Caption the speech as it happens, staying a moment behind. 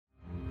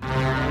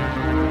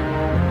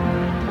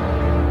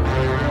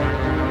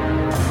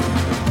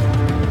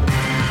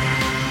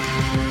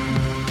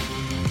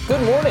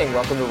morning.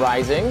 Welcome to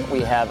Rising. We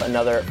have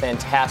another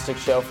fantastic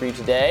show for you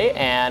today,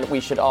 and we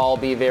should all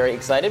be very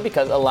excited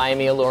because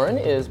Alaymi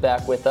Alurin is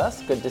back with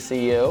us. Good to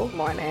see you.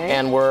 Morning.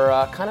 And we're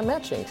kind of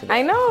matching today.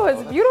 I know,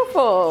 it's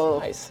beautiful.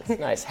 Nice, it's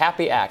nice.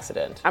 Happy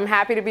accident. I'm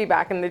happy to be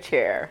back in the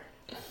chair.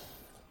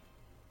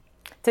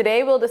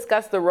 Today we'll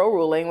discuss the Roe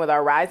ruling with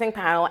our Rising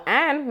panel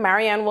and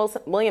Marianne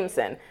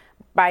Williamson.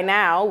 By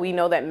now, we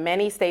know that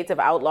many states have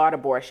outlawed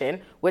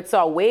abortion, which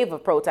saw a wave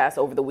of protests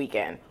over the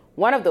weekend.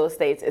 One of those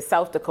states is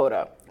South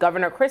Dakota.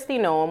 Governor Kristi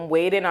Noem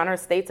weighed in on her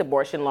state's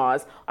abortion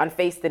laws on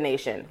Face the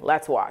Nation.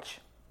 Let's watch.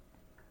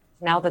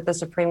 Now that the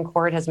Supreme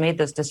Court has made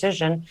this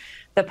decision,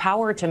 the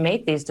power to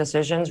make these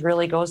decisions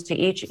really goes to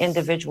each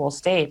individual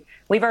state.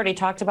 We've already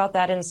talked about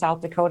that in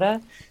South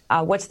Dakota.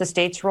 What's the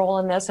state's role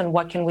in this, and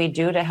what can we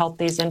do to help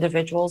these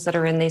individuals that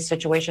are in these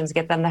situations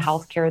get them the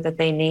health care that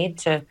they need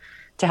to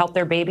help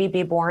their baby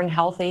be born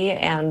healthy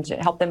and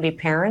help them be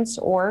parents,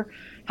 or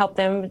help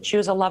them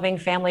choose a loving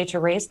family to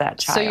raise that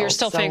child. So you're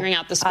still figuring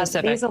out the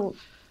specifics.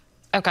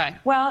 Okay.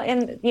 Well,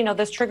 and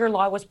this trigger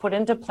law was put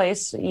into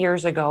place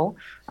years ago,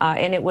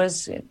 and it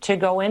was to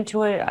go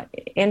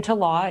into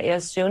law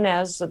as soon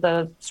as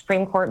the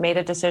Supreme Court made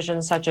a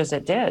decision such as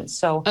it did.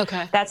 So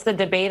That's the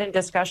debate and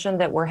discussion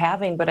that we're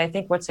having. But I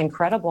think what's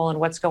incredible and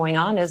what's going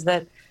on is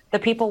that the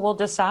people will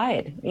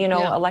decide.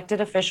 Elected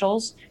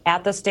officials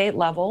at the state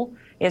level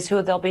is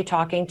who they'll be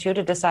talking to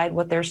decide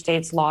what their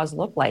state's laws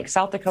look like.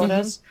 South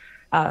Dakota's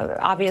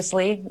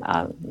obviously,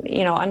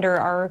 under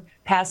our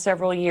past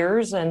several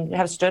years and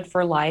have stood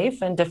for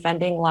life and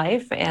defending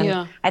life.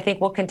 And I think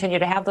we'll continue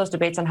to have those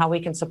debates on how we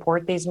can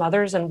support these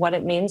mothers and what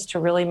it means to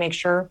really make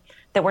sure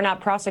that we're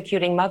not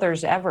prosecuting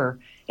mothers ever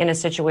in a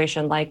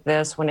situation like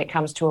this when it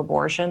comes to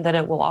abortion, that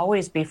it will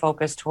always be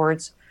focused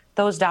towards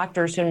those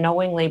doctors who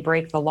knowingly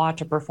break the law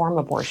to perform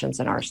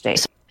abortions in our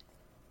state.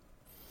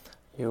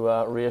 You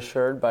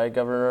reassured by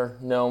Governor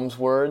Noem's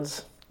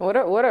words? What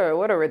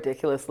a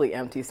ridiculously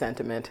empty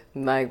sentiment.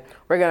 Like,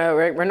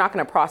 we're not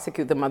gonna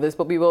prosecute the mothers,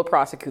 but we will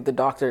prosecute the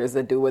doctors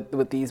that do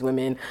what these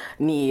women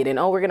need. And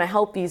we're gonna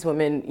help these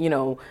women,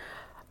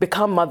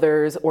 become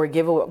mothers or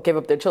give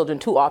up their children,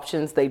 two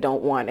options they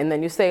don't want. And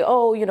then you say,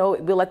 we'll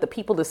let the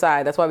people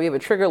decide. That's why we have a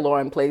trigger law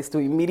in place to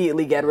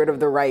immediately get rid of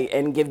the right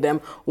and give them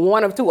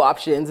one of two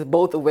options,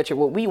 both of which are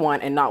what we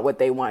want and not what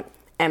they want.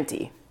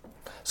 Empty.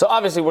 So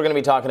obviously we're going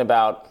to be talking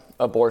about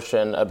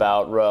abortion,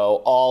 about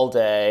Roe all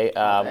day. We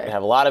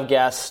have a lot of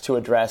guests to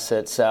address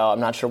it, so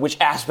I'm not sure which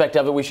aspect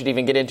of it we should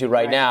even get into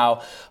right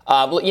now.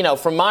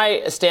 From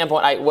my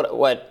standpoint,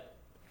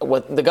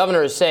 what the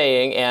governor is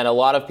saying, and a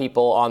lot of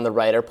people on the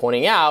right are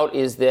pointing out,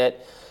 is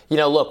that,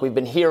 look, we've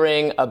been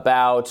hearing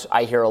about,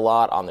 I hear a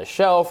lot on the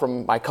show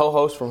from my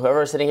co-host, from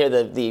whoever is sitting here,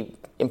 the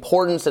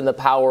importance and the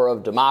power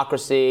of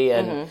democracy,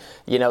 and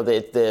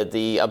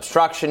the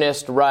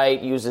obstructionist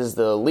right uses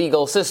the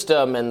legal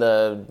system and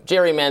the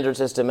gerrymandered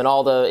system and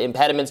all the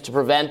impediments to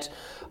prevent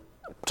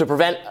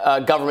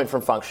government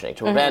from functioning,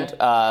 to prevent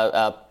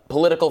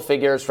political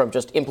figures from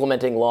just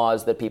implementing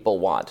laws that people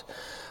want.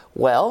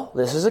 Well,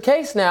 this is a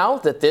case now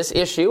that this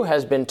issue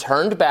has been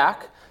turned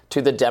back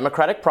to the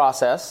democratic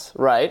process,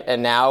 right?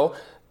 And now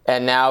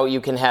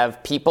you can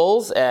have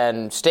peoples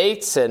and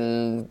states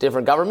and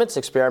different governments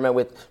experiment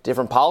with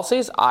different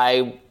policies.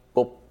 I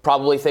will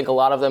probably think a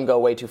lot of them go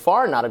way too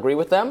far and not agree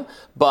with them.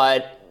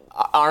 But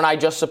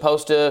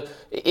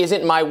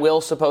isn't my will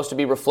supposed to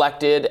be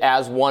reflected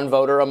as one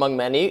voter among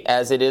many,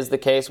 as it is the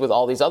case with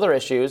all these other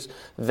issues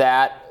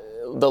that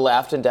the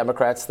left and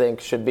Democrats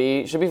think should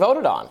be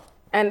voted on?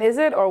 And is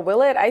it, or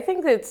will it? I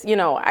think it's,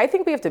 I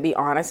think we have to be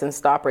honest and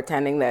stop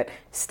pretending that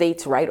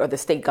states' right or the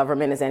state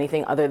government is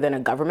anything other than a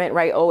government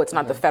right. It's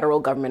not the federal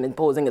government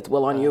imposing its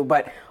will on you,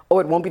 but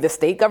it won't be the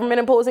state government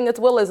imposing its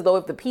will, as though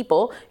if the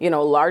people,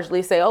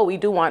 largely say, we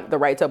do want the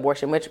right to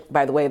abortion, which,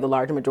 by the way, the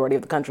large majority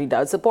of the country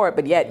does support,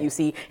 but yet you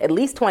see at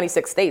least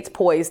 26 states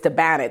poised to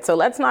ban it. So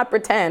let's not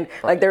pretend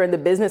like they're in the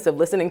business of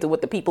listening to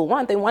what the people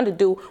want. They want to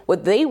do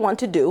what they want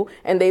to do,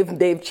 and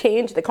they've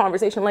changed the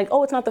conversation like,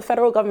 it's not the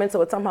federal government,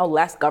 so it's somehow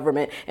less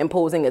government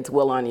imposing its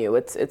will on you.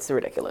 It's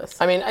ridiculous.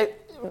 I mean,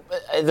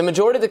 the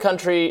majority of the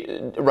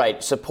country,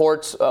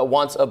 supports,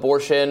 wants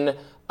abortion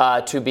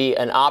to be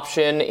an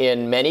option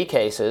in many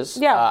cases.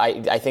 Yeah.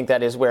 I think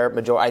that is where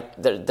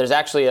there's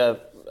actually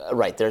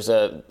there's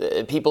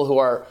people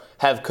who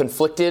have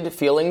conflicted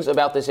feelings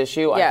about this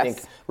issue. Yes.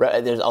 I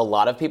think there's a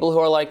lot of people who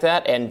are like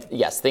that, and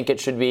yes, think it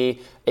should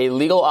be a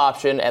legal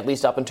option, at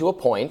least up until a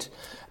point.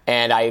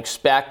 And I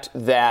expect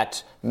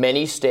that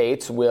many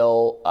states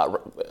will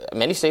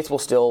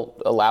still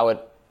allow it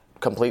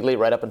completely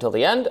right up until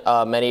the end.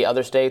 Many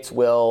other states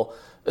will.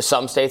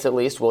 Some states, at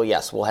least,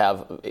 will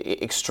have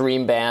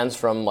extreme bans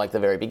from the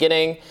very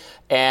beginning,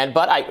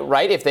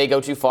 But if they go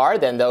too far,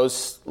 then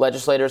those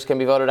legislators can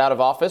be voted out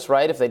of office,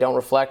 right? If they don't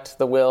reflect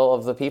the will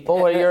of the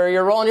people. Well,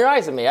 you're rolling your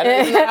eyes at me.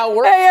 Isn't that how it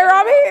works? Hey,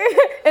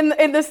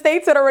 Robbie, in the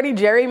states that already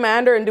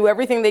gerrymander and do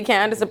everything they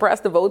can to suppress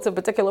the votes of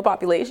particular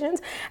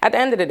populations, at the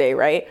end of the day,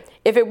 right?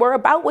 If it were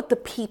about what the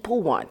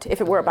people want,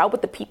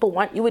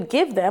 you would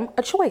give them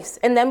a choice.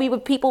 And then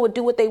people would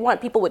do what they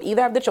want. People would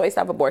either have the choice to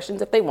have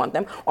abortions if they want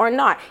them or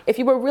not. If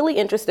you were really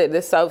interested,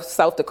 this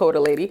South Dakota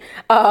lady,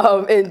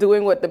 in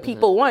doing what the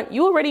people want,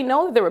 you already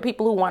know that there are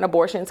people who want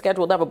abortions,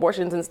 scheduled to have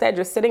abortions. Instead,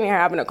 you're sitting here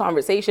having a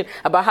conversation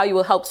about how you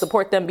will help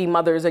support them be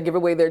mothers or give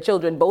away their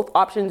children, both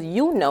options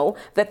you know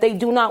that they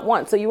do not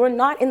want. So you are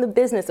not in the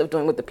business of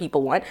doing what the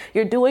people want.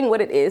 You're doing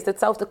what it is that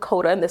South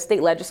Dakota and the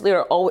state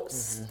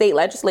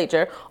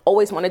legislature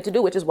always wanted to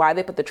do, which is why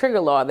they put the trigger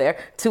law there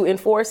to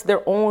enforce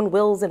their own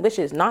wills and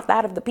wishes, not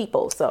that of the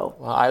people. So,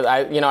 well,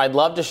 I'd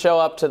love to show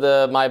up to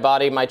the My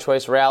Body, My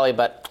Choice rally,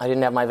 but I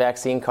didn't have my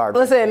vaccine card.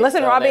 Listen,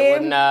 so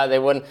Robbie. They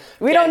wouldn't.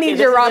 We don't need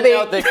your Robbie.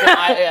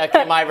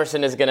 Kim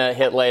Iverson is going to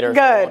hit later. Good.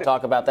 So I won't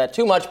talk about that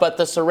too much, but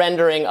the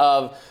surrendering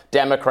of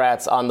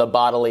Democrats on the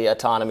bodily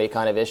autonomy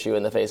kind of issue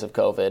in the face of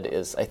COVID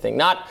is, I think,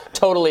 not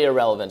totally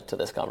irrelevant to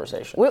this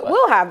conversation.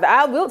 We'll have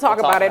that. We'll talk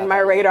about it in my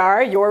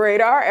radar, your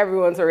radar,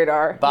 everyone's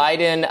radar.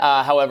 Biden,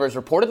 however, is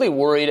reportedly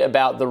worried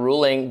about the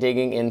ruling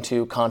digging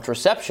into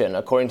contraception.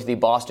 According to the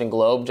Boston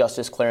Globe,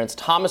 Justice Clarence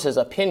Thomas's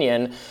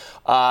opinion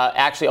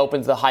actually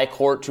opens the High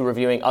Court to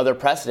reviewing other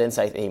precedents.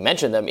 He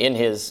mentioned them in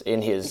his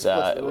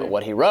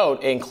what he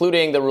wrote,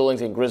 including the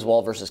rulings in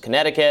Griswold versus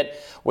Connecticut,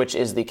 which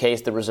is the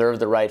case that reserved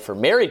the right for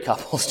married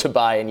couples to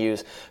buy and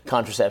use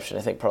contraception.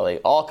 I think probably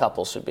all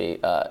couples should be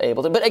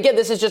able to. But again,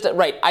 this is just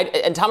right.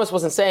 And Thomas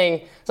wasn't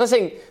saying. It's not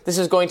saying this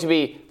is going to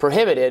be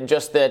prohibited.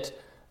 Just that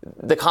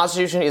the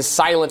Constitution is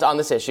silent on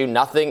this issue.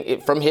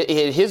 Nothing from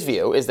his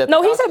view is that.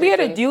 No, he said we had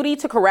a duty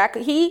to correct.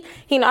 He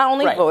not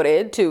only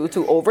voted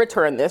to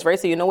overturn this, right?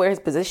 So you know where his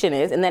position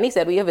is, and then he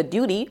said we have a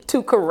duty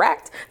to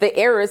correct the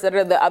errors that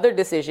are the other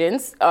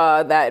decisions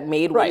that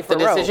made way for Roe.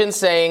 The decision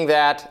saying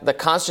that the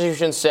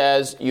Constitution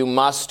says you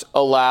must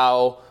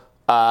allow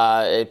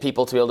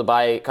people to be able to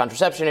buy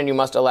contraception and you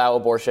must allow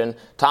abortion.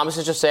 Thomas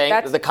is just saying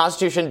that the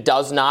Constitution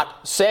does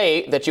not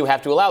say that you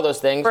have to allow those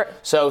things.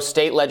 So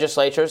state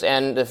legislatures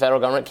and the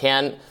federal government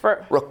can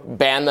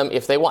ban them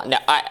if they want. Now,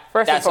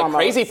 that's a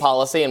crazy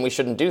policy and we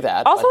shouldn't do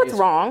that. Also, it's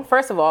wrong.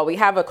 First of all, we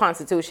have a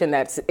Constitution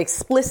that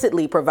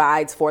explicitly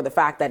provides for the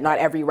fact that not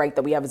every right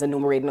that we have is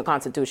enumerated in the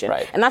Constitution.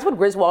 Right. And that's what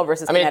Griswold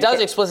versus Connecticut. It does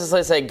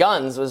explicitly say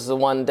guns was the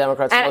one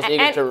Democrats are most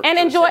eager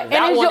to enjoy.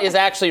 That one is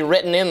actually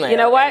written in there. You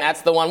know what? And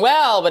that's the one,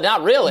 but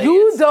not really.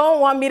 You don't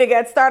want me to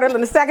get started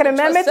on the Second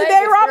Amendment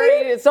today,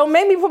 Robbie? So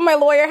make me put my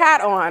lawyer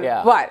hat on.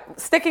 Yeah. But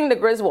sticking to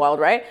Griswold,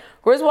 right?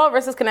 Griswold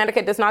versus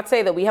Connecticut does not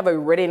say that we have a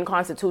written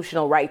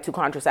constitutional right to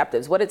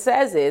contraceptives. What it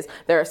says is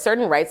there are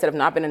certain rights that have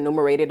not been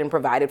enumerated and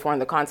provided for in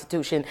the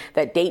Constitution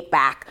that date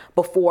back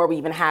before we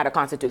even had a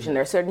Constitution.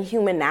 There are certain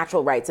human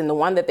natural rights, and the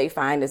one that they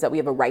find is that we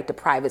have a right to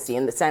privacy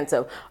in the sense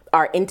of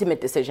our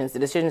intimate decisions, the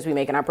decisions we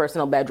make in our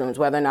personal bedrooms,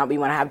 whether or not we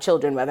want to have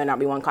children, whether or not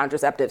we want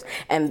contraceptives.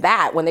 And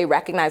that, when they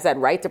recognize that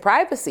right to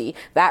privacy,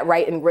 that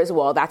right in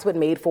Griswold, that's what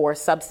made for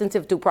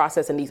substantive due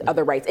process and these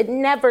other rights. It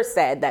never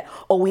said that,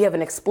 we have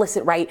an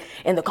explicit right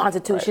in the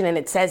Constitution and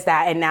it says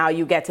that, and now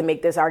you get to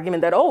make this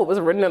argument that, it was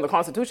written in the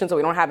Constitution, so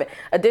we don't have it.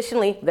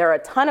 Additionally, there are a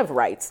ton of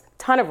rights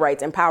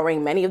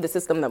empowering many of the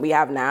system that we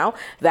have now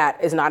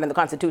that is not in the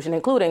Constitution,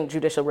 including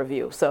judicial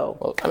review.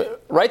 So,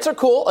 rights are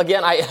cool.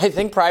 Again, I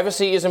think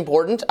privacy is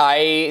important.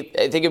 I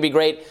think it'd be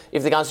great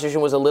if the Constitution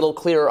was a little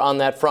clearer on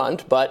that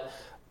front, but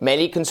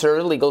many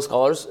conservative legal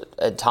scholars,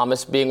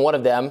 Thomas being one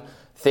of them,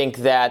 think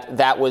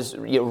that was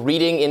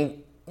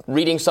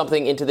reading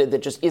something into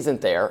that just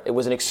isn't there. It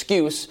was an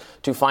excuse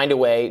to find a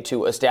way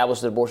to establish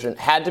that abortion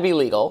had to be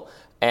legal,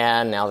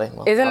 and now they've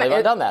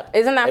done that.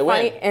 Isn't that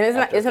funny?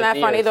 And isn't that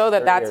funny though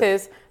that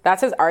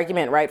that's his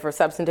argument, right, for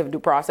substantive due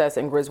process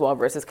in Griswold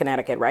versus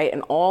Connecticut, right,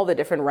 and all the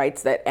different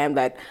rights that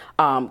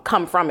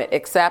come from it,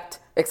 except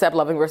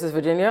Loving versus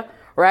Virginia.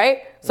 Right?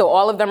 So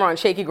all of them are on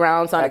shaky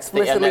grounds, not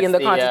explicitly in the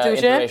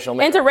Constitution.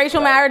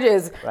 Interracial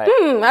marriages. Right.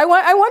 I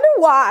wonder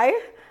why.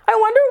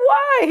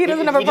 He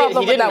doesn't have a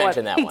problem with that one.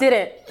 He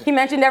didn't. He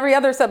mentioned every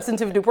other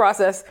substantive due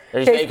process.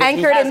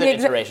 Anchored in the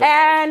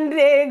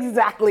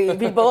exactly,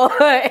 people,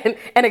 and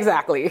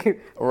exactly.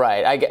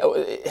 Right.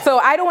 So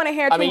I don't want to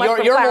hear too much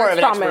from you're Clarence more of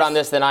an Thomas. expert on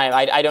this than I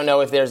am. I don't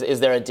know if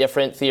is there a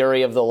different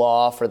theory of the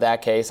law for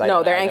that case.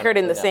 No, they're anchored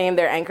in the same.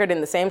 They're anchored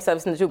in the same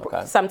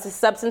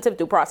substantive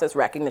due process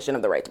recognition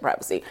of the right to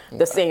privacy.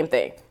 The same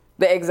thing.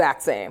 The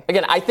exact same.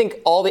 Again, I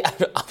think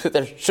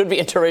there should be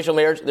interracial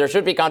marriage. There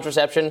should be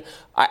contraception.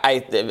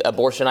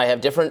 Abortion, I have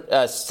different,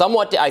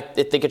 somewhat, I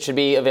think it should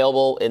be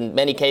available in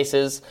many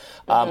cases.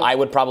 I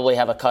would probably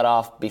have a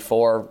cutoff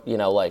before,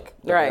 the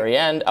very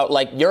end.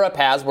 Like Europe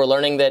has, we're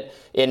learning that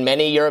in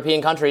many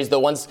European countries, the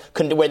ones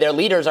where their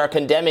leaders are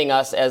condemning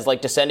us as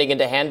like descending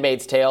into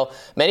Handmaid's Tale,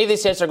 many of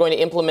these states are going to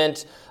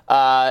implement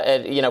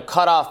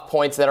cutoff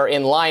points that are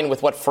in line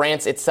with what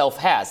France itself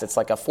has. It's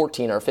like a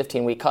 14 or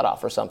 15-week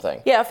cutoff or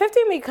something. Yeah, a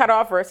 15-week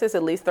cutoff versus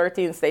at least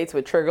 13 states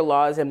with trigger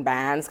laws and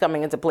bans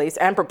coming into place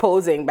and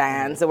proposing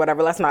bans or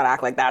whatever. Let's not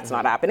act like that's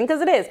not happening,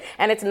 because it is.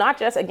 And it's not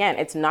just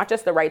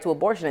the right to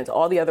abortion. It's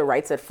all the other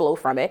rights that flow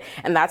from it.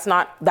 And that's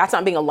not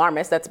being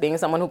alarmist. That's being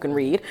someone who can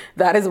read.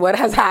 That is what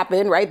has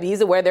happened, right?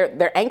 These are where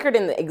they're anchored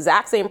in the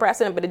exact same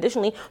precedent. But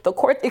additionally, the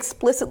court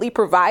explicitly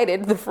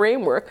provided the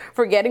framework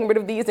for getting rid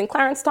of these. And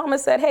Clarence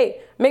Thomas said,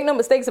 hey, make no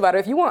mistakes about it.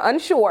 If you are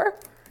unsure,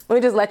 let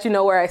me just let you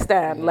know where I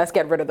stand. Let's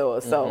get rid of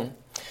those. So.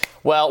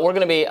 Well, we're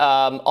going to be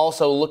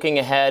also looking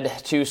ahead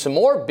to some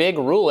more big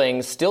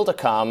rulings still to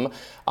come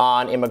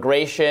on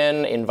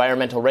immigration,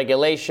 environmental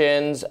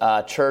regulations,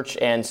 church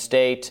and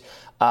state,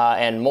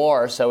 and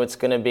more. So it's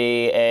going to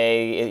be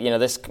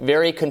this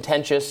very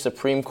contentious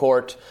Supreme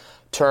Court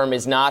term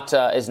is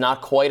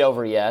not quite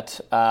over yet.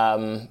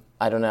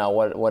 I don't know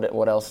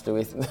what else are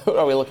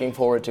we looking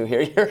forward to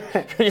here?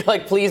 You're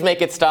like, please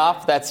make it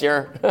stop. That's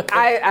your.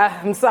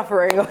 I'm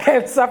suffering. Okay,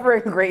 I'm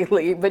suffering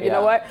greatly. But you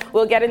know what?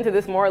 We'll get into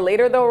this more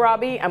later, though,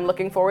 Robbie. I'm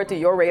looking forward to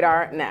your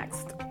radar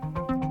next.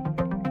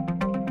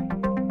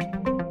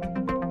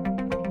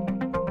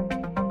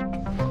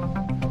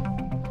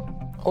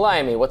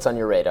 Liami, what's on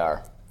your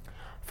radar?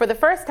 For the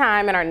first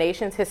time in our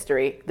nation's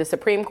history, the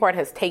Supreme Court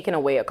has taken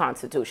away a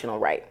constitutional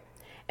right.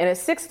 In a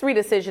 6-3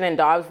 decision in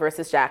Dobbs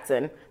versus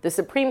Jackson, the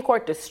Supreme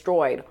Court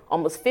destroyed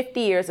almost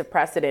 50 years of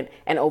precedent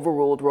and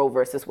overruled Roe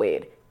versus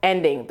Wade,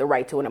 ending the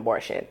right to an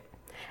abortion.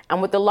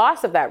 And with the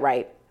loss of that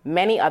right,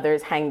 many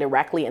others hang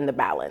directly in the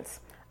balance,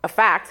 a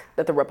fact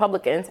that the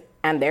Republicans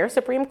and their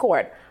Supreme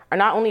Court are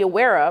not only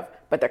aware of,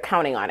 but they're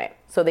counting on it,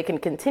 so they can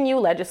continue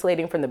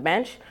legislating from the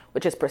bench,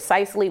 which is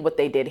precisely what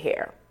they did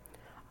here.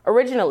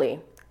 Originally,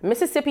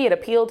 Mississippi had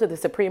appealed to the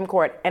Supreme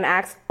Court and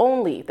asked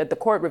only that the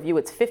court review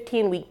its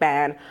 15-week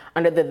ban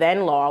under the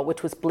then law,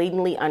 which was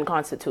blatantly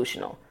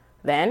unconstitutional.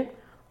 Then,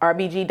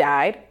 RBG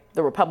died,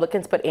 the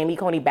Republicans put Amy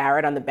Coney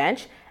Barrett on the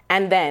bench,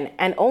 and then,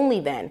 and only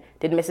then,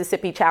 did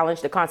Mississippi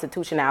challenge the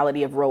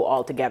constitutionality of Roe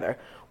altogether,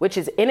 which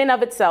is in and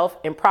of itself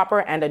improper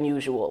and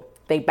unusual.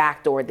 They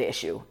backdoored the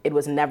issue. It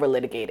was never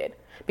litigated.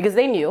 Because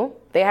they knew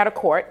they had a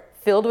court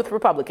filled with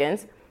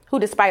Republicans who,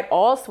 despite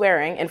all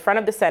swearing in front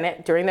of the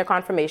Senate during their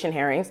confirmation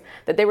hearings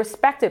that they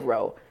respected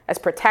Roe as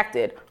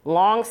protected,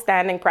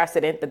 long-standing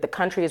precedent that the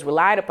country has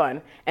relied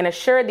upon, and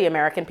assured the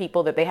American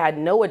people that they had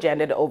no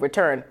agenda to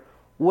overturn,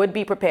 would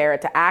be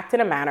prepared to act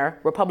in a manner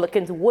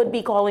Republicans would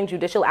be calling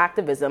judicial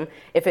activism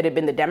if it had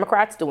been the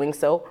Democrats doing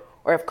so,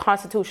 or if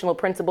constitutional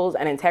principles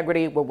and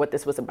integrity were what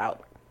this was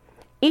about.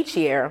 Each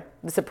year,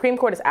 the Supreme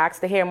Court is asked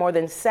to hear more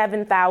than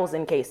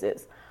 7,000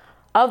 cases.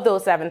 Of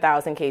those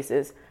 7,000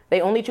 cases,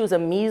 they only choose a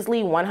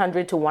measly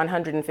 100 to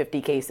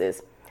 150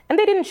 cases. And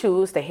they didn't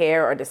choose to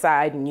hear or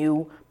decide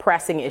new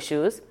pressing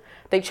issues.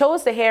 They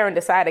chose to hear and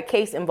decide a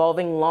case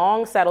involving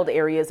long-settled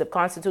areas of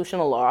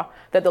constitutional law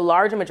that the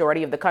large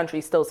majority of the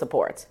country still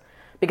supports,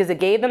 because it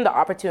gave them the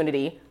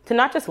opportunity to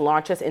not just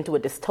launch us into a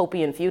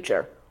dystopian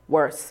future,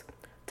 worse,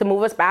 to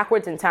move us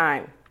backwards in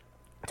time,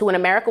 to an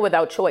America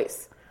without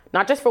choice,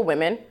 not just for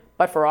women,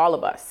 but for all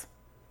of us.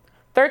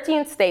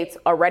 13 states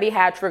already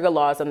had trigger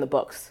laws on the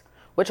books,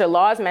 which are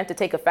laws meant to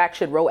take effect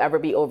should Roe ever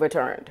be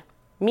overturned.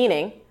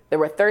 Meaning, there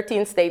were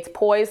 13 states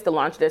poised to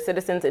launch their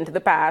citizens into the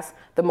past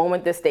the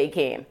moment this day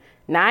came,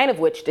 9 of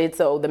which did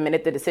so the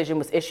minute the decision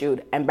was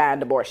issued and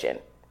banned abortion.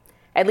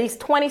 At least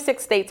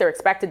 26 states are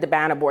expected to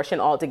ban abortion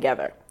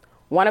altogether.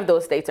 One of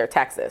those states are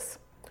Texas,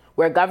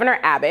 where Governor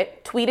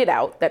Abbott tweeted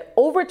out that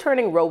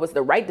overturning Roe was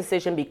the right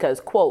decision because,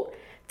 quote,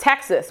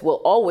 Texas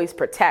will always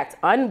protect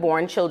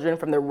unborn children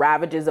from the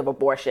ravages of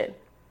abortion.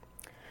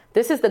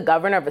 This is the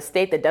governor of a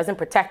state that doesn't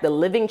protect the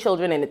living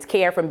children in its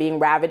care from being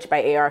ravaged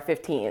by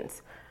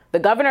AR-15s. The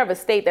governor of a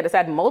state that has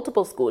had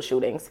multiple school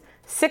shootings,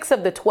 6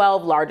 of the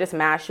 12 largest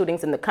mass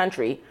shootings in the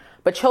country,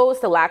 but chose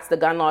to lax the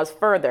gun laws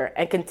further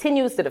and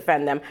continues to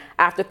defend them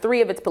after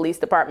 3 of its police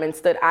departments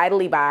stood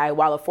idly by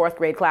while a 4th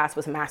grade class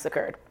was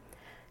massacred.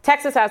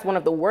 Texas has one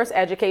of the worst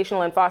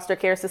educational and foster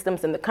care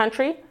systems in the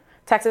country.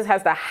 Texas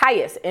has the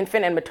highest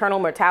infant and maternal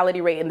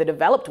mortality rate in the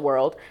developed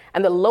world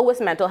and the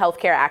lowest mental health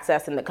care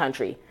access in the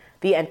country,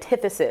 the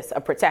antithesis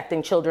of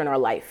protecting children or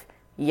life.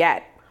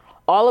 Yet,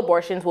 all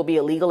abortions will be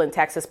illegal in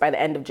Texas by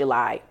the end of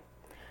July.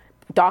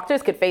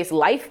 Doctors could face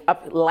life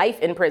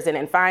in prison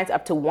and fines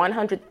up to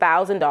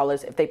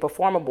 $100,000 if they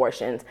perform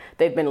abortions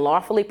they've been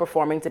lawfully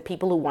performing to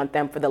people who want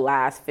them for the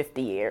last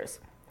 50 years.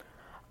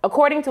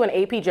 According to an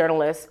AP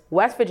journalist,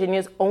 West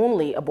Virginia's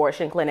only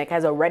abortion clinic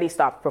has already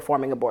stopped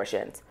performing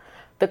abortions.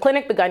 The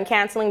clinic began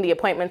canceling the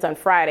appointments on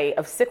Friday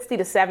of 60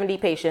 to 70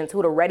 patients who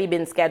had already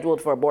been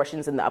scheduled for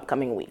abortions in the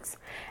upcoming weeks.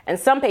 And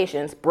some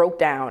patients broke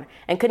down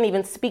and couldn't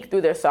even speak through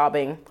their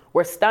sobbing,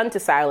 were stunned to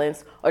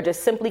silence, or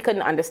just simply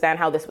couldn't understand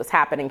how this was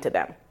happening to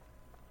them.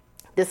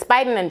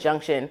 Despite an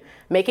injunction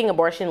making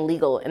abortion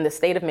legal in the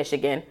state of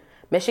Michigan,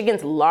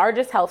 Michigan's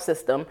largest health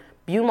system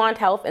Beaumont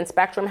Health and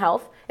Spectrum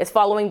Health is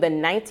following the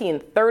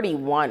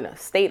 1931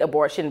 state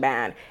abortion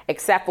ban,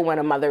 except for when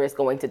a mother is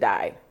going to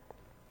die.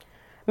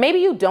 Maybe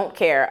you don't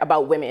care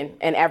about women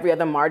and every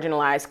other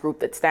marginalized group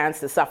that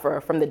stands to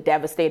suffer from the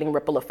devastating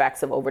ripple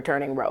effects of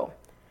overturning Roe.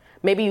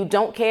 Maybe you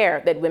don't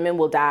care that women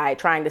will die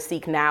trying to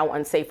seek now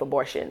unsafe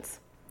abortions.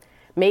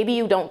 Maybe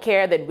you don't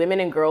care that women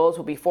and girls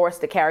will be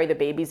forced to carry the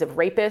babies of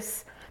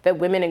rapists, that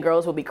women and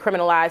girls will be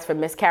criminalized for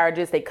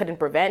miscarriages they couldn't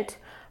prevent,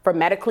 for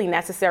medically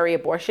necessary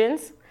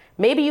abortions.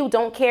 Maybe you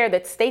don't care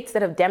that states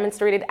that have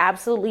demonstrated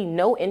absolutely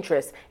no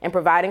interest in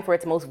providing for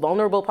its most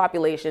vulnerable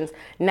populations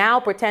now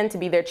pretend to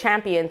be their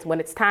champions when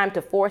it's time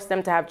to force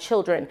them to have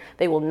children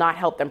they will not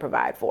help them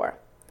provide for.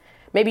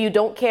 Maybe you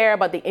don't care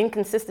about the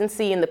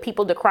inconsistency in the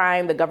people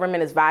decrying the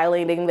government is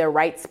violating their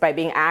rights by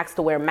being asked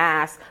to wear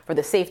masks for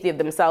the safety of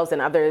themselves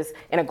and others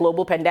in a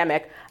global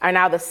pandemic are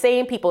now the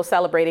same people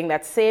celebrating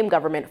that same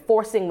government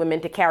forcing women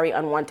to carry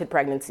unwanted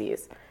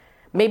pregnancies.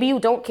 Maybe you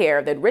don't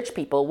care that rich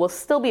people will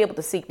still be able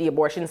to seek the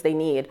abortions they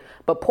need,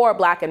 but poor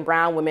Black and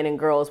brown women and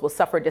girls will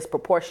suffer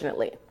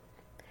disproportionately.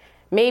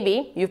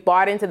 Maybe you've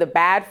bought into the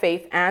bad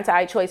faith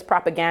anti-choice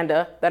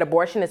propaganda that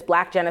abortion is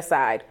Black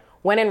genocide,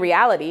 when in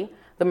reality,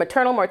 the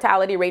maternal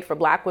mortality rate for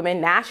Black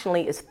women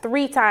nationally is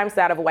 3 times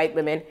that of white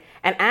women,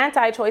 and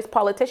anti-choice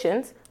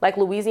politicians like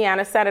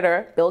Louisiana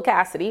Senator Bill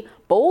Cassidy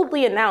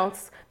boldly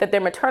announced that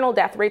their maternal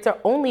death rates are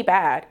only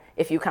bad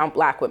if you count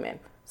Black women.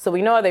 So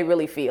we know how they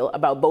really feel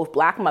about both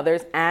Black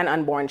mothers and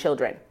unborn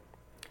children.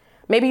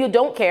 Maybe you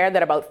don't care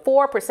that about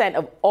 4%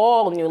 of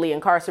all newly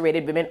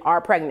incarcerated women are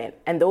pregnant,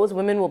 and those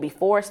women will be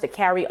forced to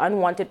carry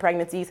unwanted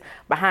pregnancies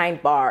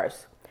behind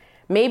bars.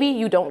 Maybe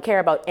you don't care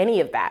about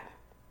any of that,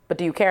 but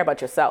do you care about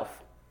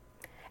yourself?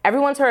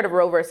 Everyone's heard of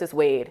Roe versus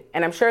Wade,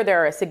 and I'm sure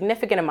there are a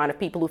significant amount of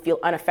people who feel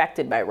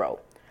unaffected by Roe.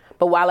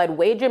 But while I'd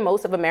wager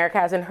most of America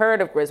hasn't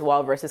heard of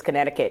Griswold versus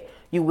Connecticut,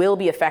 you will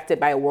be affected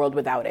by a world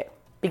without it.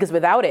 Because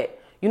without it,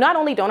 you not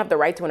only don't have the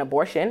right to an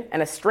abortion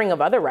and a string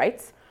of other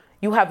rights,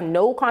 you have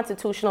no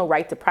constitutional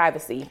right to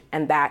privacy,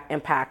 and that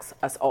impacts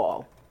us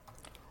all.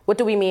 What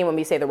do we mean when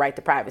we say the right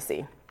to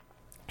privacy?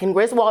 In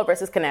Griswold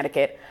versus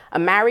Connecticut, a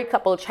married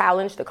couple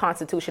challenged the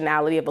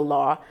constitutionality of a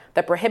law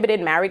that prohibited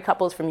married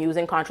couples from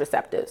using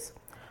contraceptives.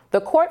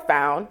 The court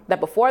found that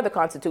before the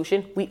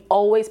Constitution, we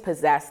always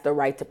possessed the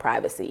right to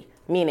privacy,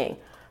 meaning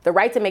the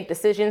right to make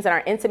decisions in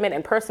our intimate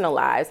and personal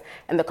lives,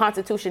 and the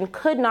Constitution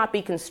could not be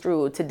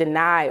construed to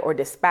deny or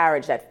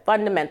disparage that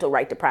fundamental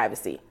right to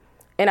privacy.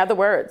 In other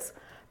words,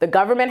 the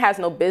government has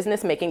no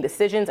business making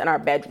decisions in our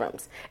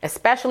bedrooms,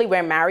 especially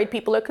where married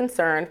people are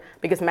concerned,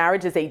 because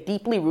marriage is a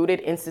deeply rooted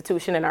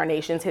institution in our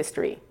nation's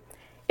history.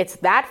 It's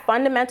that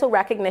fundamental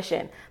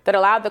recognition that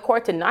allowed the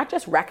court to not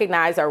just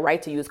recognize our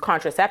right to use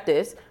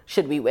contraceptives,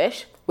 should we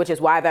wish, which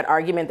is why that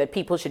argument that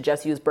people should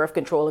just use birth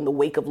control in the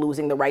wake of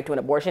losing the right to an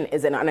abortion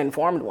is an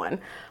uninformed one,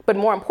 but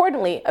more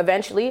importantly,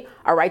 eventually,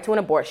 our right to an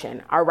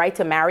abortion, our right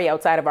to marry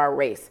outside of our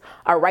race,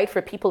 our right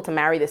for people to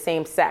marry the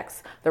same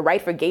sex, the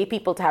right for gay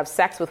people to have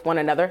sex with one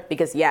another,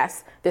 because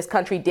yes, this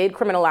country did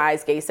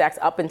criminalize gay sex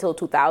up until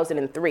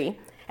 2003,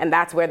 and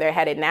that's where they're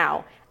headed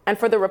now. And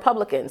for the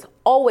Republicans,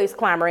 always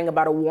clamoring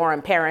about a war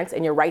on parents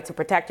and your right to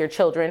protect your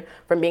children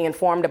from being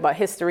informed about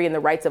history and the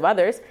rights of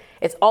others,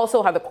 it's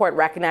also how the court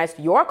recognized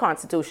your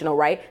constitutional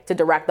right to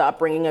direct the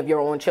upbringing of your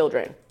own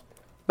children.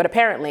 But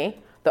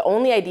apparently, the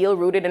only ideal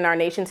rooted in our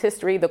nation's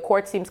history the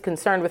court seems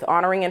concerned with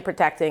honoring and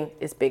protecting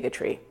is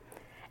bigotry.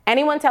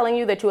 Anyone telling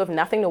you that you have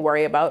nothing to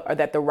worry about or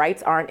that the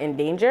rights aren't in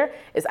danger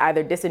is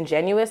either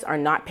disingenuous or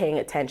not paying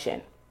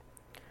attention.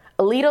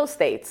 Alito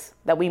states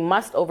that we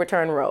must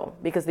overturn Roe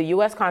because the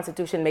U.S.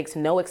 Constitution makes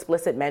no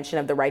explicit mention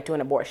of the right to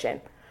an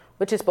abortion,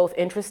 which is both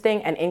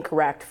interesting and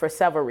incorrect for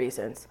several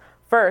reasons.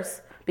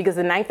 First, because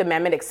the Ninth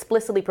Amendment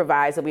explicitly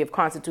provides that we have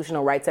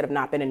constitutional rights that have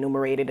not been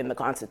enumerated in the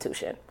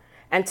Constitution.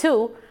 And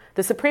two,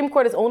 the Supreme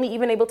Court is only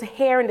even able to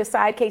hear and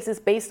decide cases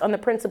based on the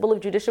principle of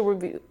judicial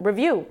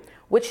review,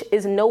 which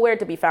is nowhere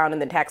to be found in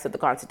the text of the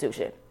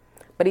Constitution.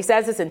 But he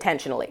says this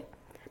intentionally,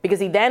 because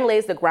he then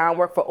lays the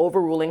groundwork for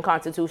overruling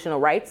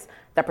constitutional rights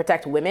that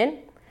protect women,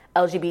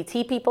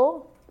 LGBT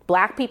people,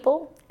 Black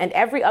people, and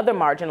every other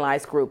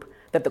marginalized group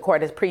that the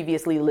court has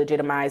previously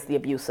legitimized the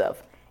abuse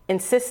of,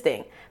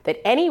 insisting that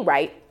any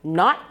right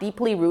not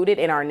deeply rooted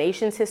in our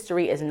nation's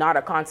history is not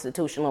a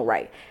constitutional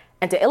right.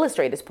 And to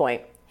illustrate his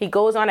point, he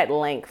goes on at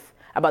length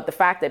about the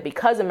fact that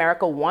because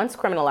America once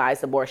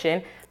criminalized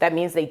abortion, that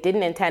means they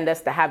didn't intend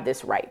us to have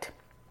this right.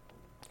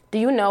 Do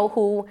you know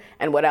who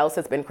and what else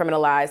has been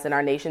criminalized in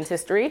our nation's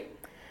history?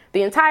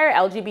 The entire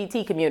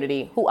LGBT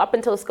community, who up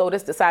until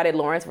SCOTUS decided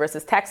Lawrence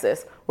versus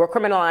Texas, were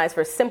criminalized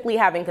for simply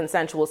having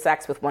consensual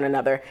sex with one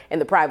another in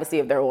the privacy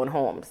of their own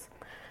homes.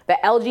 The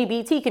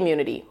LGBT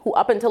community, who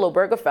up until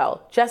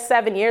Obergefell, just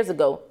 7 years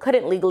ago,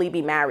 couldn't legally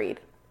be married.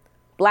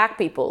 Black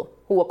people,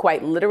 who were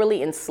quite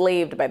literally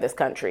enslaved by this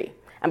country.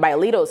 And by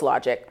Alito's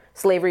logic,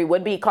 slavery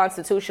would be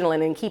constitutional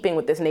and in keeping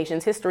with this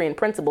nation's history and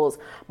principles,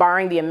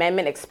 barring the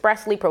amendment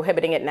expressly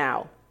prohibiting it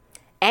now.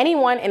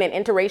 Anyone in an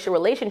interracial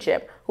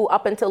relationship who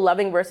up until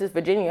Loving versus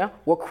Virginia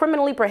were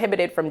criminally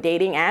prohibited from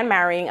dating and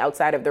marrying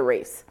outside of their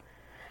race.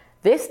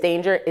 This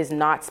danger is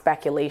not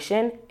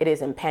speculation, it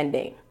is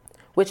impending,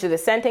 which the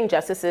dissenting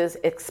justices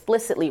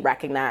explicitly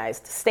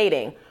recognized,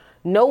 stating,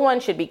 no one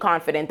should be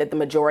confident that the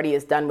majority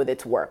is done with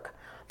its work.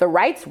 The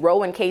rights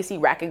Roe and Casey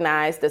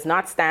recognize does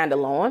not stand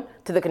alone.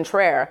 To the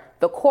contrary,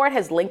 the court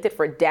has linked it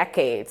for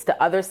decades to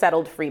other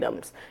settled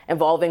freedoms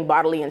involving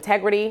bodily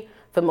integrity,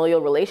 familial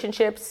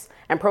relationships,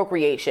 and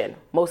procreation.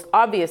 Most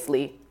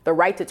obviously, the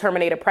right to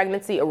terminate a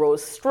pregnancy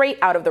arose straight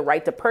out of the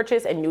right to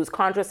purchase and use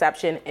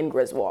contraception in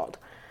Griswold.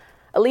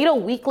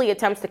 Alito weakly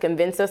attempts to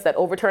convince us that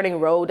overturning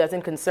Roe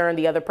doesn't concern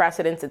the other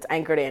precedents it's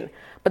anchored in,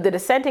 but the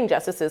dissenting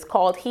justices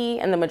called he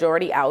and the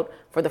majority out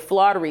for the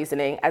flawed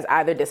reasoning as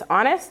either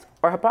dishonest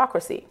or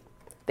hypocrisy.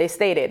 They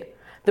stated,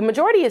 the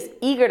majority is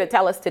eager to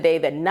tell us today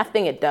that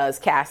nothing it does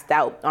casts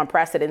doubt on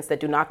precedents that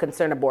do not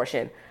concern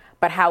abortion,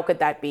 but how could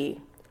that be?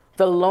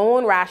 The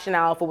lone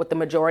rationale for what the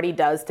majority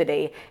does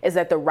today is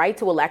that the right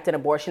to elect an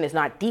abortion is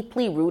not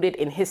deeply rooted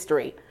in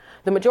history.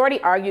 The majority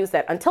argues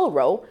that until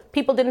Roe,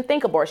 people didn't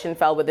think abortion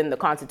fell within the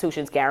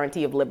Constitution's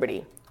guarantee of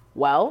liberty.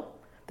 Well,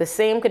 the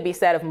same could be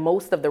said of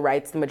most of the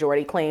rights the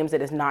majority claims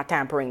it is not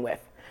tampering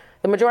with.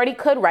 The majority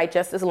could write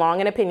just as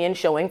long an opinion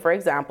showing, for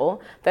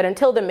example, that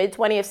until the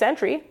mid-20th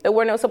century, there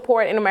were no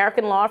support in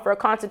American law for a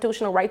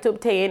constitutional right to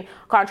obtain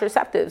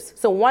contraceptives.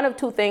 So one of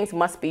two things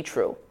must be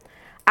true.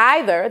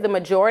 Either the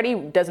majority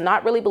does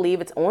not really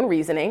believe its own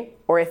reasoning,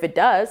 or if it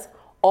does,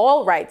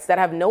 all rights that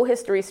have no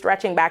history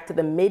stretching back to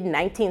the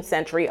mid-19th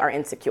century are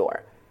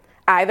insecure.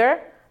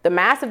 Either the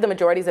mass of the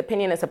majority's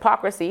opinion is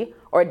hypocrisy,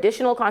 or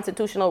additional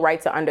constitutional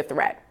rights are under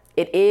threat.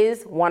 It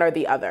is one or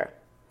the other.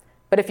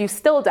 But if you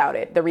still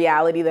doubted the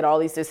reality that all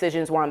these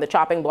decisions were on the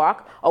chopping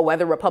block, or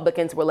whether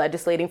Republicans were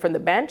legislating from the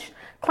bench,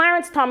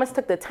 Clarence Thomas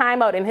took the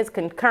time out in his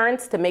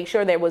concurrence to make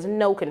sure there was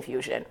no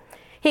confusion.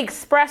 He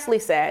expressly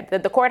said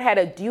that the court had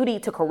a duty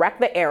to correct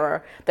the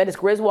error that is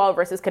Griswold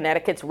versus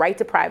Connecticut's right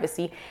to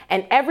privacy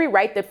and every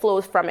right that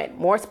flows from it,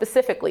 more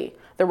specifically,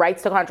 the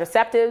rights to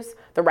contraceptives,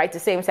 the right to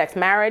same-sex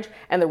marriage,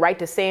 and the right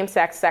to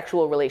same-sex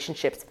sexual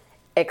relationships,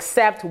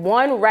 except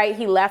one right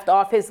he left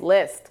off his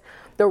list,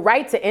 the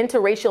right to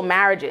interracial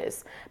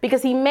marriages,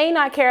 because he may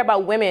not care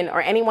about women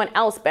or anyone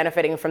else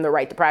benefiting from the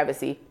right to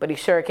privacy, but he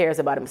sure cares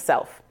about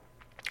himself.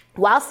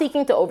 While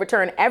seeking to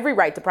overturn every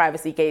right to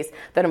privacy case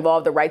that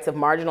involved the rights of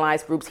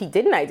marginalized groups he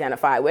didn't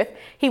identify with,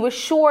 he was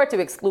sure to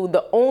exclude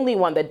the only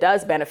one that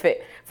does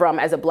benefit from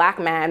as a black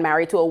man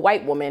married to a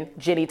white woman,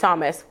 Ginny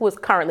Thomas, who is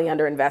currently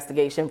under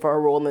investigation for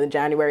her role in the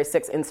January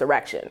 6th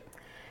insurrection.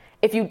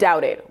 If you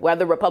doubted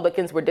whether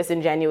Republicans were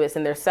disingenuous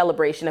in their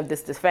celebration of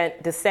this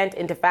descent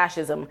into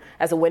fascism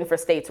as a win for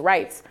states'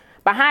 rights,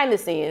 behind the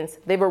scenes,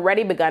 they've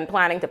already begun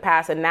planning to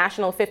pass a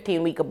national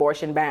 15-week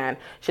abortion ban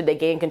should they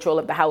gain control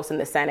of the House and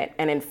the Senate.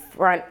 And in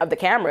front of the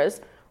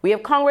cameras, we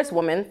have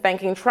Congresswomen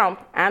thanking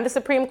Trump and the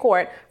Supreme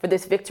Court for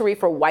this victory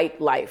for white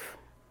life.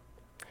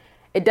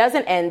 It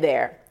doesn't end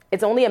there.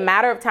 It's only a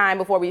matter of time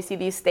before we see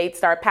these states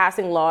start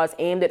passing laws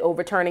aimed at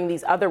overturning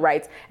these other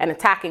rights and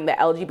attacking the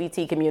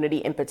LGBT community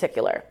in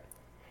particular.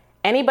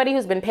 Anybody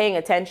who's been paying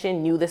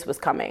attention knew this was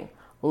coming.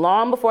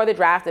 Long before the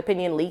draft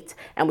opinion leaked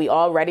and we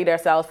all readied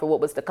ourselves for what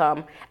was to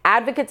come,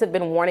 advocates have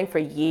been warning for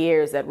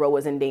years that Roe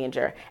was in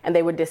danger, and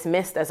they were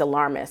dismissed as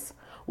alarmists.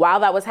 While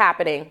that was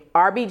happening,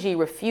 RBG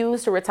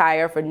refused to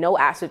retire for no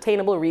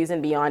ascertainable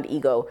reason beyond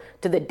ego,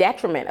 to the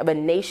detriment of a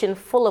nation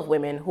full of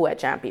women who had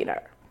championed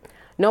her.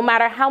 No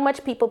matter how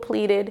much people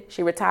pleaded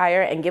she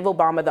retire and give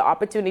Obama the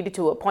opportunity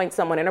to appoint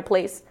someone in her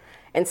place,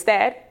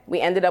 instead,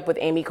 we ended up with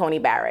Amy Coney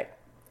Barrett.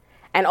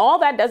 And all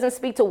that doesn't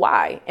speak to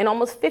why, in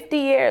almost 50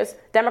 years,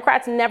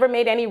 Democrats never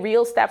made any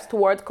real steps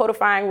towards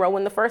codifying Roe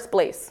in the first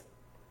place.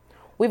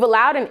 We've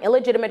allowed an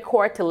illegitimate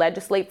court to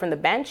legislate from the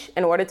bench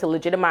in order to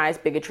legitimize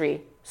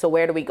bigotry. So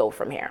where do we go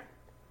from here?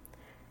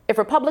 If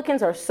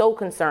Republicans are so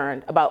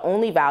concerned about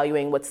only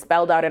valuing what's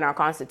spelled out in our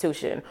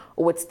Constitution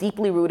or what's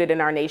deeply rooted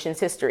in our nation's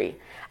history,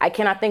 I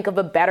cannot think of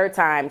a better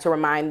time to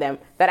remind them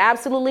that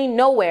absolutely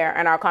nowhere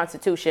in our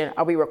Constitution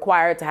are we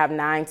required to have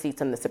 9 seats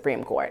on the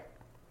Supreme Court.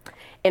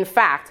 In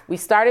fact, we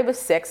started with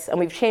 6 and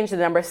we've changed the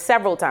number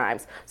several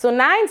times. So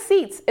 9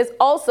 seats is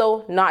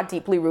also not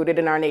deeply rooted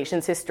in our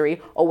nation's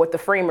history or what the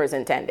framers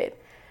intended.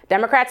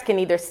 Democrats can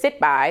either sit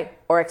by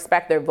or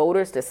expect their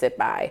voters to sit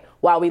by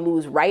while we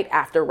lose right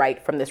after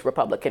right from this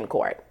Republican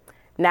court.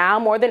 Now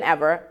more than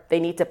ever, they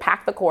need to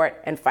pack the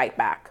court and fight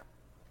back.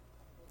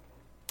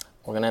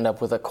 We're going to end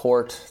up with a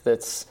court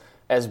that's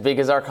as big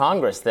as our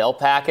Congress. They'll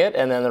pack it,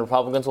 and then the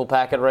Republicans will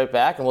pack it right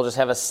back, and we'll just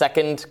have a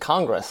second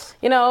Congress.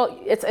 You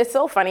know, it's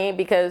so funny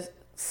because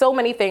so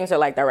many things are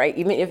like that, right?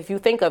 Even if you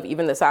think of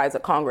even the size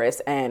of Congress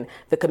and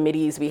the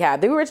committees we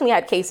had, they originally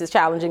had cases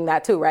challenging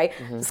that too, right?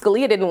 Mm-hmm.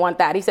 Scalia didn't want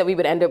that. He said we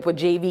would end up with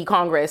JV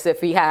Congress if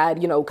we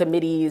had,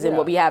 committees and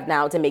what we have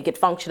now to make it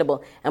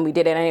functionable. And we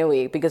did it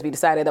anyway because we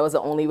decided that was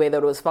the only way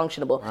that it was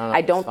functionable.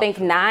 I don't think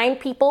 9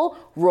 people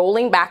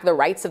rolling back the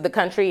rights of the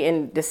country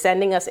and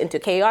descending us into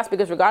chaos,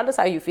 because regardless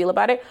how you feel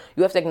about it,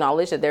 you have to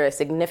acknowledge that there are a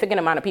significant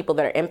amount of people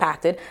that are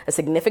impacted, a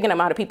significant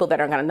amount of people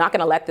that are not going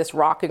to let this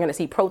rock. You're going to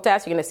see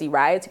protests, you're going to see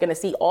riots, you're going to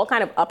see all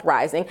kind of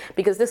uprising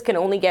because this can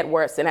only get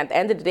worse. And at the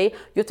end of the day,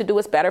 you have to do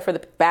what's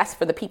best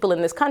for the people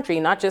in this country,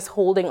 not just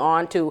holding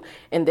on to,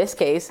 in this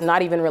case,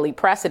 not even really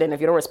precedent.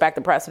 If you don't respect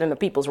the precedent of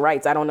people's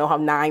rights, I don't know how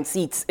 9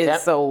 seats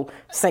is so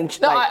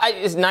sanctioned. No,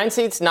 is 9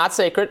 seats not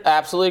sacred? I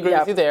absolutely agree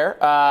with you there.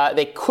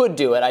 They could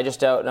do it. I just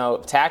don't know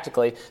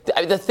tactically.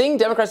 The thing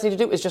Democrats need to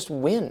do is just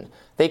win.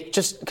 They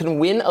just can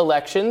win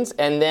elections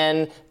and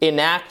then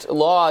enact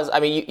laws. I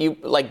mean,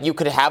 you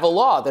could have a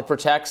law that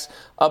protects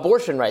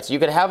abortion rights. You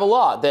could have a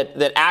law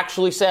that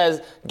actually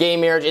says gay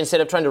marriage,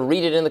 instead of trying to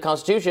read it in the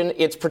Constitution,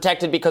 it's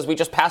protected because we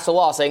just passed a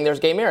law saying there's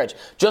gay marriage.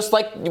 Just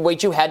like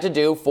what you had to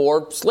do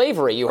for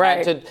slavery. You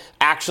had to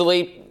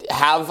actually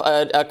have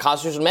a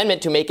constitutional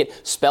amendment to make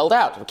it spelled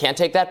out. We can't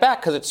take that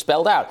back because it's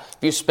spelled out. If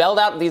you spelled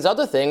out these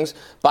other things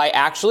by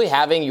actually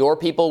having your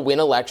people win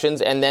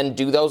elections and then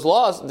do those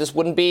laws, this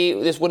wouldn't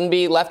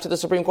be left to the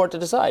Supreme Court to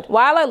decide.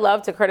 While I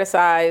love to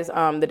criticize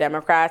the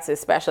Democrats,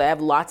 especially, I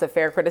have lots of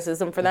fair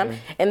criticism for them.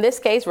 Mm-hmm. In this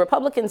case,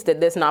 Republicans did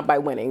this not by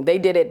winning. They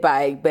did it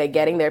by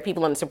getting their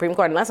people on the Supreme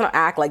Court. And let's not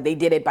act like they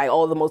did it by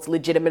all the most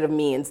legitimate of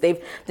means.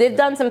 They've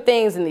done some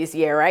things in this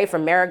year, right?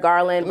 From Merrick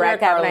Garland, Brad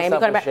Kavanaugh,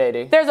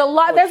 Amy. There's a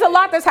lot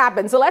that's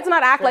happened. So let's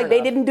not act like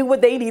they didn't do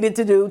what they needed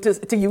to do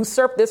to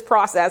usurp this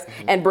process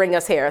and bring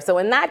us here. So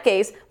in that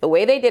case, the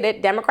way they did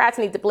it, Democrats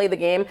need to play the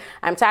game.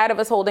 I'm tired of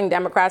us holding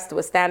Democrats to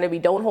a standard we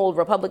don't hold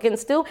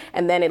Republicans to,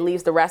 and then it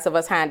leaves the rest of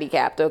us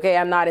handicapped, okay?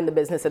 I'm not in the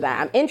business of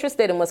that. I'm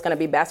interested in what's going to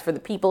be best for the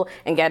people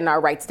and getting our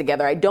rights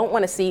together. I don't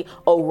want to see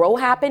Roe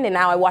happen, and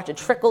now I watch it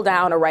trickle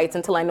down of rights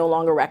until I no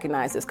longer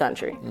recognize this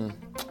country.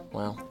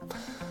 Well,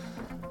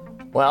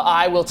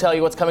 I will tell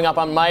you what's coming up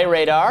on my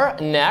radar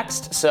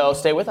next, so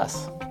stay with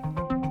us.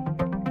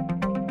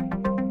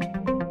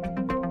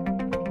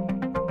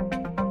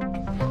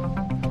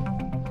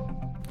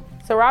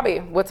 So, Robbie,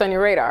 what's on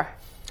your radar?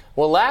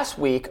 Well, last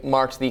week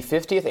marked the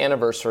 50th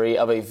anniversary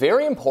of a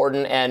very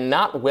important and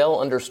not well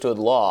understood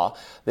law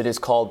that is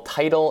called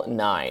Title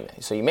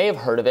IX. So you may have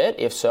heard of it.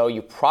 If so,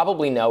 you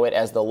probably know it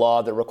as the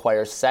law that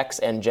requires sex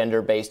and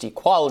gender-based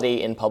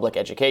equality in public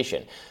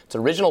education. Its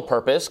original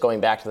purpose, going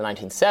back to the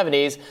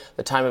 1970s,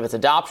 the time of its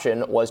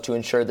adoption, was to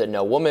ensure that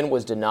no woman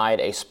was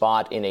denied a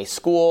spot in a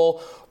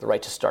school, the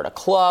right to start a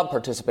club,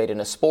 participate in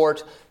a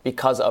sport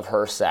because of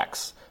her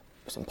sex.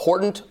 It's an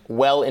important,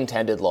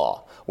 well-intended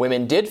law.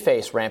 Women did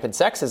face rampant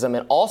sexism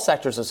in all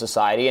sectors of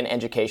society, and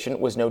education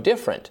was no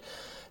different.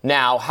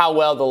 Now, how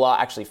well the law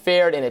actually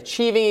fared in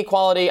achieving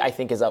equality, I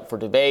think, is up for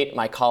debate.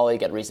 My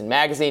colleague at Reason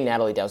Magazine,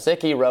 Natalie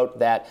Dowzicki, wrote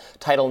that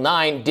Title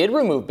IX did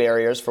remove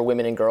barriers for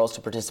women and girls to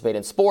participate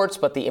in sports,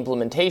 but the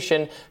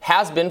implementation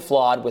has been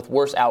flawed with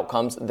worse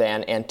outcomes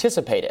than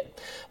anticipated.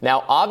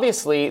 Now,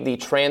 obviously, the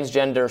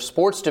transgender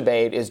sports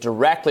debate is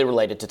directly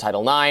related to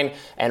Title IX,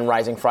 and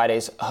Rising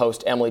Friday's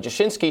host Emily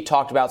Jashinsky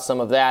talked about some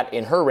of that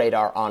in her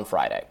radar on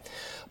Friday.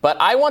 But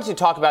I want to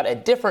talk about a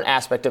different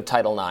aspect of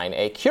Title IX,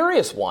 a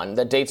curious one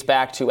that dates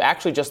back to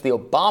actually just the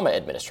Obama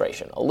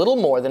administration, a little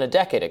more than a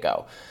decade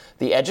ago.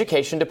 The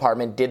Education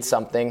Department did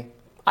something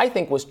I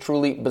think was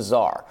truly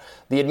bizarre.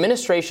 The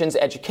administration's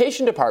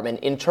Education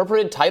Department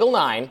interpreted Title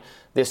IX,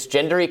 this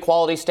gender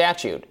equality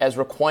statute, as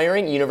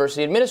requiring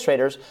university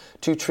administrators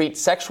to treat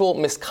sexual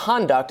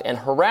misconduct and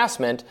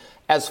harassment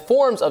as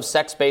forms of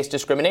sex-based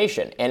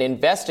discrimination and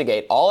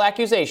investigate all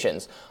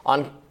accusations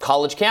on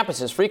college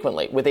campuses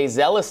frequently with a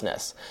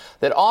zealousness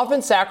that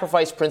often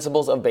sacrificed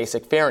principles of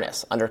basic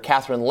fairness. Under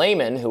Catherine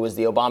Lehman, who was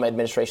the Obama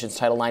administration's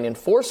Title IX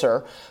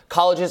enforcer,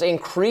 colleges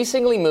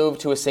increasingly moved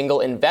to a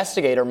single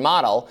investigator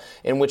model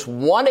in which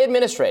one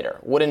administrator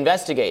would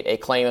investigate a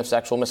claim of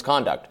sexual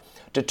misconduct,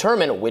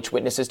 determine which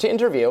witnesses to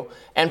interview,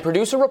 and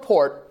produce a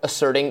report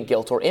asserting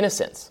guilt or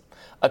innocence.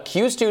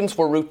 Accused students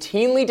were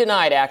routinely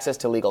denied access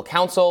to legal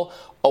counsel,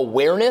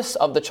 awareness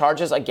of the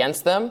charges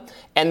against them,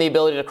 and the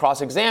ability to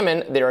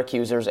cross-examine their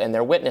accusers and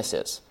their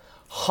witnesses.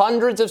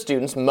 Hundreds of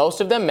students,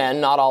 most of them men,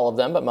 not all of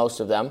them, but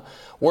most of them,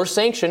 were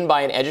sanctioned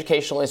by an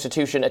educational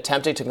institution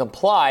attempting to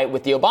comply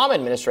with the Obama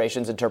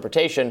administration's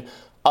interpretation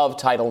of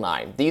Title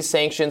IX. These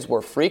sanctions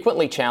were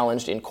frequently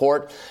challenged in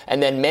court,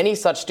 and then many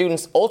such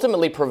students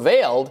ultimately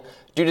prevailed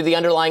due to the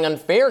underlying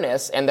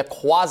unfairness and the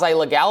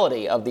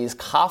quasi-legality of these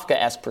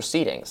Kafkaesque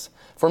proceedings.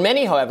 For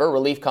many, however,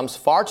 relief comes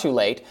far too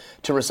late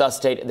to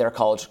resuscitate their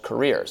college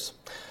careers.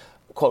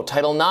 Quote,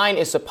 Title IX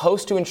is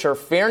supposed to ensure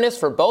fairness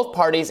for both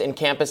parties in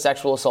campus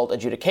sexual assault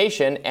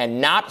adjudication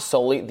and not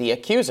solely the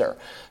accuser,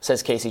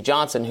 says Casey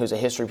Johnson, who's a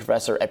history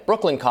professor at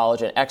Brooklyn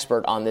College and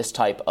expert on this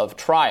type of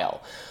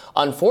trial.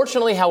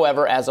 Unfortunately,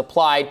 however, as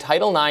applied,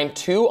 Title IX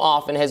too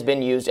often has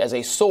been used as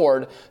a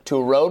sword to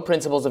erode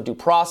principles of due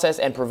process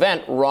and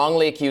prevent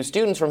wrongly accused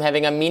students from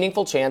having a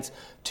meaningful chance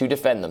to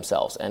defend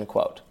themselves, end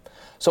quote.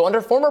 So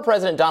under former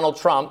President Donald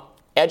Trump,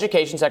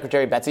 Education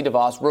Secretary Betsy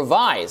DeVos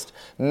revised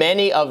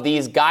many of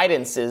these the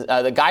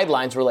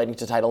guidelines relating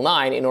to Title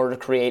IX in order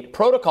to create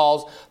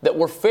protocols that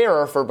were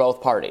fairer for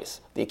both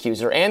parties, the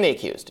accuser and the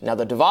accused. Now,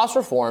 the DeVos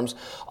reforms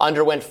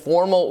underwent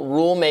formal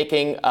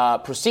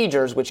rulemaking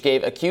procedures which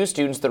gave accused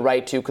students the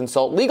right to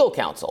consult legal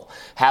counsel,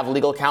 have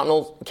legal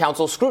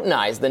counsel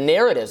scrutinize the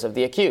narratives of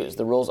the accused.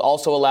 The rules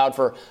also allowed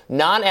for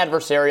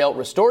non-adversarial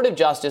restorative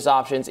justice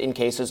options in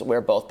cases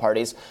where both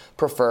parties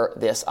prefer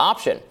this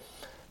option.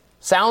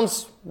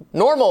 Sounds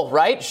normal,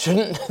 right?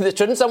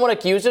 Shouldn't someone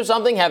accused of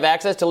something have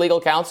access to legal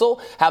counsel,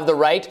 have the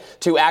right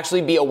to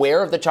actually be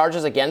aware of the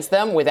charges against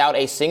them without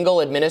a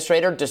single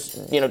administrator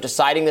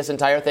deciding this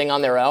entire thing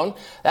on their own?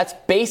 That's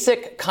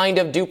basic kind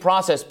of due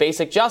process,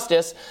 basic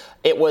justice.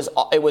 It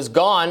was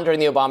gone during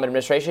the Obama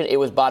administration. It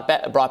was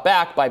brought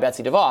back by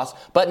Betsy DeVos.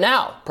 But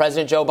now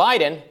President Joe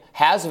Biden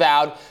has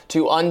vowed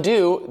to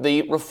undo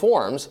the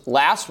reforms.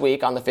 Last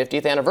week, on the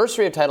 50th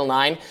anniversary of Title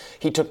IX,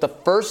 he took the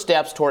first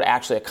steps toward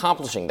actually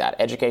accomplishing that.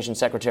 Education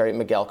Secretary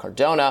Miguel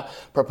Cardona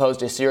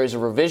proposed a series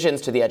of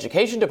revisions to the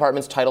Education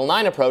Department's Title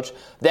IX approach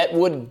that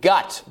would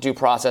gut due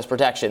process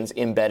protections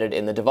embedded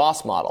in the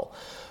DeVos model.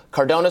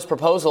 Cardona's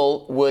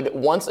proposal would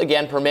once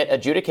again permit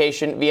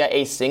adjudication via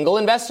a single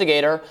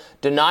investigator,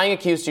 denying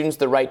accused students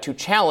the right to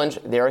challenge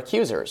their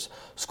accusers.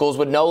 Schools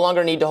would no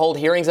longer need to hold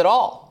hearings at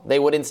all. They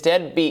would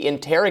instead be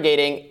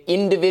interrogating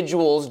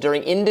individuals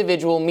during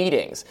individual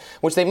meetings,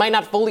 which they might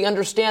not fully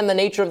understand the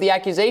nature of the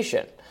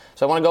accusation.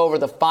 So I want to go over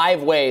the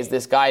 5 ways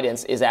this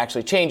guidance is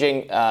actually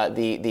changing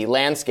the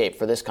landscape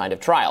for this kind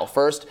of trial.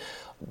 First,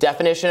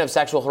 definition of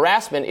sexual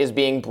harassment is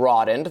being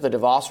broadened. The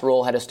DeVos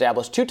rule had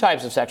established 2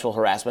 types of sexual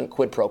harassment: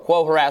 quid pro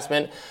quo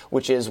harassment,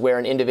 which is where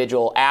an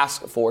individual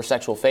asks for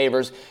sexual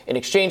favors in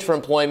exchange for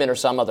employment or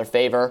some other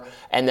favor,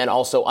 and then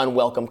also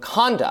unwelcome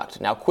conduct.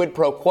 Now, quid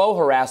pro quo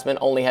harassment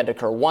only had to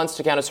occur once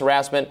to count as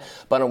harassment,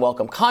 but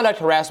unwelcome conduct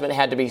harassment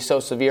had to be so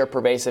severe,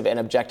 pervasive, and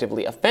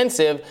objectively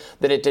offensive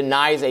that it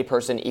denies a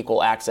person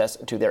equal access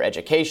to their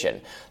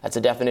education. That's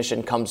a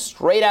definition comes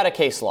straight out of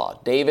case law.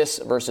 Davis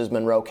versus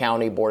Monroe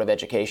County Board of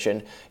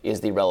Education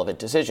is the relevant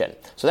decision.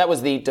 So that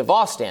was the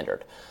DeVos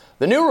standard.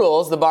 The new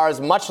rules, the bar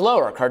is much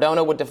lower.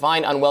 Cardona would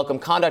define unwelcome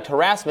conduct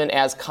harassment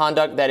as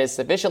conduct that is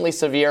sufficiently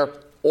severe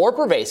or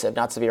pervasive,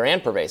 not severe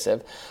and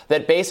pervasive,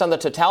 that based on the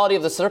totality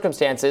of the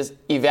circumstances,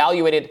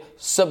 evaluated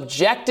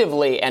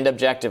subjectively and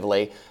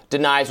objectively,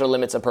 denies or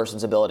limits a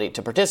person's ability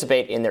to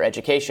participate in their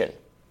education.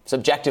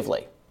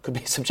 Subjectively. Could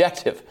be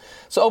subjective.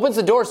 So opens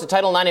the doors to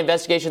Title IX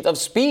investigations of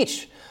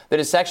speech that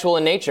is sexual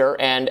in nature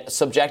and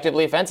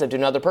subjectively offensive to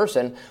another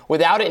person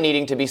without it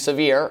needing to be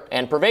severe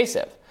and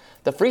pervasive.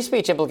 The free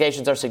speech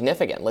implications are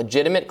significant.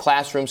 Legitimate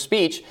classroom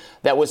speech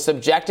that was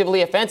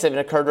subjectively offensive and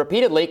occurred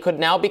repeatedly could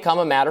now become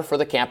a matter for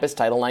the campus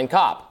Title IX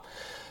cop.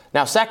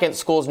 Now, second,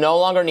 schools no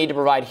longer need to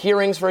provide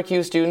hearings for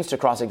accused students to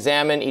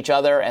cross-examine each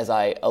other, as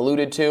I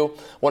alluded to.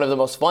 One of the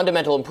most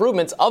fundamental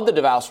improvements of the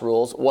DeVos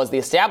rules was the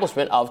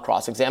establishment of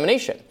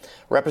cross-examination.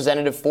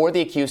 Representative for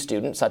the accused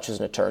student, such as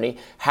an attorney,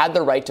 had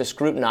the right to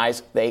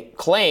scrutinize the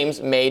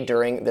claims made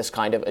during this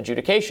kind of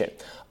adjudication.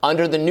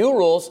 Under the new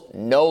rules,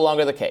 no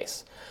longer the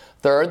case.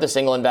 Third, the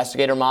single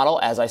investigator model,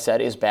 as I said,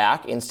 is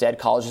back. Instead,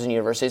 colleges and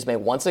universities may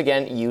once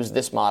again use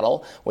this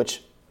model,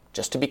 which,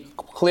 just to be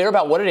clear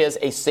about what it is,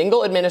 a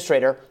single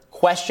administrator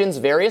questions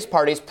various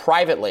parties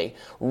privately,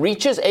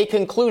 reaches a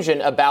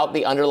conclusion about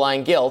the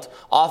underlying guilt,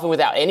 often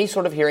without any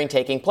sort of hearing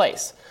taking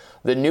place.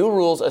 The new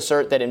rules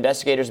assert that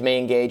investigators may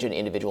engage in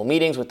individual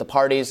meetings with the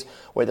parties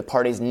where the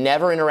parties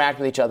never interact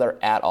with each other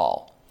at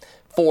all.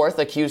 Fourth,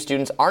 accused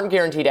students aren't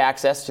guaranteed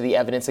access to the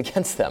evidence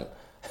against them.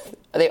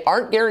 They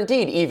aren't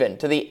guaranteed even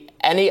to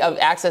any of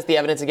access to the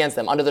evidence against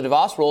them. Under the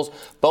DeVos rules,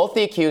 both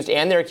the accused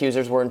and their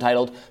accusers were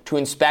entitled to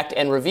inspect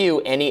and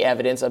review any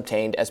evidence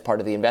obtained as part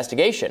of the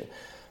investigation.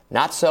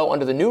 Not so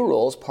under the new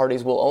rules.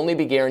 Parties will only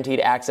be guaranteed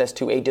access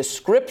to a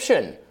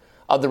description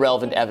of the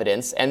relevant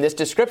evidence, and this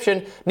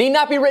description need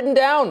not be written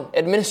down.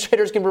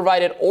 Administrators can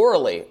provide it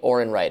orally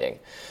or in writing.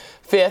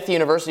 Fifth,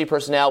 university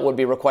personnel would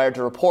be required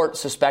to report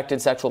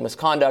suspected sexual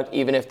misconduct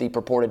even if the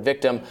purported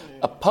victim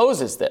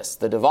opposes this.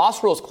 The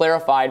DeVos rules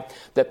clarified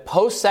that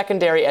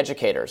post-secondary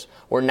educators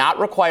were not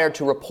required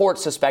to report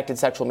suspected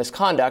sexual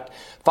misconduct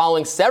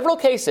following several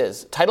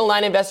cases, Title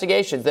IX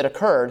investigations that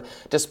occurred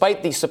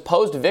despite the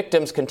supposed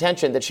victim's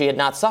contention that she had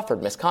not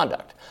suffered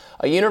misconduct.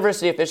 A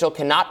university official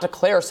cannot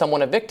declare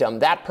someone a victim.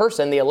 That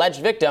person, the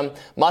alleged victim,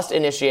 must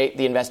initiate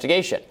the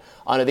investigation.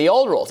 Under the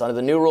old rules, under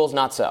the new rules,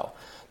 not so.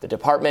 The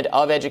Department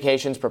of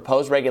Education's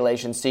proposed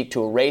regulations seek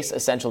to erase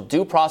essential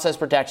due process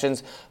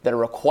protections that are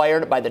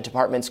required by the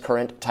department's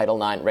current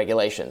Title IX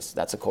regulations.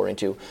 That's according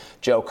to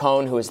Joe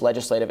Cohn, who is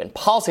legislative and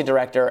policy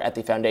director at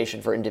the Foundation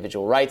for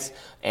Individual Rights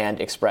and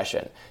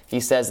Expression.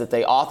 He says that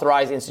they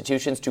authorize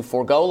institutions to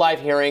forego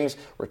live hearings,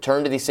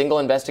 return to the single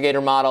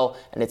investigator model,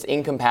 and it's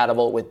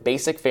incompatible with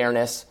basic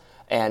fairness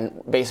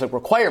and basic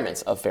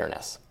requirements of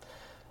fairness.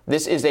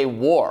 This is a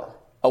war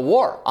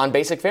on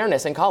basic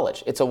fairness in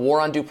college. It's a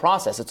war on due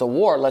process. It's a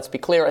war, let's be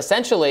clear,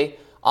 essentially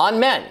on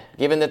men,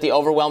 given that the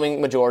overwhelming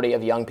majority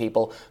of young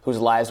people whose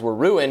lives were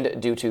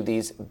ruined due to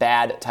these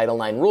bad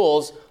Title IX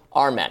rules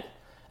are men.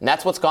 And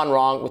that's what's gone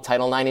wrong with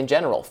Title IX in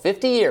general.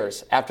 50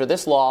 years after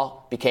this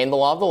law became the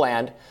law of the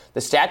land,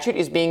 the statute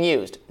is being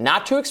used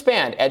not to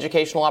expand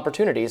educational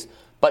opportunities,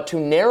 but to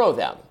narrow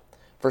them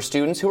for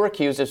students who are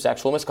accused of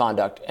sexual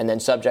misconduct and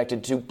then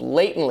subjected to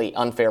blatantly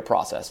unfair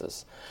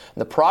processes.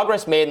 And the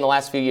progress made in the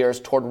last few years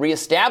toward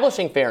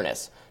reestablishing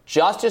fairness,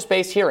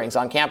 justice-based hearings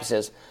on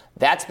campuses,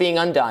 that's being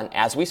undone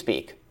as we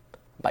speak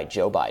by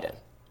Joe Biden.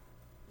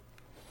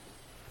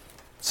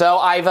 So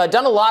I've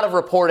done a lot of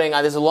reporting.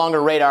 There's a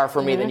longer radar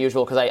for me than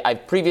usual because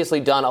I've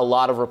previously done a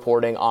lot of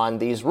reporting on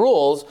these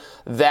rules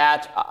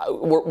that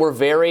were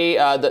very,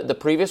 the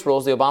previous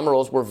rules, the Obama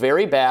rules, were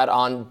very bad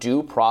on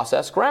due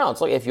process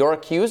grounds. Look, if you're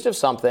accused of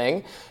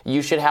something,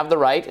 you should have the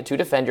right to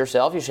defend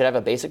yourself. You should have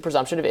a basic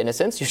presumption of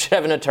innocence. You should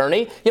have an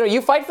attorney. You know,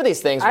 you fight for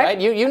these things, right?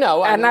 You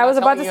know. And I was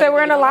about to say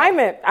we're in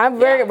alignment.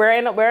 We're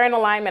in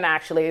alignment,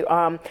 actually.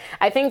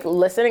 I think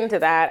listening to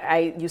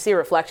that, you see a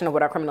reflection of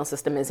what our criminal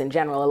system is in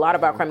general. A lot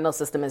of our criminal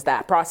system is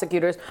that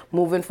prosecutors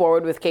moving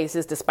forward with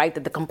cases despite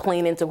that the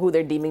complainants of who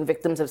they're deeming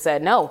victims have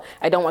said, no,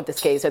 I don't want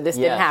this case, or this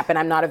didn't happen,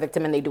 I'm not a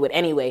victim, and they do it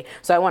anyway.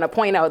 So I want to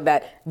point out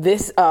that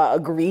this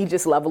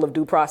egregious level of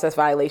due process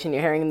violation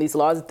you're hearing in these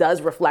laws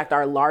does reflect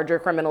our larger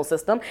criminal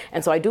system.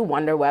 And so I do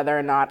wonder whether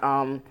or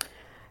not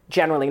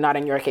generally, not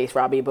in your case,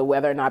 Robbie, but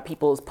whether or not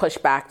people's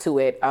pushback to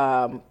it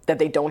that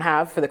they don't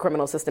have for the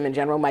criminal system in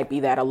general might be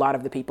that a lot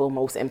of the people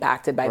most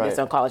impacted by this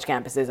on college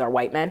campuses are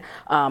white men,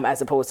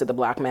 as opposed to the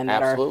black men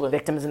that are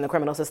victims in the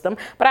criminal system.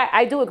 But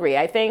I do agree.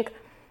 I think,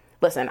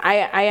 listen,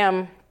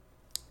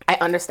 I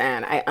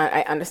understand.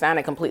 I understand.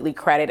 I completely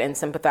credit and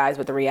sympathize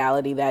with the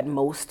reality that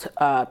most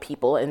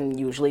people, and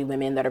usually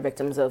women that are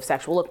victims of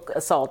sexual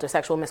assault or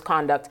sexual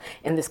misconduct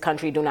in this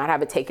country, do not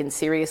have it taken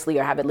seriously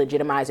or have it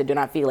legitimized or do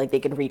not feel like they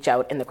can reach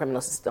out in the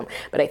criminal system.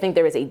 But I think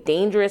there is a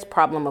dangerous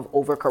problem of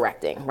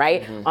overcorrecting,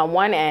 right? On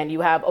one end, you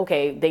have,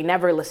 they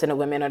never listen to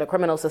women, or the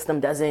criminal system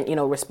doesn't,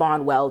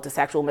 respond well to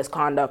sexual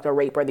misconduct or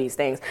rape or these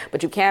things.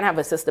 But you can't have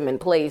a system in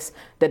place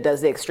that does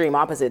the extreme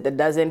opposite, that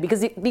doesn't,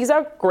 because these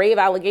are grave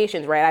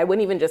allegations, right? I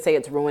wouldn't even just say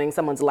it's ruining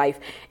someone's life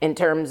in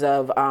terms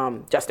of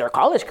just their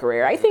college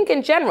career. I think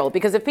in general,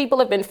 because if people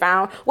have been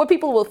found, what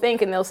people will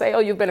think, and they'll say, oh,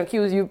 you've been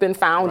accused, you've been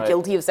found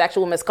guilty of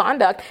sexual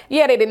misconduct.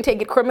 Yeah, they didn't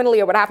take it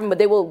criminally or what happened, but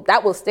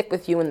that will stick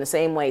with you in the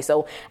same way.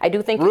 So I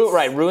do think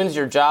ruins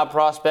your job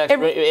prospects.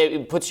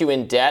 It puts you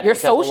in debt. Your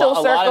social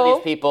circle. A lot of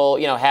these people,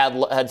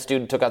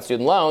 took out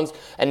student loans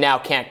and now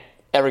can't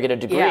ever get a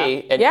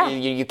degree.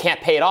 You can't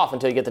pay it off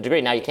until you get the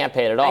degree. Now you can't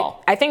pay it at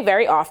all. I think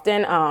very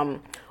often,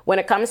 when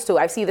it comes to,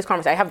 I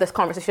have this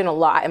conversation a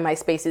lot in my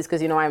spaces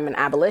because, I'm an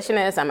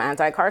abolitionist, I'm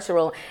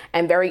anti-carceral,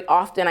 and very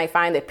often I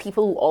find that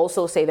people who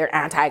also say they're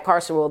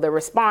anti-carceral, their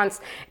response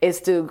is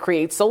to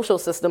create social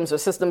systems or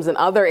systems in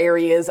other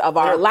areas of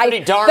our life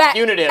pretty darn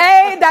punitive.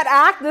 that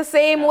act the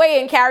same way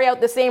and carry out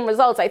the same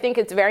results. I think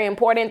it's very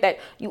important that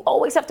you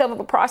always have to have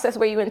a process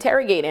where you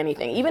interrogate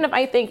anything. Even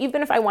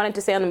if I wanted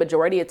to say on the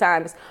majority of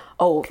times,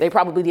 oh, they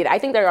probably did. I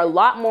think there are a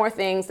lot more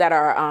things that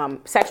are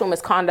sexual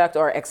misconduct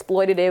or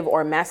exploitative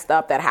or messed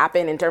up that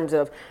happen in terms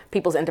of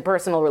people's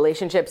interpersonal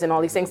relationships and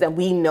all these things that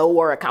we know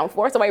or account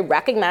for. So I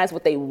recognize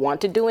what they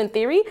want to do in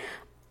theory,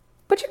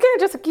 but you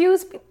can't just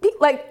accuse people.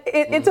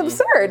 It's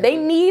absurd. They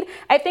need,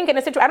 I think in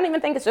a situation, I don't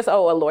even think it's just, a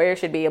lawyer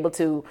should be able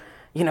to,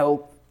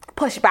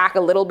 push back a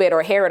little bit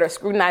or hear it or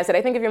scrutinize it.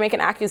 I think if you're making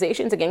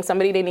accusations against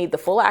somebody, they need the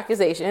full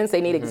accusations.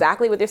 They need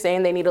exactly what they're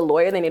saying. They need a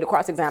lawyer. They need a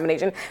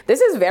cross-examination. This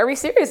is very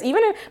serious,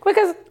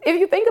 because if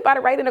you think about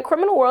it, right, in the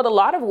criminal world, a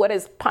lot of what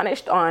is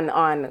punished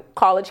on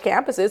college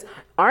campuses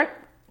aren't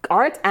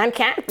and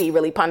can't be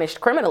really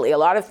punished criminally. A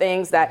lot of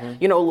things that,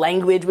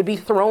 language would be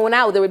thrown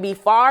out. There would be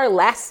far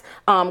less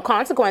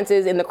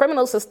consequences in the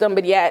criminal system,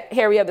 but yet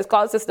here we have this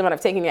college system and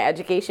I've taken your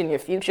education, your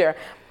future.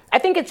 I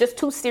think it's just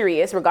too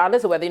serious,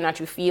 regardless of whether or not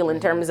you feel in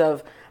terms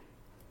of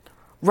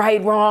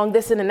right, wrong,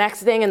 this and the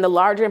next thing, and the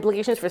larger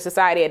implications for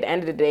society. At the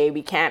end of the day,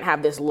 we can't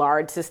have this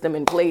large system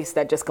in place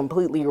that just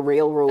completely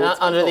railroads.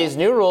 Under these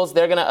new rules,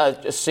 they're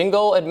a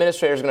single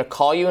administrator is going to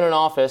call you in an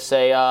office,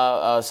 say,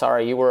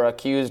 sorry, you were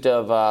accused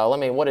of,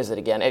 what is it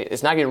again?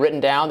 It's not going to be written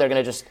down. They're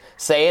going to just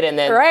say it, and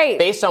then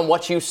based on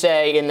what you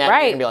say in that, you're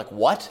going to be like,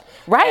 what?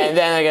 Right. And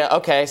then they go,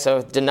 okay,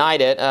 so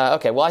denied it.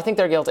 Okay, well, I think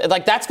they're guilty.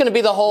 That's going to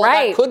be the whole,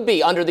 that could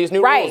be under these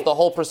new rules, the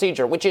whole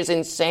procedure, which is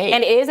insane.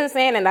 And it is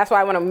insane, and that's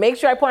why I want to make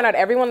sure I point out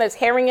everyone that's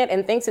hearing it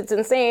and thinks it's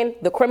insane.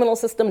 The criminal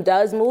system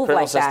does move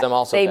like that.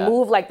 They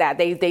move like that.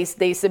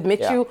 They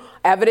submit you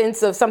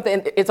evidence of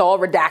something. It's all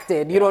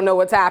redacted. You don't know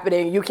what's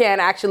happening. You can't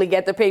actually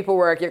get the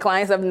paperwork. Your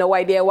clients have no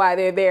idea why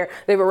they're there.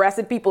 They've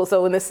arrested people.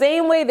 So in the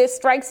same way this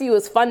strikes you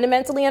as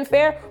fundamentally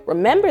unfair,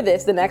 remember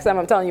this the next time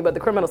I'm telling you about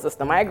the criminal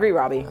system. I agree,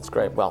 Robbie. That's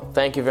great. Well,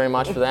 thank you very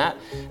much for that.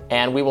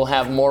 And we will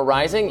have more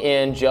Rising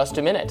in just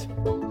a minute.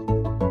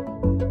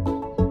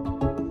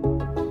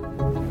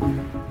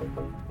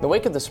 The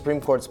wake of the Supreme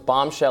Court's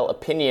bombshell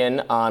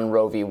opinion on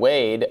Roe v.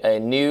 Wade, a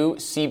new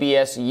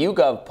CBS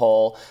YouGov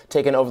poll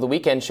taken over the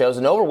weekend shows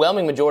an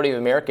overwhelming majority of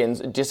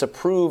Americans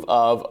disapprove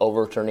of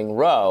overturning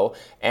Roe,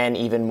 and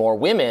even more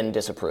women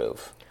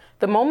disapprove.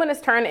 The moment has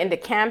turned into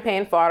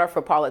campaign fodder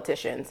for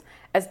politicians,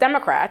 as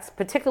Democrats,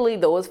 particularly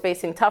those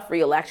facing tough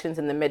re-elections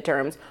in the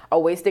midterms, are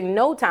wasting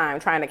no time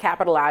trying to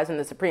capitalize on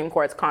the Supreme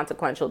Court's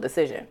consequential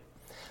decision.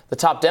 The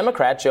top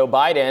Democrat, Joe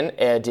Biden,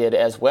 did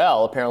as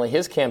well. Apparently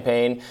his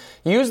campaign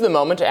used the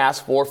moment to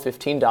ask for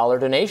 $15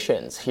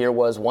 donations. Here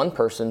was one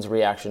person's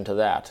reaction to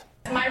that.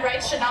 My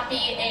rights should not be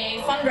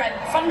a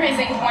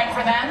fundraising point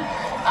for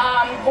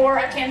them or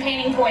a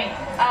campaigning point.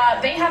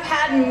 They have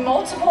had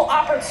multiple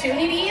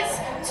opportunities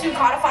to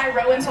codify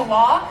Roe into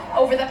law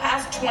over the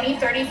past 20,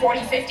 30,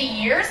 40, 50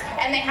 years,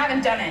 and they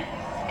haven't done it.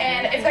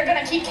 And if they're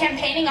going to keep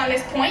campaigning on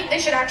this point, they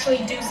should actually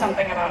do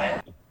something about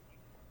it.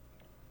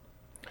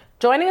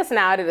 Joining us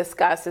now to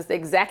discuss is the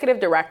executive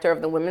director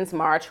of the Women's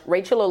March,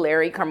 Rachel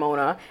O'Leary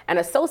Carmona, and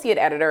associate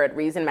editor at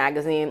Reason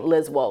Magazine,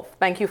 Liz Wolfe.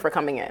 Thank you for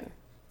coming in.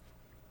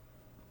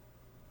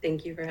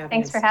 Thank you for having us.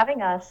 Thanks for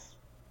having us.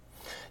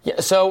 Yeah,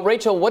 so,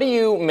 Rachel, what do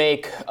you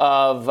make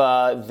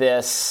of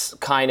this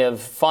kind of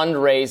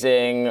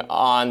fundraising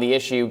on the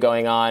issue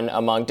going on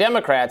among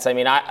Democrats? I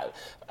mean,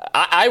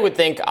 I would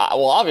think,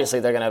 well,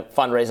 obviously they're going to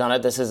fundraise on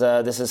it. This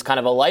is kind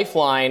of a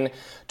lifeline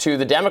to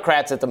the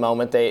Democrats at the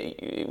moment.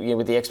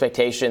 With the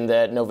expectation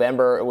that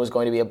November was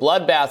going to be a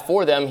bloodbath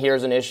for them.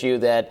 Here's an issue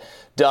that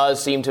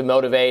does seem to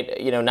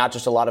motivate, not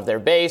just a lot of their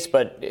base,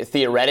 but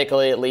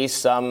theoretically at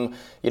least some,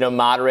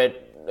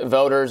 moderate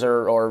voters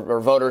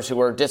or voters who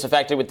were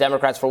disaffected with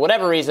Democrats for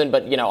whatever reason,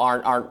 but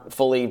aren't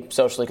fully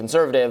socially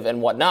conservative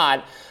and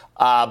whatnot.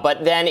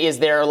 But then is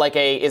there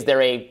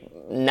a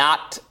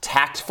not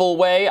tactful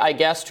way, I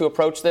guess, to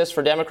approach this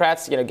for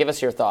Democrats? Give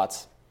us your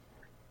thoughts.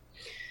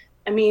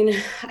 I mean,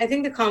 I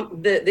think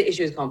the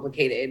issue is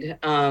complicated,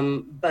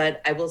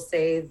 but I will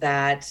say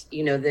that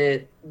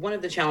one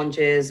of the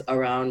challenges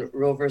around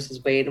Roe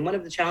versus Wade, and one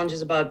of the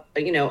challenges about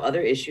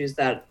other issues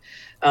that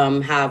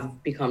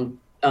have become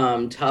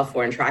tough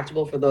or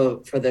intractable for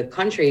the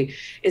country,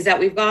 is that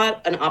we've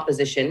got an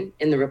opposition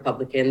in the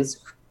Republicans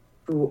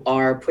who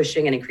are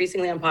pushing an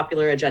increasingly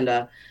unpopular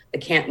agenda that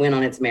can't win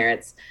on its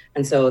merits.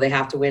 And so they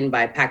have to win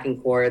by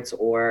packing courts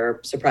or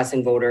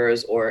suppressing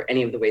voters or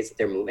any of the ways that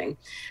they're moving.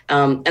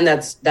 And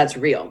that's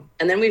real.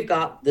 And then we've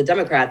got the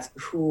Democrats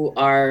who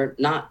are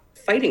not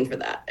fighting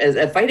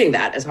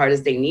that as hard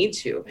as they need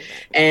to.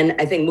 And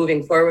I think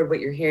moving forward, what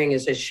you're hearing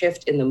is a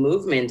shift in the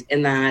movement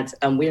in that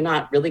we're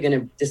not really going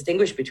to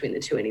distinguish between the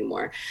two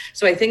anymore.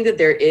 So I think that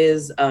there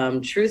is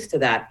truth to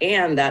that.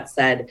 And that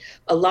said,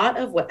 a lot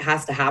of what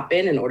has to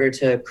happen in order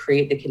to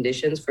create the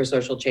conditions for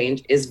social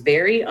change is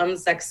very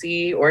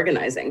unsexy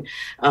organizing.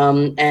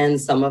 And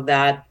some of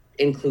that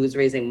includes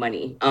raising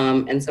money.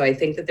 And so I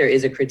think that there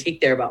is a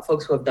critique there about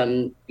folks who have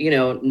done,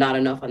 not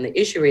enough on the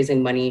issue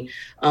raising money.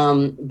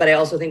 But I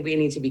also think we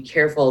need to be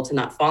careful to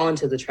not fall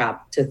into the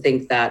trap to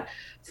think that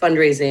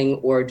fundraising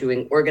or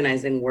doing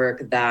organizing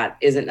work that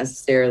isn't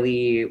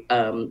necessarily,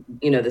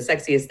 the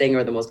sexiest thing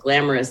or the most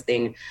glamorous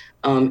thing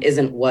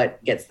isn't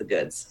what gets the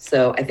goods.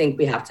 So I think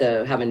we have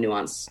to have a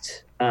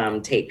nuanced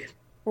take.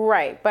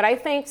 Right. But I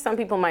think some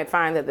people might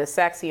find that the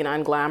sexy and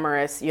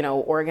unglamorous,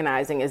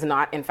 organizing is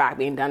not, in fact,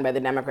 being done by the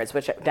Democrats,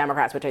 which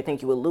I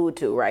think you allude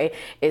to, right?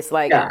 It's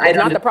like, it's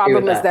not the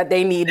problem is that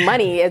they need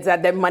money. It's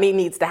that the money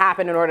needs to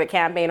happen in order to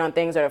campaign on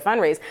things or to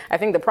fundraise. I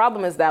think the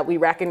problem is that we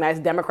recognize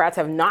Democrats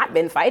have not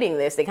been fighting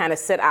this. They kind of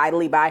sit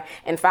idly by.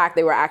 In fact,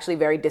 they were actually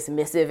very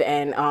dismissive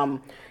and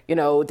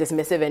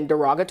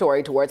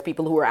derogatory towards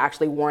people who are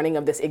actually warning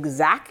of this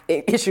exact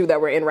issue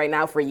that we're in right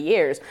now for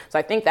years. So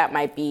I think that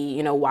might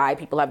be, why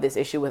people have this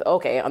issue with,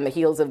 okay, on the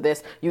heels of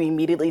this, you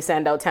immediately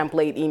send out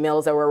template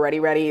emails that were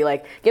already ready,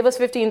 like, give us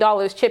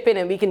 $15, chip in,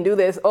 and we can do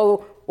this.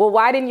 Oh, well,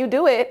 why didn't you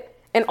do it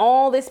in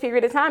all this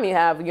period of time you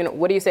have?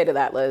 What do you say to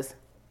that, Liz?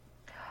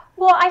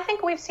 Well, I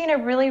think we've seen a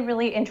really,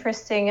 really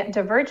interesting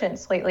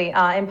divergence lately.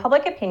 In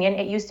public opinion,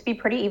 it used to be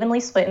pretty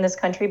evenly split in this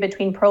country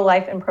between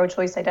pro-life and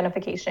pro-choice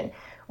identification.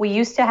 We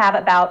used to have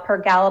about,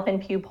 per Gallup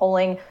and Pew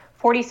polling,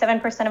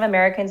 47% of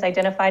Americans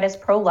identified as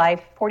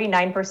pro-life,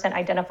 49%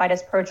 identified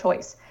as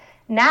pro-choice.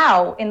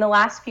 Now, in the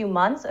last few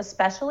months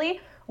especially,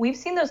 we've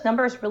seen those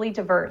numbers really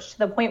diverge to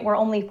the point where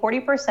only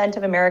 40%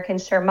 of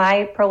Americans share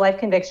my pro-life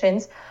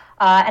convictions,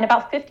 and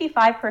about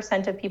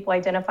 55% of people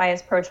identify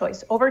as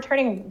pro-choice.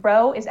 Overturning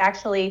Roe is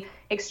actually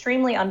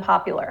extremely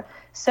unpopular.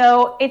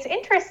 So it's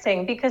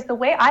interesting because the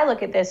way I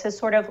look at this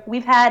is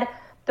we've had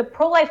the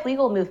pro-life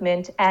legal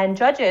movement and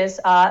judges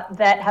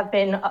that have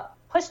been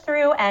pushed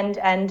through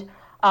and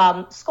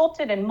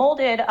sculpted and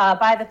molded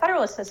by the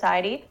Federalist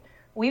Society.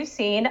 We've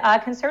seen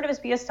conservatives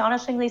be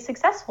astonishingly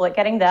successful at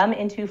getting them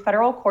into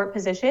federal court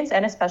positions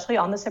and especially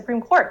on the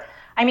Supreme Court.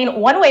 I mean,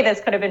 one way this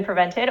could have been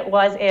prevented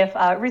was if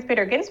Ruth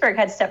Bader Ginsburg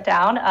had stepped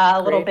down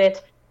a little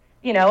bit,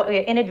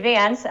 in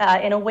advance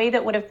in a way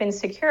that would have been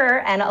secure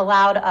and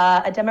allowed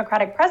a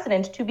Democratic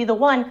president to be the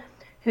one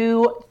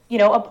who,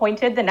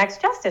 appointed the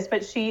next justice.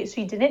 But she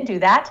didn't do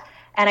that.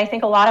 And I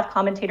think a lot of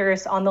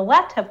commentators on the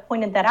left have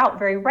pointed that out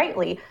very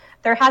rightly.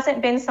 There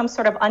hasn't been some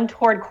sort of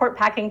untoward court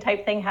packing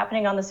type thing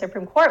happening on the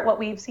Supreme Court. What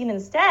we've seen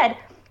instead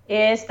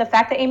is the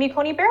fact that Amy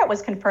Coney Barrett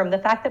was confirmed, the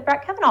fact that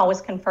Brett Kavanaugh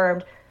was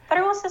confirmed.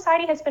 Federalist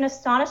Society has been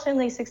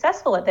astonishingly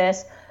successful at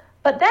this.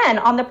 But then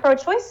on the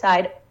pro-choice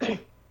side,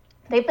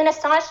 they've been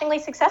astonishingly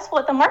successful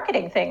at the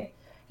marketing thing.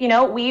 You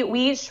know,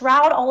 we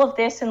shroud all of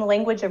this in the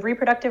language of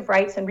reproductive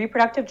rights and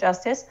reproductive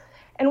justice.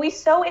 And we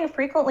so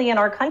infrequently in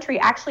our country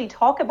actually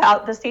talk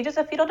about the stages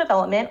of fetal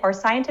development, our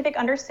scientific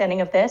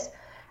understanding of this,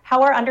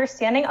 how our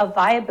understanding of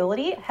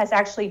viability has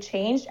actually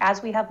changed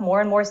as we have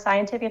more and more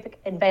scientific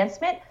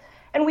advancement.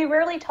 And we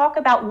rarely talk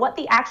about what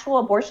the actual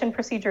abortion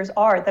procedures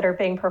are that are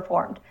being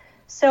performed.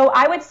 So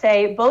I would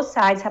say both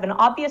sides have an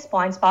obvious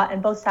blind spot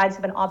and both sides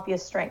have an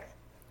obvious strength.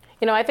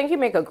 You know, I think you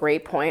make a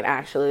great point,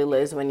 actually,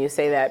 Liz, when you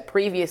say that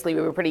previously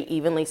we were pretty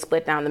evenly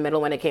split down the middle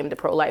when it came to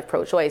pro-life,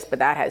 pro-choice, but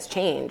that has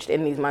changed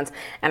in these months.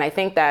 And I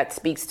think that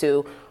speaks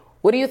to,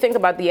 what do you think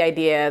about the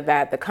idea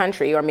that the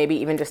country, or maybe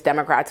even just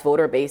Democrats'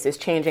 voter base, is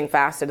changing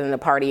faster than the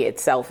party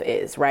itself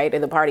is, right?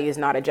 And the party is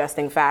not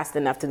adjusting fast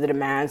enough to the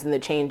demands and the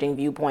changing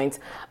viewpoints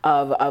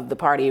of the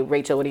party.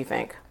 Rachel, what do you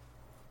think?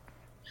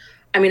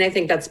 I mean, I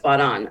think that's spot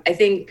on. I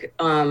think,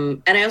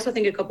 and I also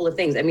think a couple of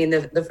things. I mean,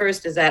 the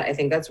first is that I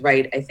think that's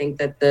right. I think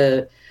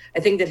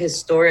that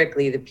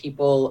historically the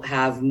people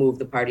have moved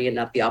the party and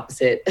not the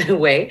opposite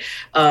way.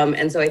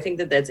 And so I think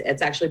that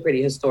it's actually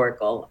pretty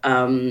historical.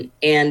 And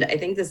I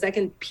think the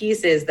second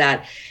piece is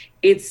that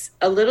it's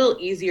a little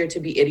easier to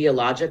be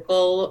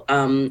ideological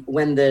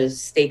when the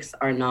stakes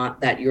are not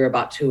that you're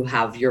about to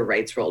have your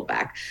rights rolled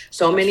back.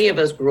 So many of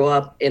us grew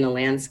up in a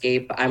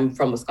landscape. I'm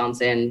from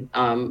Wisconsin.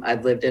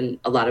 I've lived in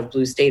a lot of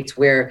blue states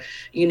where,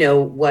 you know,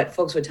 what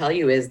folks would tell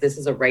you is this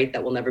is a right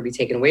that will never be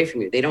taken away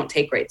from you. They don't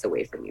take rights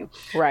away from you.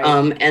 Right.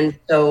 And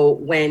so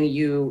when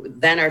you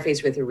then are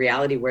faced with a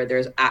reality where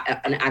there's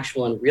an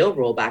actual and real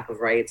rollback of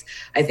rights,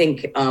 I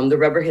think the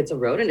rubber hits the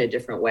road in a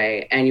different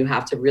way. And you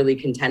have to really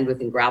contend with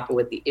and grapple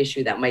with the issue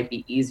that might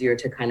be easier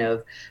to kind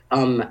of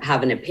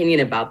have an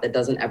opinion about, that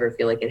doesn't ever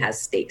feel like it has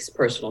stakes,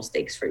 personal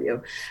stakes for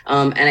you.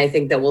 And I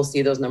think that we'll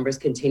see those numbers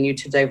continue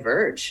to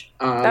diverge,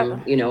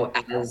 you know,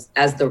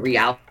 as the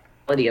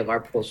reality of our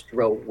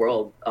post-Roe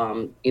world,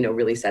 you know,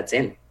 really sets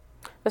in.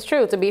 That's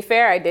true. To be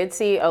fair, I did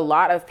see a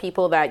lot of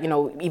people that, you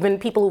know, even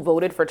people who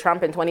voted for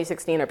Trump in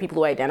 2016 or people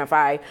who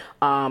identify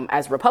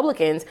as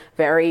Republicans,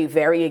 very,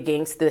 very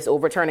against this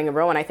overturning of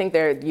Roe. And I think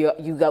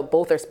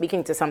both are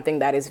speaking to something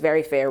that is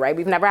very fair, right?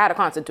 We've never had a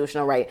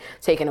constitutional right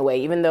taken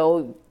away, even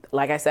though,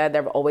 like I said,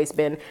 there have always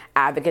been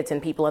advocates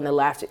and people on the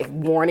left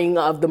warning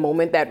of the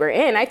moment that we're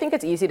in. I think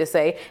it's easy to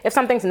say if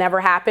something's never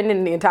happened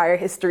in the entire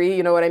history,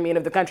 you know what I mean,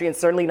 of the country, and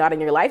certainly not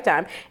in your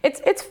lifetime,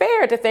 it's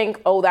fair to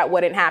think, oh, that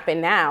wouldn't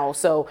happen now.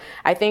 So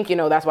I think, you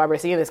know, that's why we're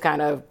seeing this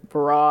kind of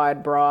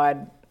broad,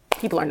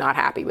 people are not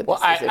happy with this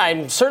decision.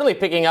 I'm certainly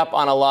picking up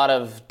on a lot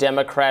of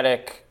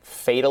Democratic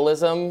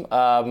fatalism.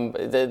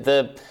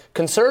 The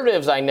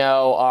conservatives I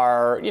know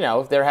are, you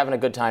know, they're having a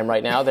good time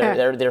right now.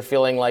 They're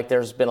feeling like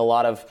there's been a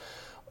lot of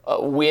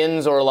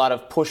wins or a lot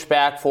of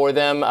pushback for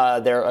them.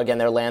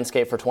 Their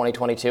landscape for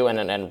 2022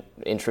 and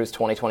in truth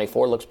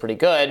 2024 looks pretty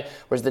good.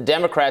 Whereas the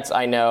Democrats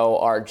I know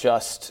are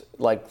just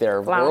like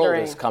their world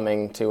is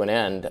coming to an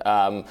end,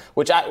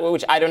 which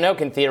I don't know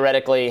can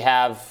theoretically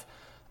have.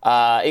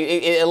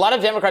 A lot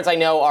of Democrats I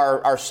know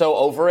are so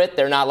over it.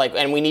 They're not like,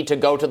 and we need to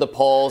go to the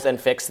polls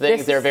and fix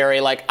things. They're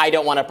very like, I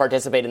don't want to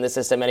participate in the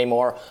system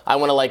anymore. I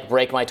want to like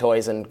break my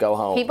toys and go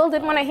home. People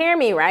didn't want to hear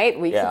me, right?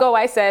 Weeks ago,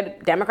 I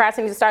said Democrats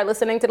need to start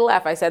listening to the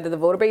left. I said that the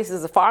voter base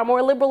is far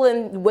more liberal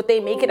than what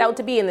they make it out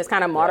to be in this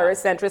kind of moderate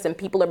centrist, and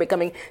people are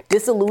becoming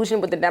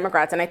disillusioned with the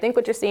Democrats. And I think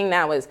what you're seeing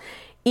now is,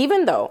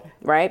 even though,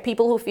 right,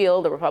 people who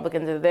feel the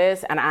Republicans are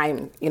this, and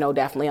I'm, you know,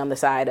 definitely on the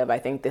side of I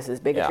think this is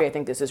bigotry, I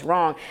think this is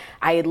wrong,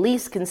 I at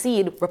least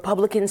concede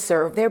Republicans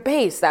serve their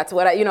base. That's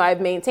what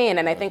I've maintained.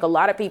 And I think a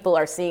lot of people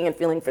are seeing and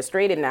feeling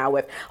frustrated now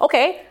with,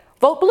 okay,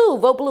 vote blue,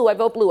 I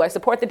vote blue. I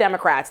support the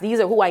Democrats. These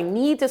are who I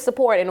need to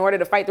support in order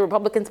to fight the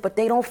Republicans, but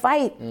they don't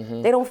fight.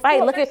 Mm-hmm. They don't fight.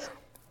 Well, look at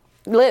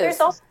Liz.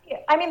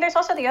 There's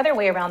also the other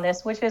way around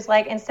this, which is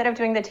like, instead of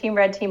doing the team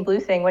red, team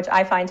blue thing, which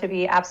I find to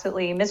be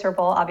absolutely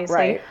miserable, obviously,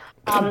 right.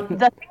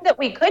 The thing that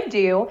we could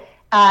do,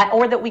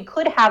 or that we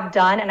could have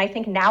done, and I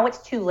think now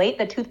it's too late,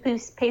 the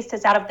toothpaste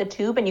is out of the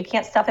tube and you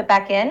can't stuff it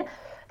back in.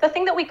 The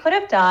thing that we could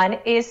have done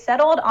is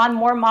settled on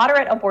more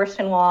moderate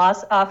abortion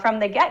laws from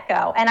the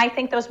get-go. And I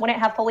think those wouldn't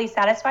have fully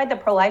satisfied the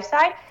pro-life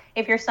side.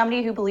 If you're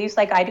somebody who believes,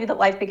 like I do, that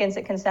life begins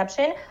at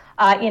conception,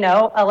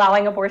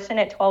 allowing abortion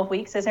at 12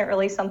 weeks isn't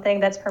really something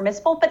that's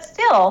permissible. But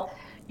still,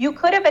 you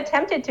could have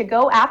attempted to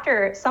go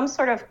after some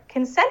sort of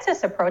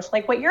consensus approach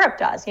like what Europe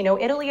does. You know,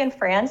 Italy and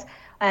France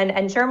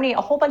and Germany,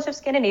 a whole bunch of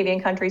Scandinavian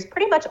countries,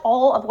 pretty much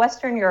all of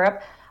Western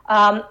Europe,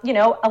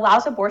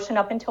 allows abortion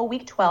up until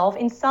week 12,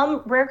 in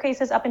some rare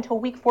cases up until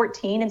week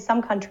 14 in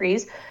some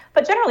countries.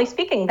 But generally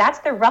speaking, that's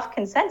their rough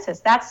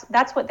consensus.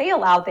 That's what they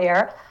allow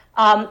there.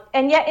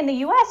 And yet in the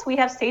U.S., we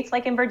have states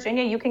like in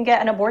Virginia, you can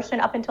get an abortion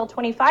up until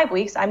 25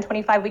 weeks. I'm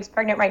 25 weeks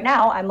pregnant right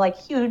now. I'm like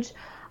huge.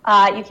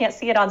 You can't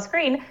see it on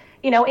screen.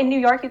 You know, in New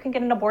York, you can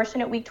get an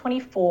abortion at week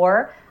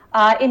 24.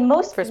 In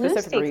most blue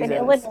states, in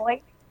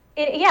Illinois,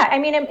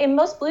 in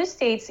most blue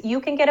states, you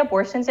can get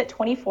abortions at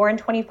 24 and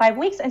 25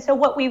 weeks. And so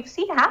what we've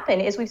seen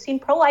happen is we've seen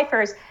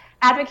pro-lifers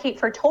advocate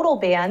for total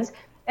bans.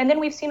 And then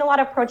we've seen a lot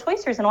of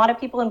pro-choicers and a lot of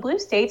people in blue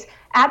states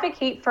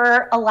advocate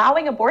for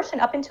allowing abortion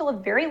up until a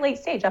very late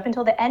stage, up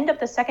until the end of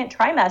the second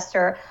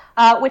trimester,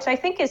 which I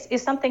think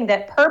is something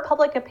that, per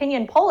public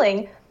opinion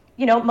polling,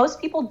 you know, most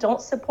people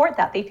don't support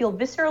that. They feel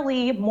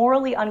viscerally,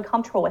 morally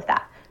uncomfortable with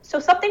that. So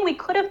something we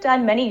could have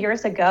done many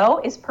years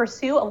ago is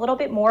pursue a little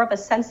bit more of a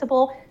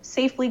sensible,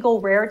 safe,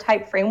 legal, rare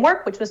type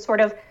framework, which was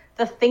sort of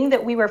the thing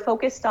that we were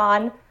focused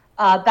on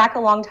back a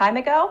long time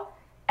ago.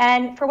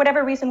 And for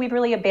whatever reason, we've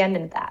really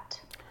abandoned that.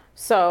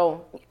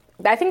 So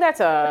I think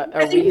that's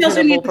I think we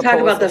also need to talk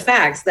about the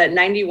facts that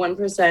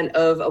 91%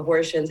 of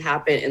abortions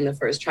happen in the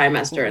first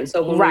trimester. And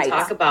so when we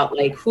talk about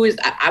like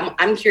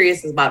I'm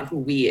curious about who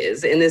we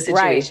is in this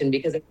situation,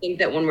 because I think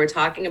that when we're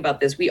talking about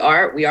this, we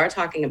are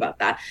talking about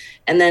that.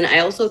 And then I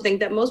also think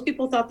that most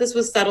people thought this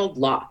was settled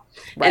law.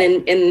 Right.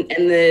 And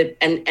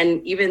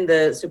even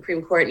the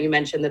Supreme Court, you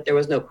mentioned that there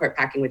was no court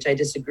packing, which I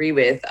disagree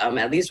with.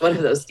 At least one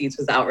of those seats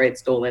was outright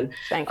stolen.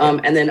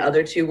 And then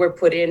other two were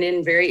put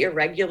in very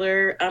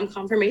irregular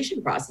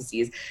confirmation processes.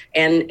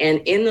 And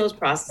in those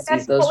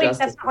processes, those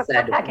justices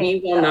said,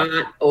 we will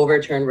not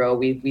overturn Roe.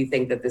 We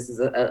think that this is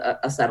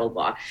a settled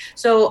law.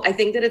 So I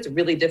think that it's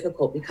really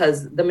difficult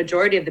because the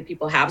majority of the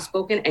people have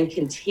spoken and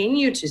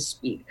continue to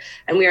speak.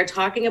 And we are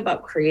talking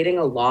about creating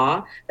a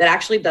law that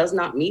actually does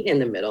not meet in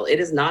the middle. It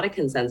is not a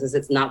consensus.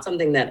 It's not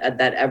something that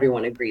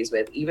everyone agrees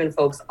with. Even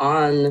folks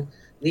on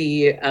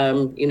the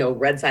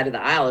red side of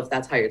the aisle, if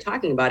that's how you're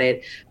talking about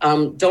it,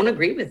 don't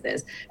agree with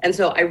this. And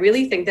so I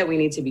really think that we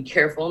need to be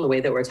careful in the way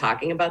that we're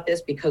talking about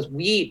this, because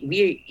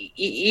we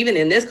even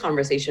in this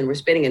conversation, we're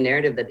spinning a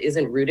narrative that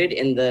isn't rooted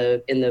in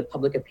the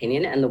public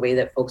opinion and the way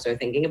that folks are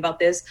thinking about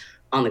this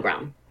on the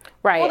ground.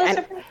 Right. Well,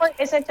 the Supreme Court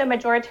isn't a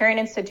majoritarian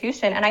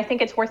institution, and I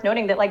think it's worth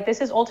noting that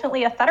this is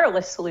ultimately a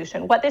federalist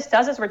solution. What this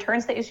does is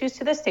returns the issues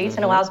to the states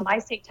and allows my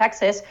state,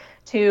 Texas,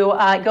 to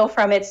go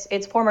from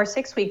its former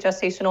 6-week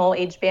gestational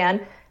age ban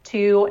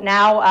to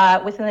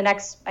now within the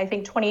next, I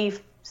think,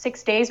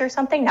 26 days or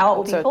something. Now it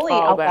will be fully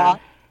outlawed.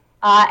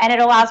 And it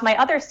allows my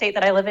other state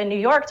that I live in, New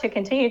York, to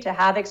continue to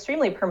have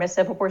extremely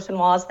permissive abortion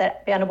laws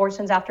that ban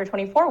abortions after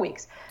 24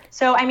 weeks.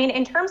 So, I mean,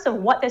 in terms of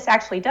what this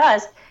actually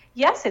does,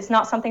 yes, it's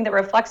not something that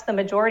reflects the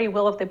majority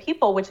will of the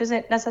people, which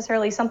isn't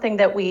necessarily something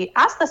that we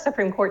ask the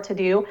Supreme Court to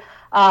do.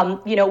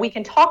 We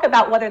can talk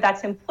about whether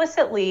that's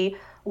implicitly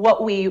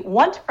what we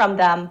want from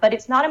them, but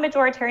it's not a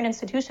majoritarian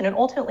institution. And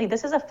ultimately,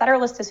 this is a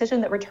federalist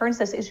decision that returns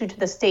this issue to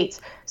the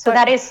states. So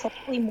that is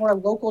slightly more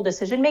local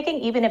decision-making,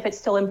 even if it's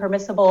still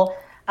impermissible,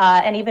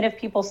 and even if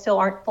people still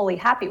aren't fully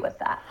happy with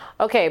that.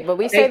 Okay, but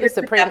we say the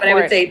Supreme Court. But I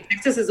would say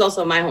Texas is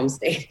also my home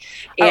state.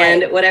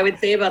 And what I would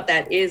say about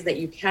that is that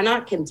you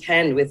cannot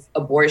contend with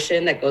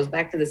abortion that goes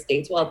back to the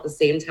states while at the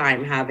same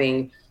time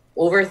having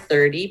over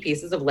 30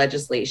 pieces of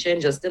legislation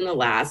just in the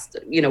last,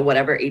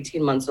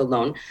 18 months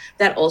alone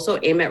that also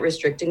aim at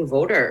restricting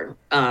voter,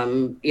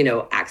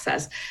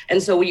 access.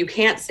 And so you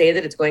can't say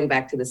that it's going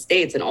back to the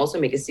states and also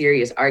make a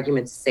serious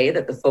argument to say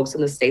that the folks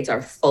in the states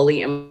are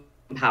fully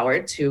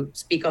empowered to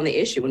speak on the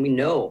issue when we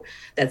know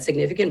that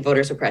significant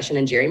voter suppression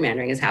and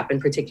gerrymandering has happened,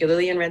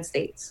 particularly in red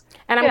states.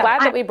 And I'm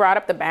glad that we brought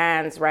up the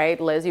bans, right?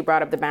 Liz, you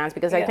brought up the bans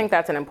because I think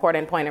that's an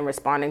important point in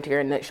responding to your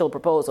initial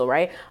proposal,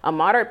 right? A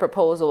moderate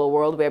proposal, a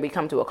world where we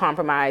come to a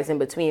compromise in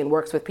between,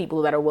 works with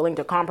people that are willing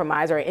to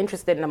compromise or are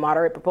interested in a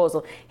moderate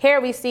proposal. Here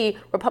we see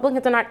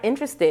Republicans are not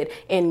interested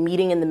in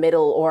meeting in the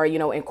middle or,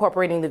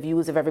 incorporating the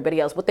views of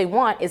everybody else. What they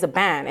want is a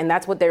ban, and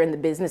that's what they're in the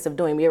business of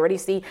doing. We already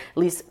see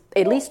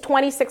at least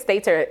 26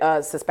 states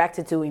are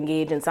suspected to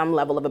engage in some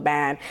level of a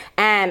ban.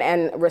 And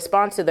in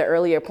response to the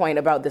earlier point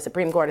about the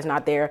Supreme Court is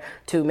not there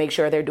to make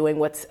sure they're doing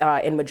what's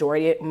in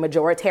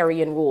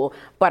majoritarian rule.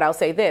 But I'll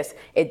say this,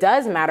 it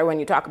does matter when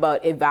you talk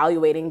about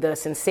evaluating the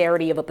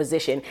sincerity of a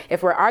position.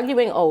 If we're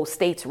arguing,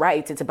 states'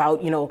 rights, it's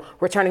about,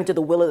 returning to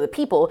the will of the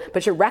people,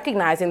 but you're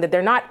recognizing that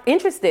they're not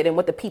interested in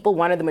what the people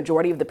want or the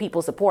majority of the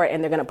people support,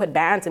 and they're going to put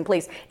bans in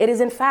place. It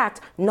is, in fact,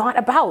 not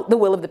about the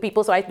will of the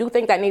people. So I do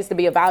think that needs to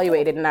be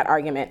evaluated in that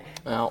argument.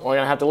 Well, we're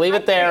going to have to leave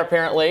it there,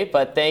 apparently,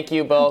 but thank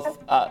you both,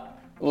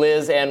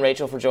 Liz and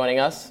Rachel, for joining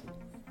us.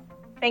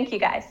 Thank you,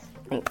 guys.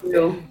 Thank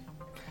you.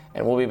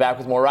 And we'll be back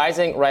with more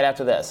Rising right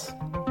after this.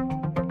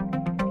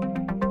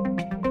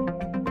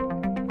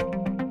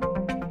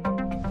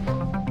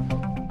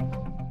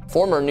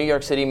 Former New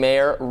York City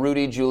Mayor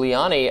Rudy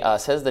Giuliani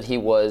says that he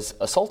was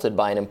assaulted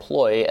by an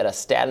employee at a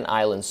Staten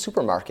Island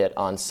supermarket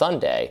on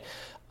Sunday.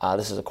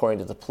 This is according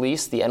to the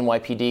police. The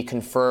NYPD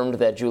confirmed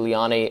that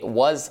Giuliani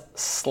was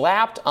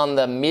slapped on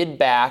the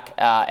mid-back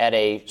at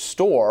a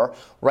store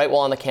right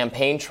while on the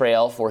campaign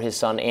trail for his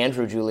son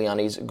Andrew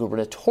Giuliani's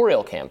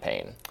gubernatorial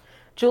campaign.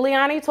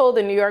 Giuliani told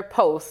the New York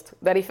Post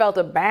that he felt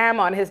a bam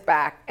on his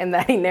back and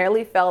that he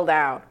nearly fell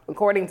down,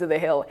 according to The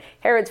Hill.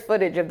 Here is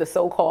footage of the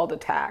so-called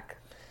attack.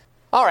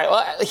 All right.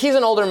 Well, he's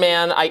an older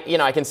man.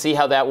 I can see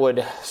how that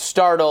would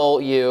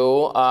startle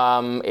you.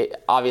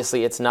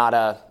 Obviously, it's not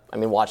a. I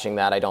mean, watching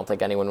that, I don't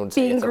think anyone would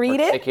say it's a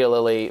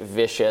particularly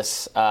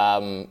vicious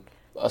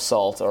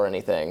assault or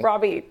anything.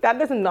 Robbie, that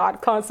does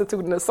not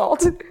constitute an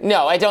assault.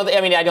 No, I don't.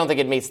 I don't think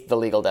it meets the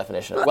legal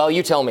definition. Well,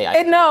 you tell me.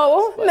 It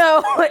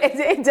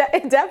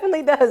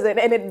definitely doesn't,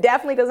 and it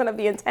definitely doesn't have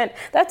the intent.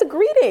 That's a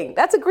greeting.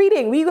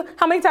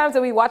 How many times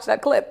did we watch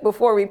that clip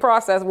before we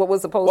process what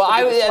was supposed to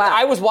be?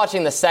 I was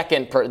watching the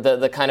second,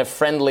 the kind of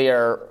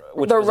friendlier.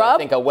 Which was, I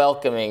think, a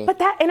welcoming. But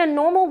that in a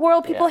normal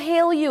world, people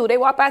hail you. They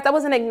walk by. That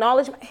was an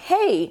acknowledgement.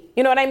 Hey,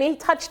 you know what I mean? He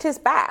touched his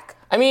back.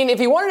 I mean, if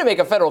he wanted to make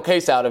a federal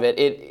case out of it,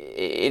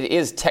 it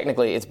is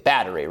technically it's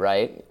battery,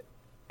 right?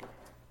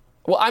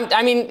 Well,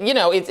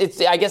 it's.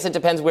 I guess it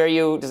depends where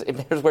you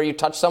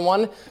touch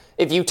someone.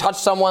 If you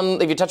touch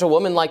a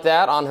woman like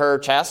that on her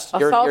chest,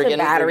 you're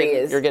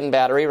getting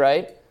battery,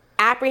 right?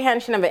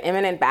 Apprehension of an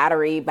imminent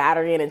battery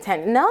and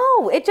intent.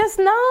 No. It does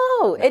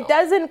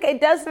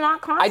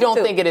not constitute. I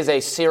don't think it is a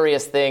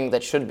serious thing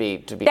that should be,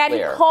 to be clear.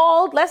 That he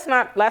called, let's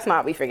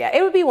not we forget.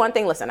 It would be one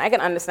thing, listen, I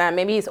can understand,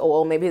 maybe he's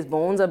old, maybe his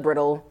bones are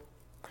brittle.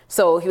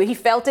 So he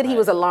felt it, He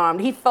was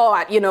alarmed. He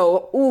thought,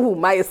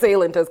 my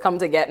assailant has come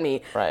to get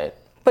me. Right.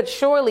 But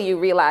surely you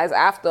realize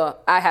after,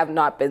 I have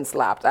not been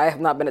slapped, I have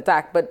not been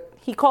attacked, but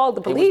he called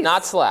the police. He was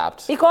not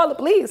slapped. He called the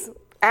police.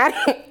 And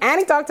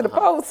he talked to the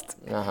Post.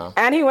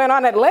 And he went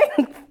on at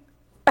length.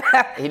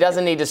 He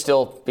doesn't need to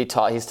still be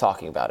taught. He's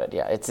talking about it.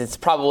 Yeah, it's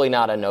probably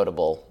not a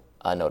notable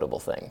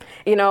thing.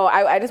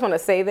 I just want to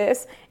say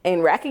this.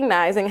 In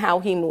recognizing how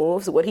he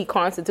moves, what he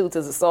constitutes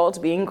as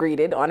assault being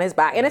greeted on his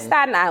back. And it's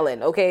Staten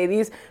Island, okay?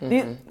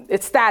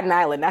 It's Staten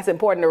Island. That's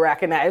important to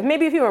recognize.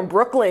 Maybe if you were in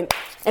Brooklyn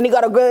and he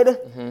got a good,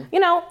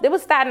 it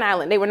was Staten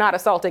Island. They were not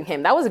assaulting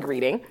him. That was a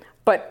greeting.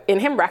 But in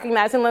him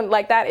recognizing them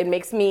like that, it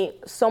makes me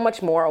so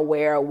much more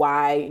aware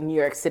why New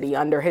York City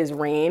under his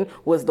reign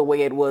was the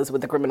way it was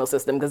with the criminal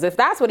system. Because if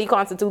that's what he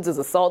constitutes as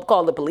assault,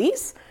 call the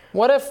police.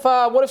 What if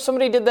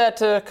somebody did that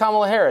to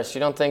Kamala Harris? You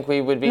don't think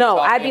we would be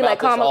talking about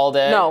this all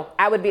day? No,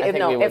 I would be. I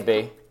think we would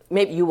be.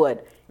 Maybe you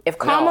would. If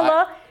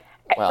Kamala,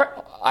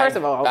 first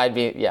of all, I'd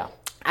be, yeah.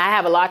 I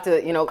have a lot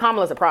to,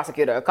 Kamala's a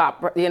prosecutor, a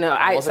cop, let's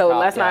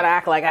not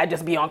act like I'd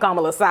just be on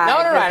Kamala's side. No,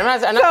 I'm not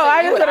saying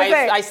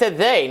I said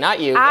they, not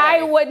you.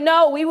 I would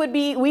know. We would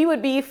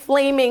be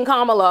flaming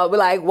Kamala. We're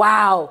like,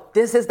 wow,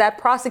 this is that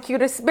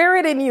prosecutor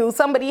spirit in you.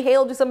 Somebody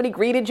hailed you, somebody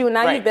greeted you, and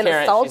now you've been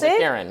assaulted. She's a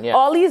Karen, yeah.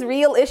 All these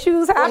real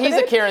issues happening. Well,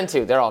 he's a Karen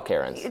too. They're all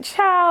Karens.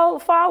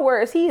 Child, far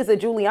worse. He is a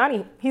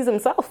Giuliani. He's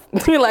himself.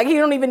 Like, you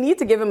don't even need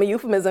to give him a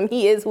euphemism.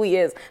 He is who he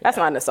is. That's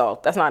not an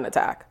assault. That's not an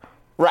attack.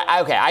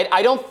 Right. Okay.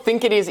 I don't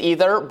think it is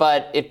either,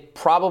 but it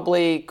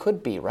probably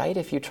could be, right?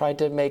 If you tried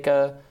to make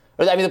the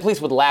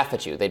police would laugh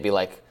at you. They'd be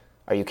like,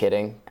 "Are you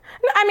kidding?"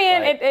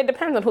 It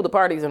depends on who the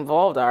parties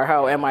involved are,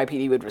 how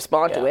NYPD would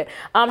respond to it.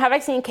 Have I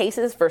seen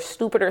cases for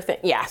stupider things?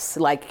 Yes.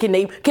 Like, can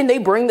they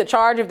bring the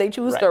charge if they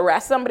choose to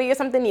arrest somebody or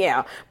something?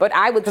 Yeah. But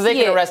I would because they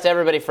can arrest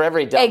everybody for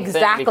every dumb thing because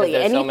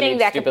there's so many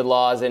stupid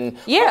laws and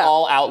we're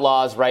all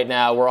outlaws right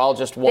now. We're all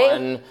just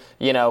one,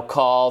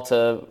 call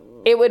to.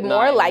 It would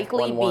more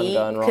likely be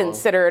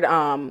considered,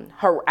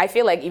 I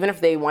feel like even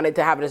if they wanted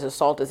to have it as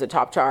assault as a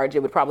top charge, it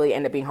would probably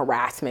end up being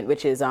harassment,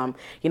 which is,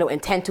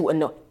 intent to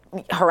annoy.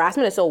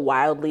 Harassment is so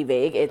wildly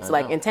vague. It's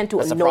like intent to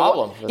annoy. That's a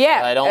problem.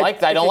 I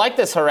don't like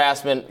this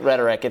harassment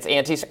rhetoric. It's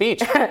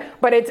anti-speech.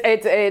 But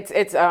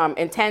it's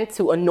intent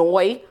to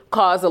annoy,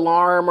 cause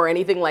alarm, or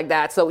anything like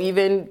that. So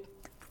even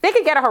they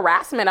could get a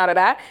harassment out of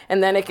that,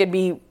 and then it could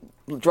be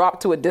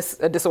dropped to a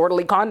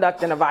disorderly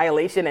conduct and a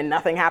violation, and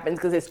nothing happens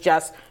because it's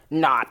just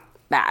not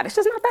that. It's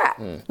just not that.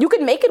 You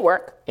can make it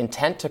work.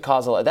 Intent to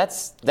cause alarm.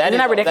 Isn't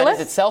that ridiculous?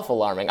 That is itself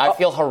alarming. I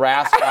feel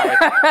harassed by the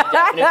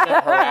definition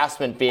of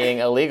harassment being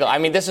illegal. I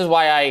mean, this is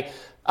why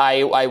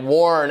I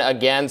warn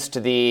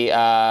against the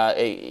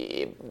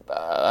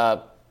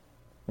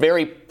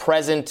very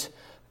present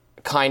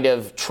kind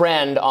of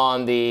trend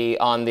on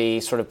the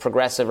sort of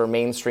progressive or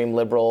mainstream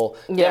liberal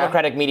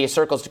Democratic media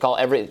circles to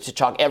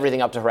chalk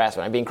everything up to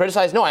harassment. I'm being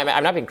criticized. No,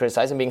 I'm not being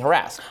criticized. I'm being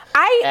harassed.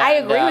 I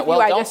agree with you.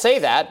 Well, don't say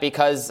that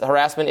because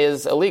harassment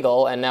is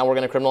illegal, and now we're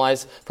going to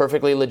criminalize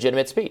perfectly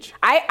legitimate speech.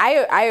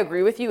 I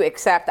agree with you,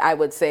 except I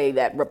would say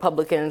that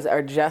Republicans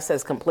are just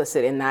as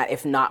complicit in that,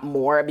 if not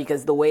more,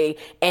 because the way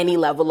any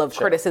level of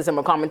criticism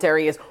or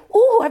commentary is,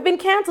 I've been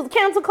canceled,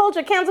 cancel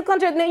culture.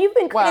 No, you've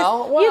been criticized.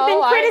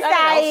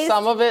 I don't know,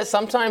 some of it.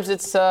 Sometimes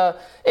it's the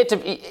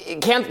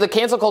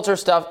cancel culture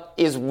stuff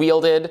is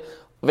wielded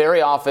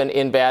very often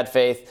in bad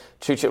faith.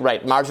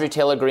 Right, Marjorie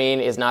Taylor Greene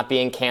is not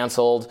being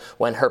canceled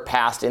when her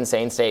past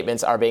insane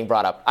statements are being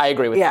brought up. I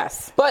agree with you.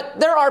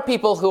 But there are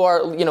people who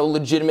are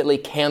legitimately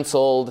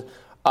canceled.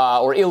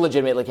 Or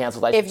illegitimately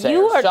canceled, I should say,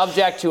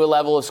 subject to a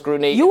level of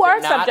scrutiny. You are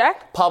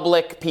subject.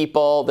 Public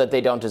people that they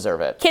don't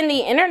deserve it. Can the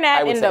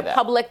internet and the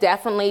public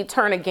definitely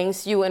turn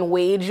against you and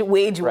wage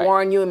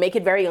war on you and make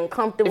it very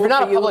uncomfortable? If you're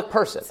not a public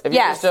person, if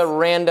you're just a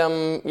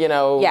random,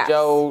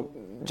 Joe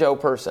Joe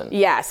person.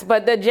 Yes,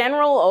 but the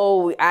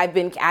general, I've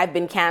been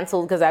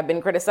canceled because I've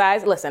been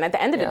criticized. Listen, at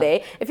the end of the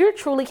day, if you're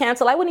truly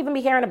canceled, I wouldn't even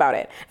be caring about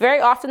it.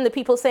 Very often the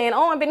people saying,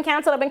 I've been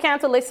canceled,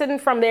 they're sitting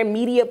from their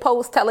media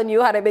posts telling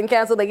you how they've been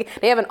canceled. They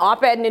have an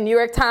op-ed in the New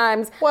York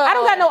Times. Well, I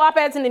don't got no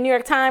op-eds in the New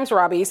York Times,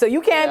 Robbie, so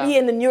you can't be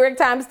in the New York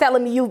Times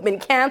telling me you've been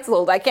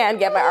canceled. I can't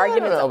get my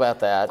argument. I don't know about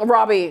that.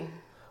 Robbie.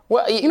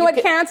 Well, you know what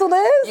canceled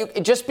is?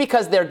 Just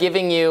because they're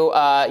giving you,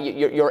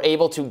 you're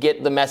able to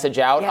get the message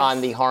out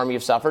on the harm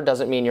you've suffered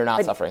doesn't mean you're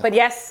not suffering. But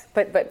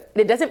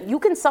it doesn't. You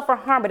can suffer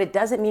harm, but it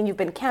doesn't mean you've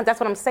been canceled.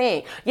 That's what I'm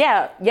saying.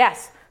 Yeah,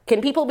 yes. Can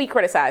people be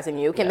criticizing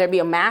you? Can there be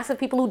a mass of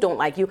people who don't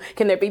like you?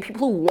 Can there be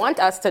people who want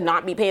us to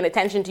not be paying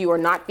attention to you or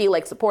not feel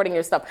like supporting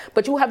your stuff?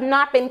 But you have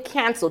not been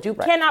canceled. You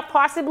cannot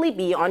possibly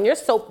be on your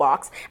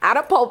soapbox at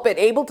a pulpit,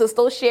 able to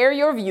still share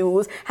your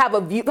views, have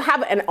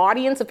an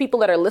audience of people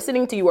that are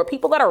listening to you or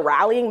people that are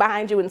rallying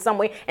behind you in some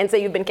way and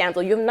say you've been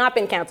canceled. You have not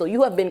been canceled.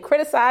 You have been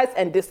criticized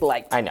and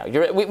disliked. I know.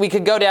 We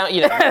could go down,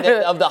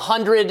 of the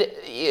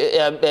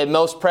 100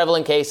 most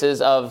prevalent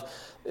cases of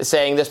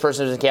saying this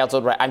person is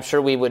canceled, right? I'm sure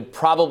we would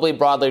probably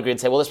broadly agree and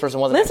say, well, this person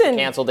wasn't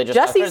canceled. They just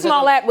Jussie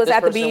Smollett was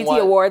at the BET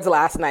Awards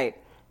last night.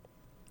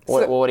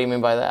 What do you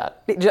mean by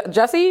that?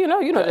 Jussie, you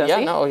know Jussie. Yeah,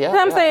 no, yeah.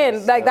 I'm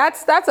saying,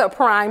 that's a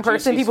prime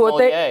person people would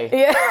think.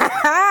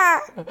 Yeah.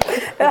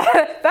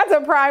 That's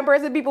a prime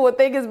person people would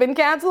think has been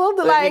canceled.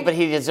 But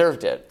he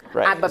deserved it,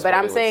 right? But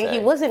I'm saying he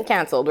wasn't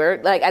canceled.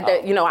 I'm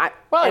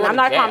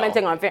not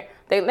commenting on fair.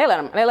 They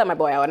let my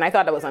boy out, and I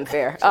thought that was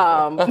unfair.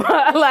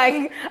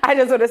 I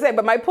just want to say,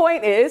 but my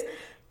point is,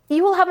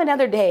 you will have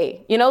another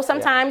day.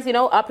 Sometimes,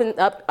 up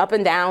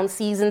and down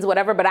seasons,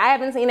 whatever. But I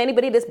haven't seen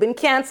anybody that's been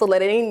canceled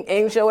that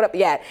ain't showed up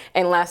yet,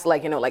 unless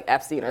like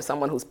Epstein or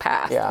someone who's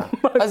passed. Yeah.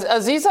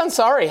 Aziz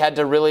Ansari had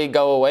to really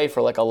go away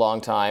for like a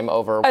long time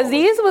over.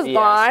 Aziz was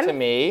gone. To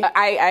me,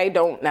 I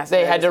don't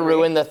necessarily. They had to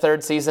ruin the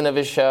third season of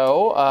his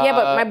show.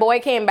 But my boy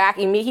came back.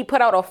 He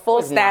put out a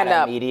full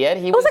stand-up. Not immediate.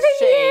 He was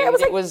ashamed.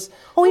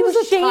 He was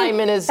ashamed. Time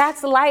in his.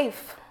 That's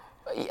life.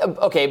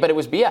 Okay, but it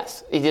was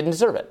BS. He didn't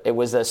deserve it. It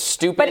was a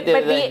stupid. But it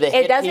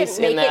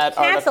doesn't make it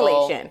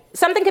cancellation. Article.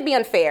 Something could be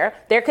unfair.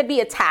 There could be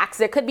attacks.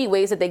 There could be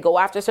ways that they go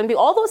after certain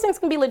people. All those things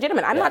can be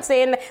legitimate. I'm not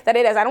saying that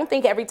it is. I don't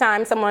think every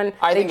time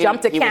they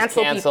jump to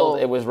cancel people,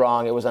 it was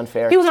wrong. It was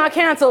unfair. He was not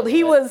canceled.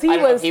 He was.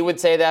 He would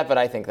say that, but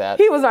I think that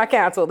he was not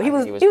canceled. He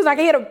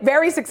had a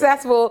very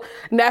successful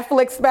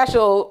Netflix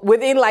special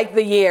within like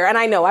the year, and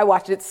I know I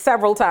watched it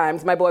several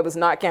times. My boy was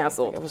not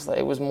canceled.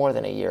 It was more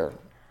than a year.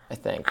 I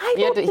think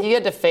he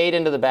had to fade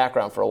into the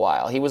background for a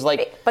while. He was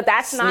but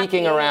that's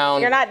sneaking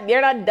around. You're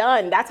not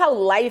done. That's how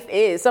life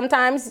is.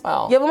 Sometimes you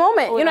have a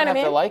moment. You know what I mean?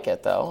 You have to like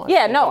it though.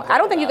 I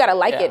don't think you gotta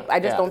like it.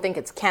 I just don't think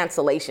it's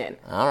cancellation.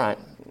 All right.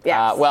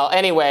 Yes. Well,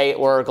 anyway,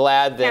 we're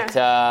glad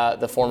that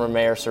the former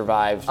mayor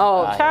survived.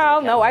 Oh,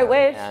 child, no, I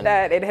wish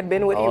that it had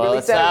been what he really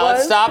said it was.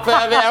 Let's stop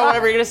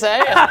whatever you're gonna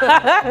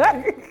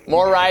say.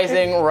 More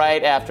Rising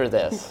right after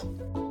this.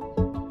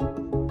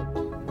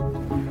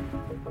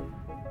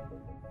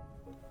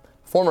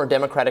 Former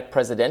Democratic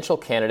presidential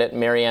candidate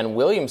Marianne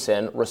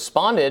Williamson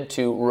responded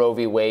to Roe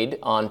v. Wade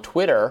on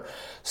Twitter,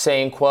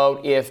 saying,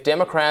 quote, "If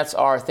Democrats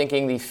are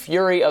thinking the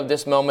fury of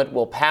this moment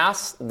will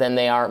pass, then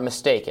they are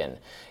mistaken.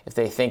 If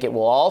they think it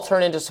will all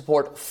turn into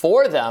support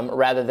for them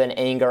rather than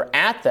anger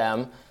at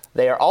them,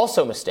 they are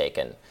also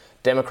mistaken.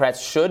 Democrats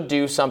should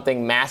do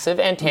something massive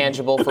and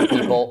tangible for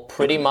people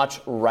pretty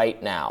much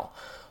right now."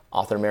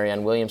 Author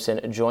Marianne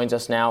Williamson joins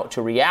us now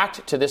to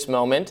react to this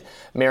moment.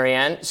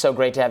 Marianne, so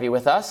great to have you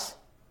with us.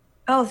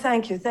 Oh,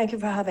 thank you. Thank you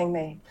for having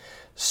me.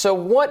 So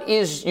what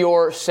is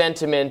your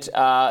sentiment,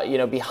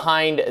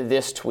 behind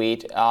this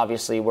tweet?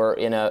 Obviously, we're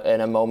in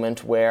a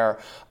moment where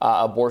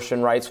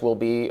abortion rights will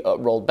be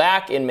rolled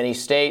back in many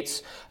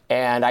states.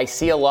 And I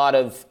see a lot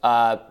of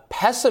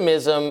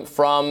pessimism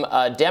from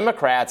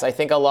Democrats. I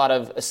think a lot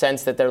of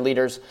sense that their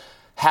leaders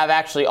have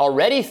actually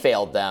already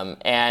failed them.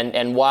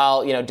 And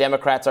while,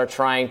 Democrats are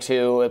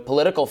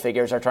political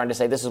figures are trying to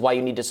say this is why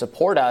you need to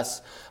support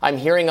us, I'm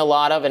hearing a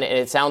lot of, and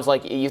it sounds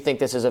like you think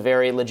this is a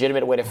very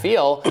legitimate way to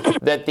feel,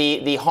 that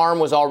the harm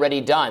was already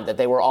done, that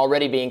they were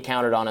already being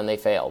counted on and they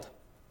failed.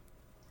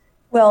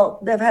 Well,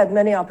 they've had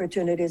many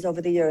opportunities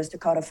over the years to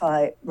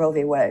codify Roe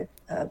v. Wade.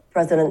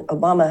 President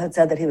Obama had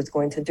said that he was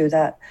going to do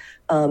that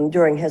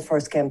during his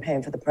first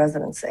campaign for the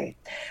presidency.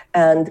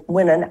 And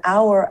when an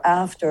hour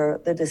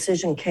after the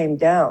decision came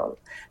down,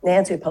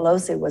 Nancy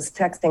Pelosi was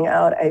texting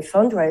out a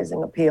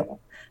fundraising appeal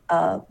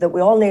that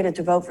we all needed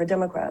to vote for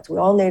Democrats. We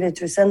all needed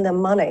to send them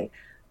money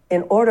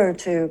in order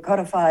to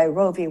codify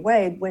Roe v.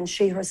 Wade, when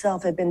she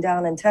herself had been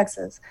down in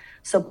Texas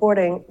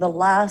supporting the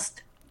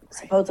last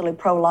supposedly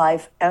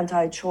pro-life,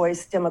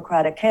 anti-choice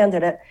Democratic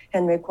candidate,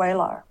 Henry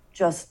Cuellar,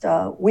 just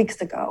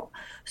weeks ago.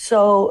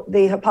 So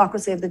the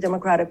hypocrisy of the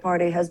Democratic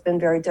Party has been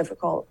very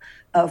difficult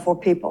for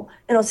people.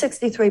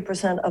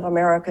 63% of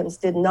Americans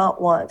did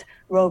not want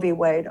Roe v.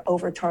 Wade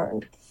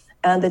overturned.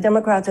 And the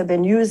Democrats have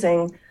been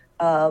using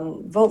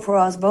vote for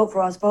us, vote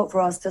for us, vote for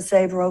us to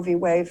save Roe v.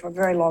 Wade for a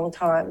very long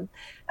time.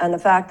 And the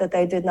fact that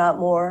they were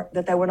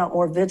not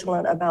more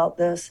vigilant about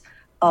this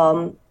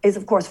is,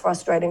 of course,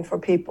 frustrating for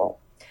people.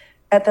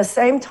 At the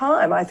same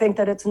time, I think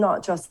that it's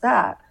not just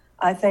that.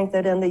 I think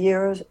that in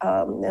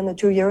the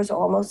 2 years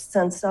almost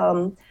since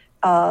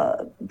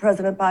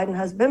President Biden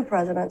has been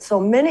president, so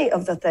many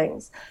of the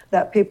things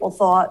that people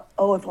thought,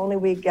 oh, if only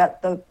we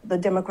get the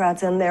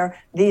Democrats in there,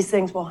 these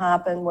things will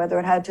happen, whether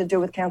it had to do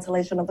with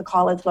cancellation of the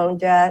college loan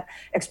debt,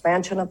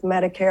 expansion of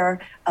Medicare,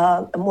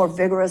 a more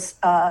vigorous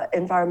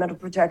environmental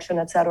protection,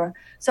 et cetera.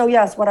 So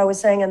yes, what I was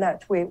saying in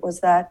that tweet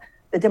was that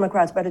the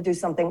Democrats better do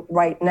something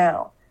right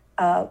now.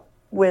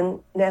 When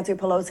Nancy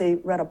Pelosi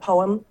read a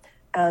poem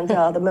and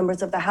the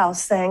members of the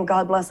House sang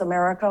 "God Bless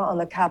America" on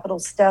the Capitol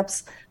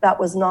steps, that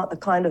was not the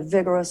kind of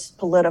vigorous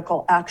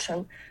political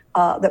action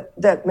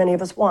that many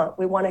of us want.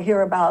 We want to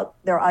hear about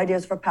their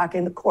ideas for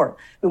packing the court.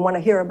 We want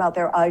to hear about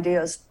their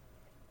ideas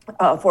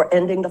for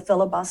ending the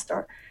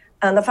filibuster.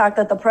 And the fact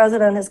that the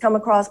president has come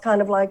across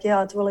kind of like,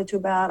 yeah, it's really too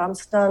bad, I'm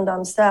stunned,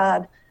 I'm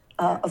sad,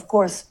 of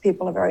course,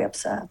 people are very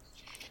upset.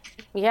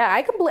 Yeah,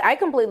 I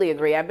completely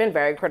agree. I've been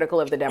very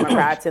critical of the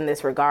Democrats in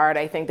this regard.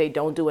 I think they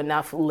don't do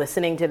enough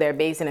listening to their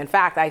base. And in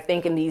fact, I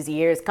think in these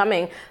years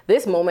coming,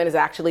 this moment has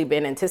actually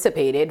been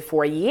anticipated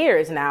for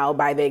years now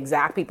by the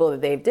exact people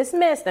that they've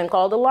dismissed and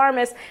called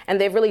alarmists.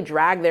 And they've really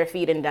dragged their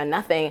feet and done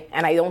nothing.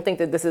 And I don't think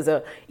that this is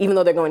even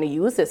though they're going to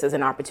use this as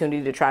an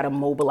opportunity to try to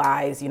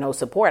mobilize,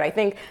 support, I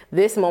think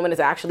this moment is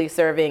actually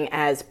serving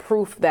as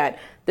proof that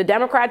the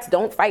Democrats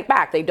don't fight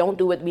back. They don't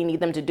do what we need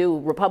them to do.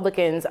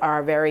 Republicans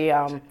are very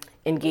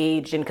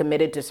engaged and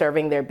committed to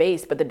serving their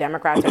base, but the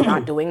Democrats are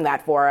not doing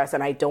that for us,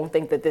 and I don't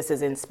think that this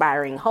is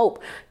inspiring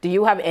hope. Do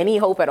you have any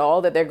hope at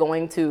all that they're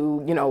going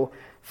to,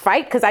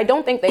 fight? Because I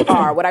don't think they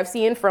are. What I've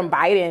seen from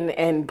Biden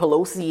and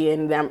Pelosi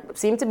and them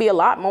seem to be a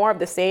lot more of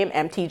the same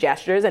empty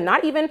gestures and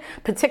not even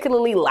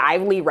particularly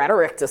lively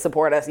rhetoric to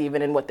support us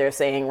even in what they're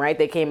saying, right?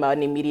 They came out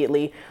and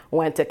immediately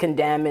went to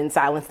condemn and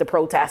silence the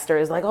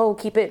protesters, like, oh,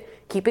 keep it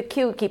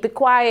cute, keep it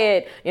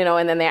quiet,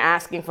 and then they're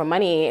asking for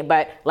money.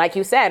 But like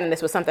you said, and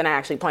this was something I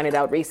actually pointed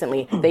out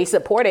recently, they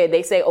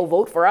say, oh,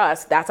 vote for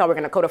us. That's how we're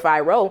going to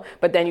codify Roe.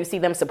 But then you see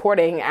them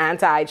supporting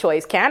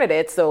anti-choice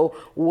candidates. So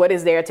what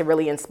is there to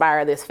really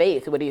inspire this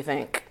faith? What do you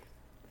think?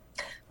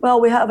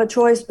 Well, we have a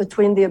choice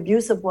between the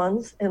abusive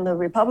ones in the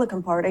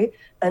Republican Party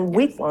and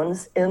weak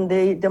ones in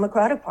the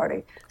Democratic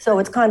Party. So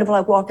it's kind of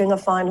like walking a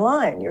fine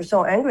line. You're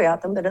so angry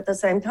at them, but at the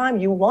same time,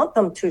 you want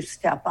them to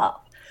step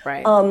up.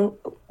 Right.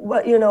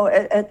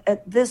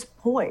 At this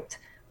point,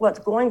 what's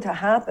going to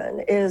happen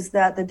is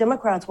that the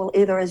Democrats will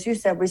either, as you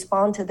said,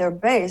 respond to their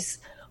base,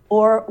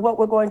 or what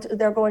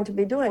they're going to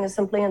be doing is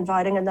simply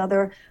inviting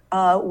another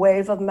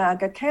wave of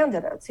MAGA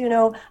candidates.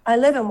 I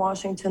live in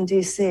Washington,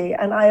 D.C.,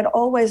 and I had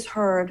always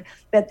heard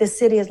that this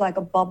city is like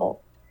a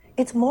bubble.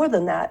 It's more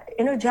than that.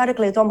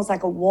 Energetically, it's almost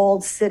like a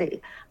walled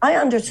city. I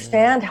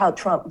understand how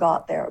Trump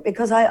got there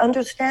because I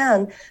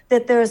understand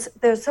that there's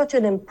such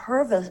an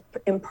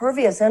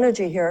impervious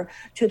energy here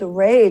to the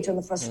rage and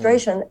the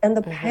frustration and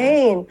the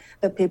pain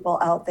that people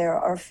out there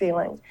are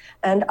feeling.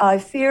 And I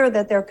fear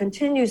that there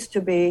continues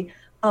to be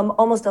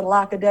almost a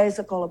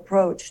lackadaisical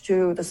approach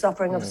to the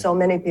suffering of so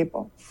many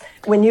people.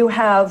 When you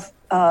have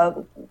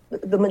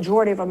the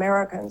majority of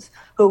Americans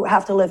who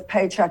have to live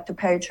paycheck to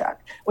paycheck,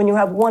 when you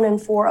have 1 in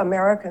 4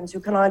 Americans who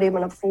cannot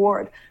even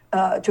afford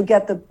to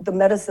get the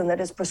medicine that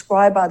is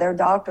prescribed by their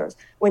doctors,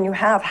 when you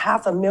have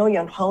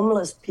 500,000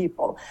 homeless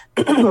people,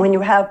 when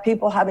you have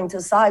people having to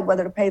decide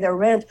whether to pay their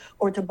rent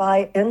or to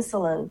buy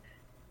insulin,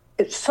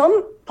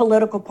 some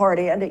political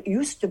party, and it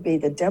used to be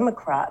the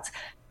Democrats,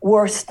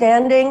 were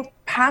standing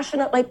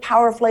passionately,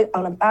 powerfully,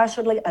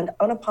 unabashedly, and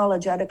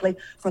unapologetically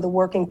for the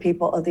working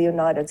people of the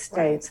United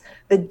States.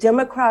 The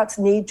Democrats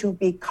need to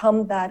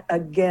become that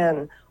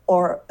again,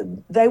 or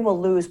they will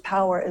lose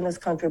power in this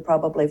country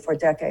probably for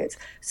decades.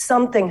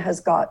 Something has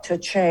got to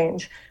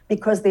change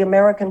because the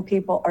American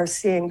people are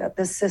seeing that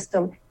this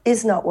system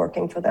is not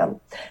working for them.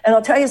 And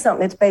I'll tell you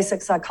something, it's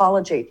basic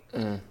psychology.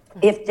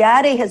 If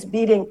daddy has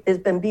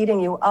been beating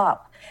you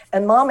up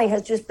and mommy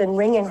has just been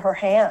wringing her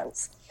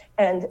hands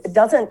and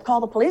doesn't call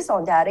the police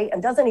on daddy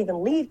and doesn't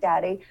even leave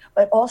daddy,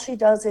 but all she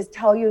does is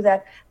tell you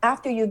that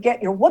after you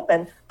get your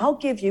whooping, I'll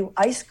give you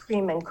ice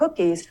cream and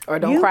cookies. Or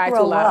don't cry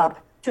too loud. Up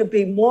to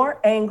be more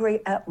angry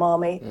at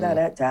mommy than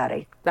at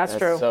daddy. That's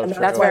true. So and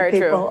true. That's very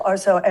true. People are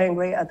so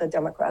angry at the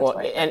Democrats. Well,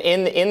 and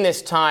in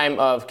this time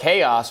of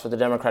chaos for the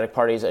Democratic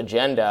Party's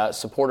agenda,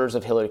 supporters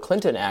of Hillary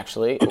Clinton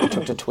actually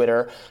took to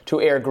Twitter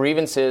to air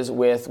grievances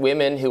with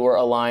women who were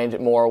aligned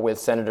more with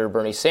Senator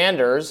Bernie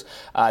Sanders.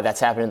 That's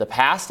happened in the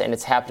past, and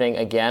it's happening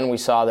again. We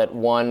saw that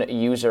one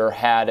user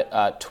had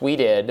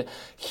tweeted,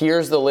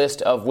 "Here's the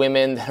list of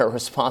women that are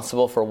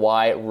responsible for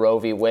why Roe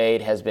v.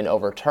 Wade has been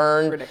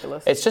overturned."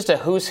 Ridiculous. It's just a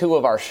who's who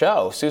of our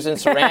show. Susan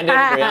Sarandon,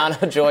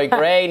 Brianna Joy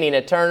Gray,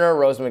 Nina Turner,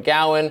 Rose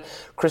McGowan,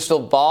 Crystal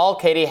Ball,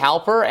 Katie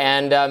Halper,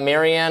 and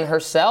Marianne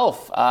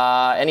herself.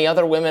 Any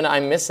other women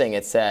I'm missing,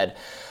 it said.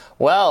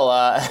 Well,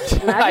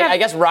 I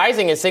guess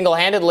Rising is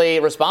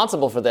single-handedly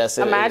responsible for this.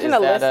 Imagine a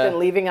list and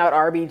leaving out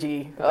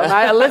RBG.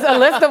 A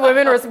list of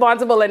women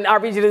responsible, and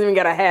RBG doesn't even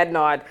get a head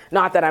nod.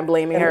 Not that I'm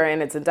blaming her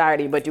in its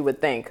entirety, but you would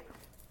think.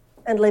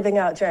 and leaving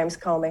out James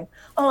Comey.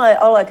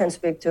 All I can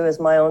speak to is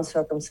my own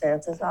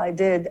circumstances. I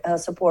did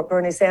support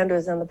Bernie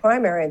Sanders in the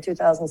primary in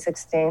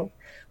 2016.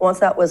 Once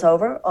that was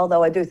over,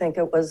 although I do think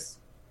it was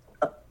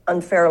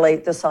unfairly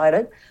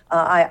decided,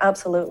 I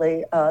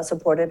absolutely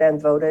supported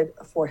and voted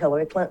for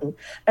Hillary Clinton.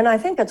 And I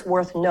think it's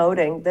worth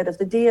noting that if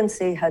the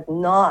DNC had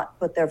not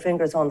put their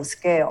fingers on the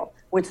scale,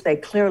 which they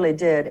clearly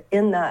did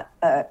in that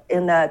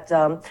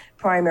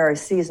primary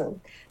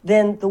season,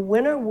 then the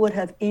winner would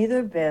have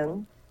either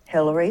been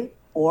Hillary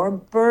or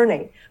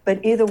Bernie.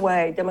 But either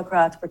way,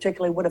 Democrats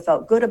particularly would have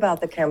felt good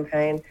about the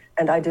campaign,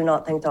 and I do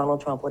not think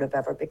Donald Trump would have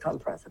ever become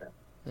president.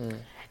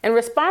 In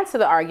response to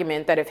the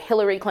argument that if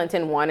Hillary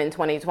Clinton won in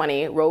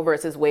 2020, Roe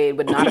versus Wade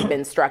would not have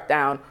been struck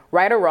down,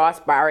 writer Ross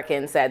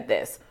Barracan said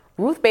this: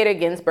 Ruth Bader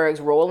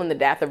Ginsburg's role in the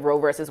death of Roe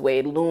versus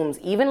Wade looms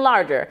even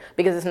larger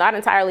because it's not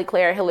entirely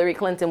clear Hillary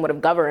Clinton would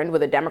have governed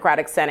with a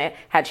Democratic Senate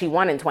had she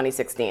won in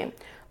 2016.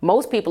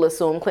 Most people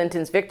assume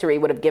Clinton's victory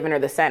would have given her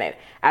the Senate.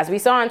 As we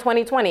saw in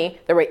 2020,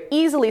 there were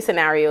easily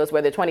scenarios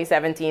where the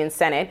 2017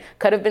 Senate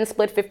could have been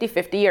split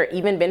 50-50 or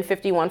even been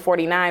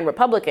 51-49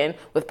 Republican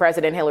with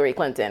President Hillary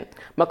Clinton.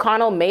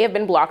 McConnell may have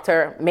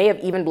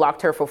even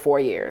blocked her for 4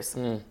 years.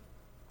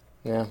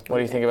 Yeah, what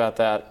do you think about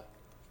that?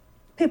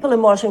 People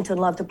in Washington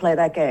love to play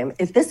that game.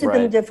 If this had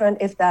been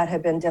different, if that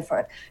had been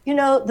different. You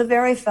know, the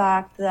very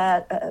fact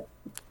that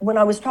when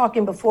I was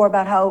talking before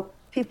about how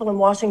people in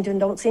Washington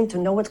don't seem to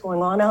know what's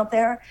going on out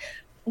there,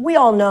 we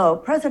all know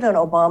President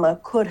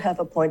Obama could have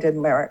appointed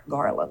Merrick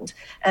Garland.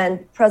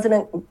 And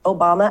President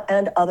Obama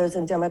and others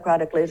in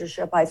Democratic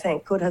leadership, I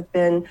think, could have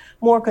been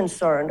more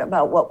concerned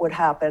about what would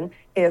happen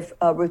if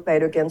Ruth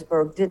Bader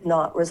Ginsburg did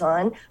not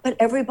resign. But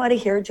everybody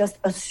here just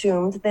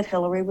assumed that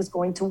Hillary was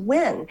going to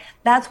win.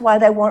 That's why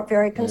they weren't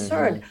very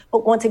concerned.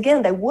 But once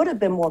again, they would have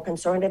been more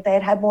concerned if they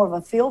had had more of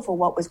a feel for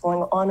what was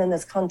going on in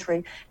this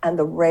country and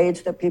the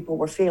rage that people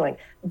were feeling.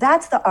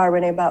 That's the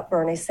irony about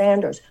Bernie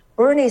Sanders.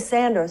 Bernie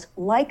Sanders,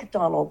 like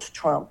Donald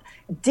Trump,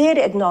 did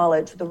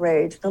acknowledge the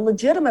rage, the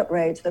legitimate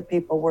rage that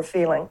people were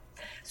feeling.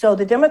 So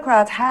the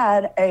Democrats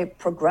had a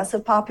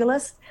progressive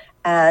populace,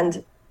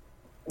 and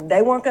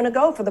they weren't going to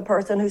go for the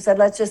person who said,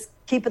 let's just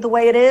keep it the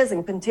way it is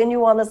and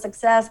continue on the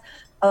success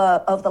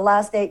of the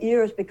last 8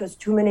 years, because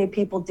too many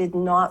people did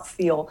not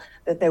feel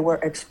that they were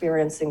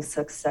experiencing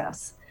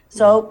success.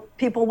 So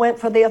people went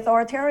for the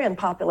authoritarian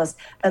populist,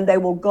 and they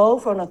will go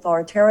for an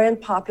authoritarian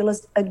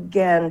populist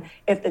again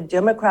if the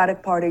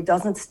Democratic Party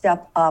doesn't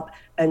step up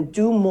and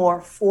do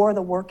more for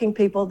the working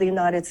people of the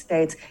United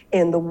States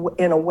in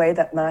a way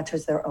that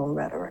matches their own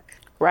rhetoric.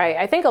 Right.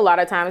 I think a lot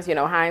of times,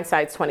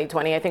 hindsight's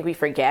 2020. I think we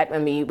forget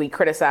when we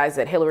criticize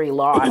that Hillary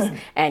lost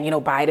and,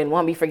 Biden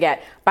won. We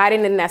forget Biden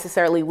didn't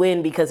necessarily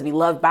win because we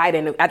love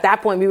Biden. At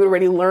that point, we would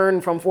already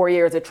learned from 4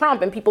 years of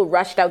Trump, and people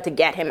rushed out to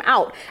get him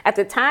out. At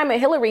the time of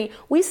Hillary,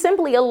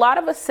 a lot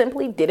of us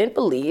simply didn't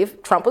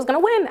believe Trump was going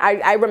to win.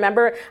 I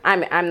remember,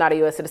 I'm not a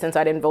U.S. citizen,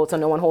 so I didn't vote, so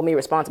no one hold me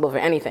responsible for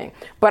anything.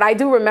 But I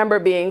do remember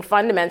being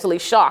fundamentally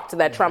shocked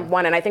that Trump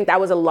won, and I think that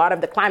was a lot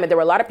of the climate. There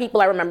were a lot of people,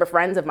 I remember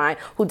friends of mine,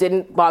 who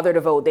didn't bother to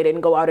vote. They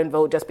didn't go out and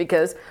vote just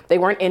because they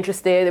weren't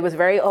interested. It was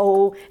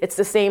it's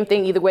the same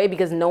thing either way,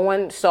 because no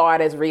one saw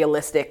it as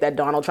realistic that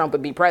Donald Trump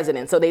would be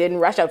president. So they didn't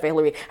rush out for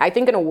Hillary. I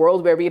think in a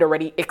world where we'd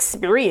already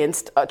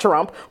experienced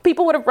Trump,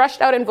 people would have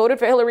rushed out and voted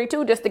for Hillary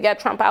too, just to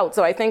get Trump out.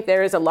 So I think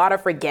there is a lot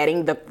of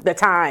forgetting the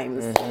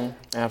times.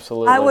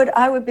 Absolutely.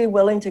 I would be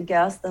willing to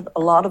guess that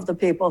a lot of the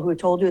people who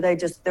told you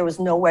there was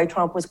no way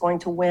Trump was going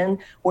to win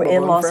were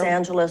in Los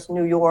Angeles,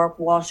 New York,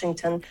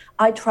 Washington.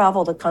 I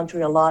travel the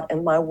country a lot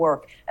in my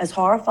work. As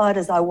horrified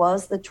as I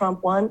was that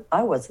Trump won,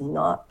 I was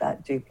not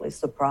that deeply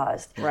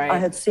surprised. Right. I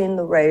had seen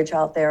the rage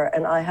out there,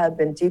 and I had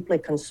been deeply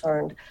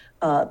concerned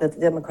that the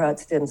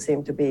Democrats didn't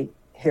seem to be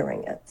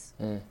hearing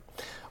it.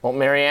 Well,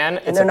 Marianne,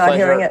 it's a pleasure. And they're not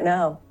hearing it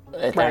now.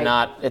 They're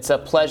not. It's a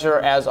pleasure,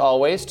 as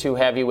always, to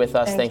have you with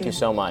us. Thank you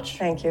so much.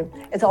 Thank you.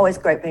 It's always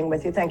great being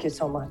with you. Thank you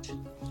so much.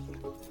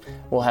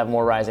 We'll have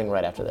more Rising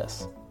right after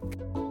this.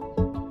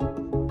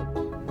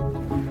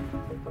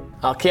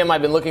 Kim,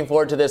 I've been looking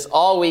forward to this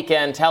all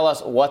weekend. Tell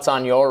us what's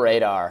on your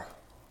radar.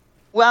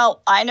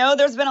 Well, I know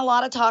there's been a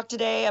lot of talk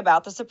today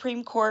about the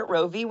Supreme Court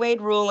Roe v.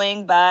 Wade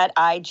ruling, but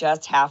I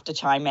just have to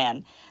chime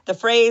in. The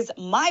phrase,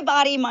 my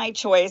body, my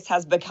choice,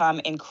 has become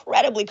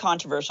incredibly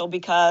controversial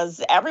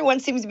because everyone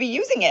seems to be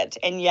using it,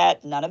 and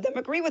yet none of them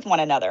agree with one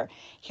another.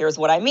 Here's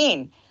what I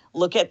mean.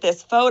 Look at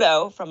this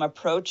photo from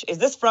is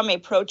this from a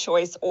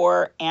pro-choice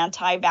or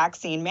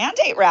anti-vaccine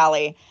mandate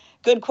rally?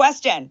 Good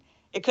question.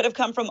 It could have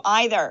come from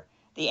either.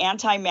 The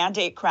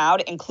anti-mandate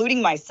crowd,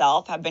 including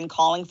myself, have been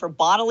calling for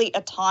bodily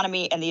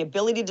autonomy and the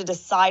ability to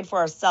decide for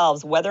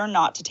ourselves whether or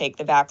not to take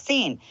the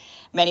vaccine.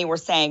 Many were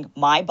saying,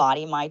 my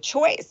body, my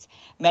choice.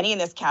 Many in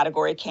this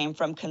category came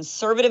from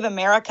conservative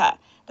America,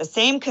 the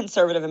same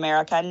conservative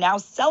America now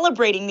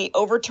celebrating the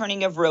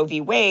overturning of Roe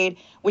v. Wade,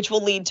 which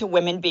will lead to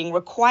women being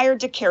required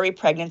to carry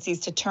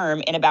pregnancies to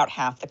term in about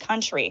half the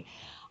country.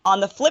 On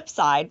the flip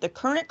side, the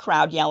current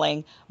crowd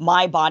yelling,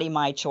 my body,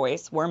 my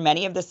choice, were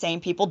many of the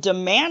same people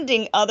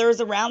demanding others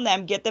around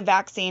them get the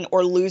vaccine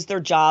or lose their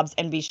jobs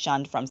and be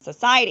shunned from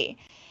society.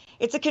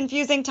 It's a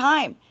confusing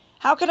time.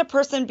 How could a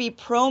person be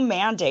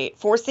pro-mandate,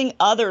 forcing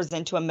others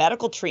into a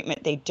medical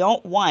treatment they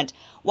don't want,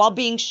 while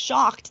being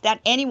shocked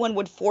that anyone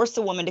would force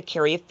a woman to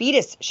carry a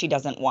fetus she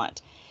doesn't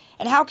want?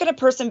 And how could a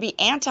person be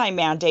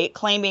anti-mandate,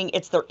 claiming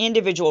it's their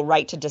individual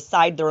right to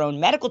decide their own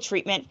medical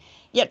treatment,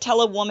 yet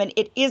tell a woman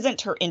it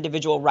isn't her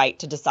individual right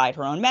to decide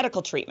her own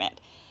medical treatment?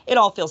 It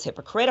all feels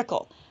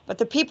hypocritical. But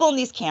the people in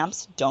these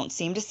camps don't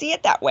seem to see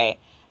it that way.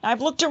 Now,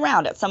 I've looked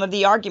around at some of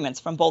the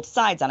arguments from both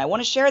sides, and I want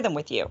to share them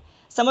with you.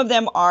 Some of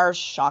them are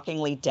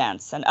shockingly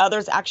dense, and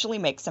others actually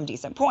make some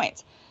decent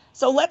points.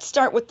 So let's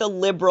start with the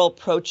liberal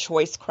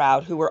pro-choice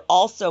crowd, who are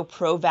also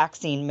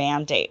pro-vaccine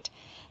mandate.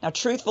 Now,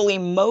 truthfully,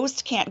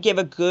 most can't give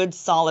a good,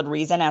 solid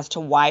reason as to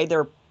why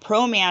they're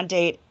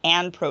pro-mandate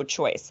and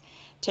pro-choice.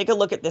 Take a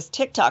look at this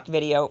TikTok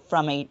video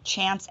from a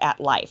Chance at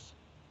Life.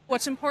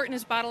 What's important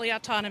is bodily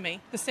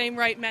autonomy, the same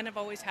right men have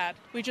always had.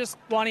 We just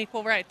want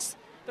equal rights.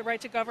 The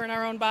right to govern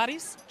our own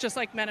bodies, just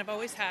like men have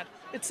always had.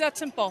 It's that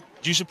simple.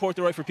 Do you support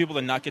the right for people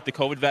to not get the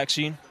COVID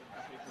vaccine?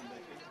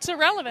 It's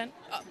irrelevant.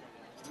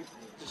 It's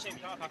the same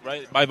topic,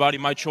 right? My body,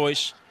 my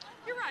choice.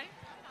 You're right.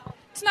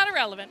 It's not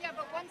irrelevant. Yeah,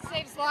 but one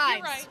saves lives.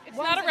 You're right. It's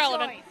not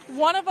irrelevant.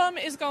 One of them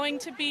is going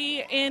to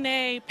be in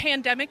a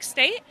pandemic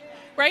state,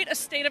 right? A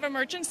state of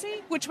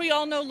emergency, which we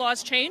all know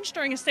laws change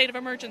during a state of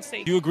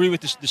emergency. Do you agree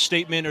with the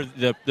statement or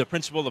the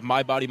principle of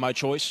my body, my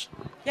choice?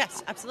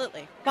 Yes,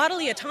 absolutely.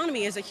 Bodily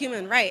autonomy is a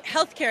human right.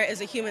 Healthcare is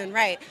a human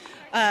right.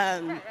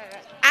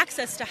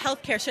 Access to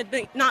healthcare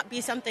should not be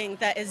something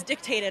that is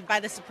dictated by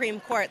the Supreme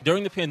Court.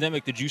 During the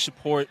pandemic, did you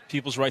support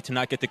people's right to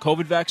not get the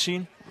COVID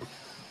vaccine?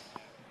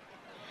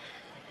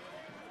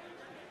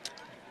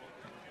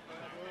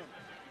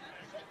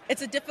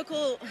 It's a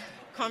difficult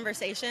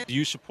conversation. Do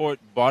you support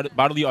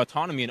bodily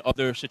autonomy in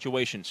other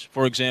situations?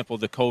 For example,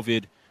 the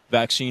COVID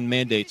vaccine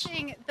mandates.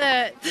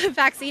 The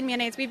vaccine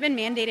mandates, we've been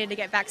mandated to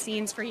get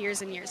vaccines for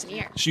years and years and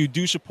years. So you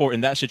do support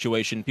in that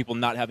situation people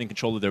not having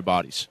control of their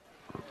bodies?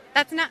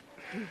 That's not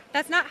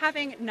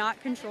having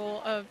not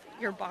control of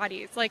your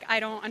bodies. Like, I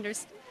don't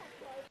understand.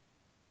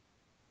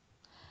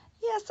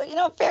 Yeah,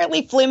 so,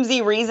 fairly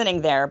flimsy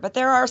reasoning there, but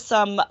there are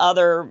some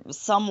other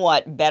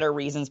somewhat better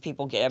reasons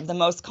people give. The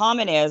most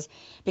common is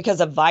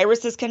because a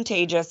virus is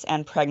contagious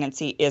and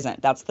pregnancy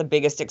isn't. That's the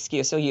biggest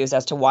excuse you'll use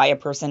as to why a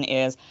person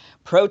is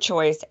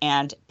pro-choice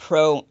and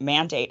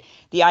pro-mandate.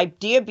 The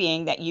idea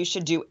being that you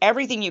should do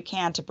everything you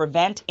can to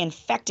prevent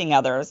infecting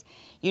others.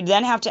 You'd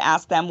then have to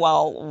ask them,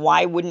 well,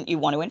 why wouldn't you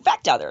want to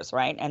infect others,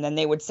 right? And then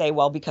they would say,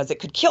 well, because it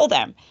could kill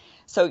them.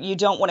 So you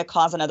don't want to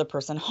cause another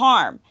person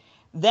harm.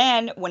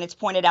 Then, when it's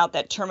pointed out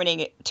that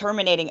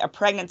terminating a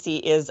pregnancy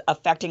is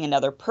affecting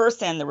another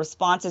person, the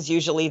response is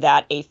usually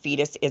that a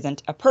fetus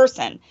isn't a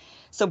person.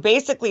 So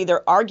basically,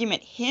 their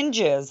argument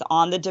hinges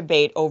on the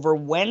debate over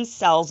when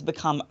cells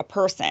become a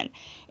person.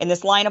 In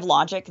this line of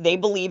logic, they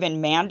believe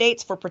in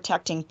mandates for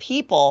protecting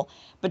people,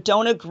 but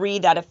don't agree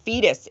that a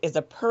fetus is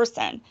a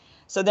person.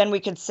 So then we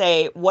could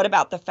say, what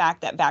about the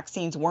fact that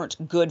vaccines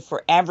weren't good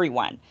for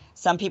everyone?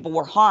 Some people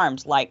were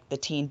harmed, like the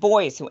teen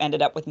boys who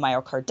ended up with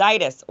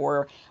myocarditis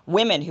or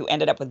women who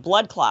ended up with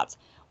blood clots.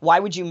 Why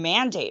would you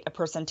mandate a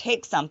person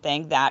take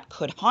something that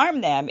could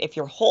harm them if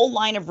your whole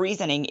line of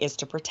reasoning is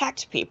to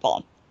protect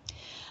people?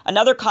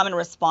 Another common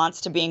response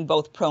to being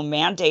both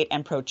pro-mandate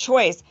and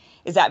pro-choice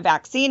is that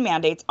vaccine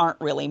mandates aren't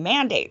really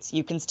mandates.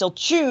 You can still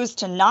choose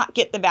to not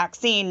get the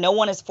vaccine. No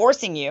one is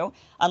forcing you,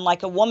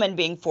 unlike a woman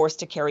being forced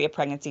to carry a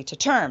pregnancy to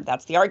term.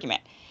 That's the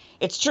argument.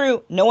 It's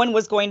true, no one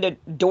was going to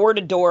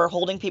door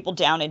holding people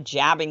down and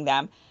jabbing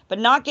them, but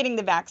not getting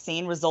the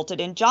vaccine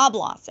resulted in job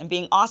loss and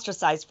being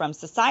ostracized from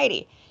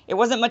society. It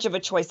wasn't much of a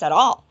choice at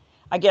all.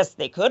 I guess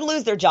they could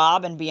lose their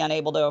job and be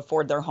unable to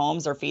afford their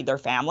homes or feed their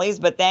families,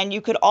 but then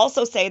you could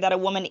also say that a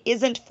woman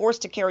isn't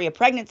forced to carry a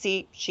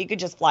pregnancy. She could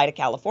just fly to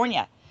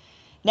California.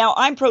 Now,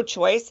 I'm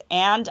pro-choice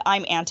and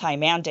I'm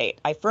anti-mandate.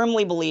 I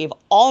firmly believe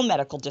all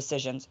medical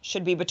decisions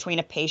should be between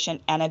a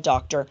patient and a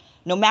doctor,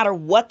 no matter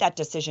what that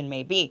decision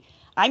may be.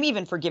 I'm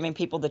even for giving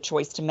people the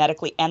choice to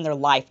medically end their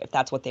life if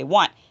that's what they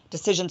want.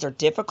 Decisions are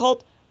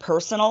difficult,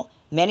 personal,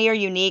 many are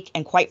unique,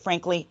 and quite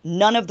frankly,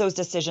 none of those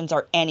decisions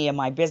are any of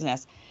my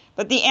business.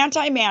 But the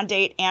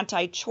anti-mandate,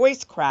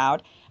 anti-choice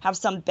crowd have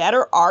some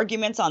better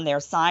arguments on their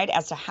side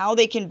as to how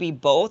they can be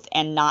both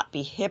and not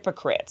be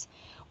hypocrites.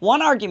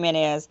 One argument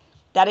is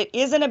that it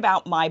isn't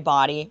about my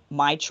body,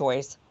 my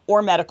choice,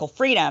 or medical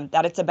freedom,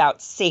 that it's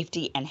about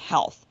safety and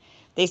health.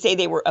 They say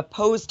they were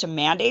opposed to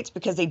mandates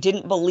because they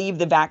didn't believe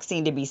the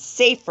vaccine to be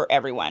safe for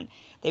everyone.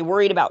 They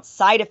worried about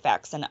side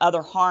effects and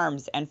other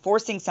harms, and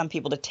forcing some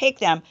people to take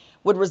them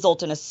would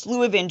result in a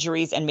slew of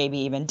injuries and maybe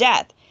even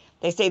death.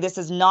 They say this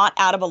is not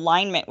out of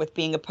alignment with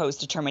being opposed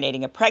to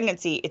terminating a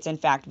pregnancy. It's in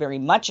fact very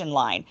much in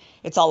line.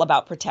 It's all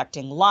about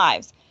protecting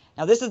lives.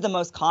 Now, this is the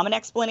most common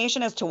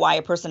explanation as to why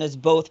a person is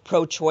both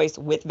pro-choice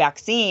with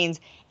vaccines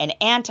and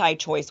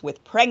anti-choice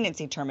with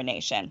pregnancy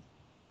termination.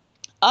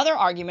 Other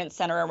arguments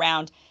center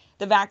around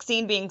the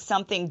vaccine being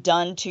something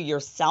done to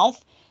yourself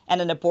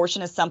and an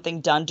abortion is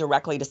something done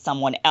directly to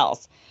someone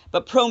else.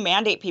 But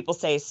pro-mandate people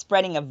say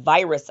spreading a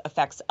virus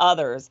affects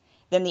others.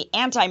 Then the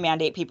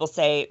anti-mandate people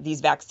say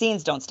these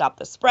vaccines don't stop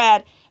the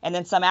spread. And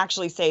then some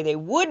actually say they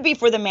would be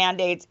for the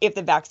mandates if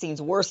the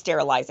vaccines were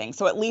sterilizing.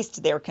 So at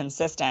least they're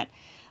consistent.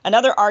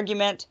 Another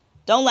argument,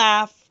 don't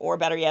laugh, or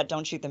better yet,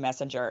 don't shoot the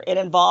messenger. It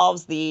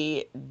involves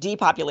the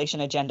depopulation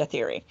agenda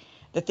theory.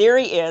 The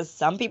theory is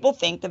some people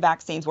think the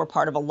vaccines were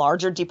part of a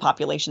larger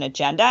depopulation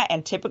agenda,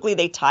 and typically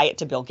they tie it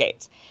to Bill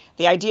Gates.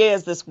 The idea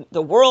is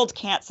the world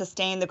can't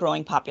sustain the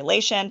growing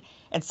population,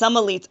 and some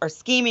elites are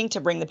scheming to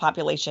bring the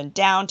population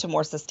down to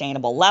more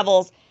sustainable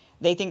levels.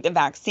 They think the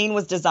vaccine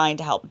was designed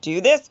to help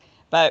do this,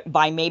 but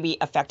by maybe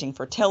affecting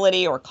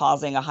fertility or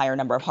causing a higher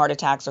number of heart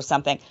attacks or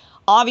something.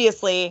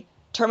 Obviously,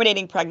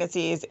 terminating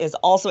pregnancies is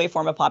also a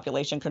form of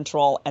population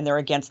control, and they're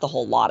against the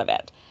whole lot of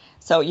it.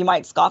 So you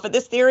might scoff at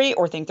this theory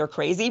or think they're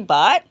crazy,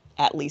 but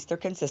at least they're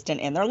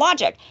consistent in their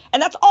logic. And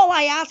that's all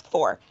I ask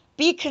for.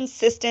 Be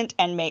consistent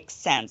and make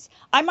sense.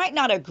 I might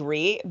not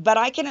agree, but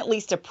I can at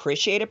least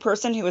appreciate a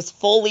person who is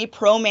fully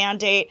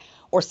pro-mandate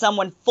or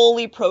someone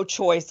fully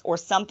pro-choice or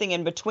something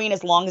in between,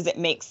 as long as it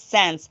makes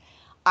sense.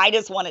 I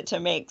just want it to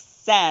make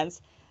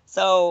sense.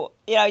 So,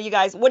 you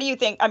guys, what do you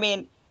think? I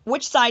mean,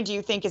 which side do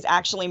you think is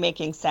actually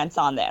making sense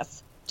on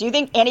this? Do you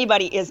think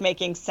anybody is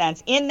making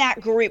sense in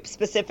that group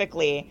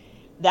specifically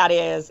that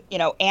is,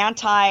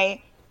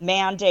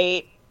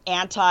 anti-mandate,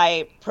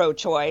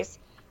 anti-pro-choice,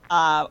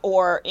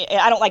 or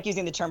I don't like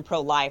using the term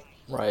pro-life,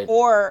 right?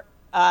 Or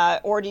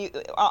do you,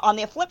 on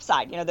the flip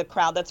side, the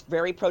crowd that's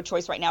very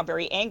pro-choice right now,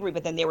 very angry,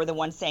 but then they were the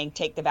ones saying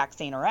take the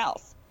vaccine or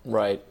else.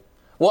 Right.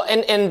 Well,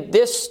 and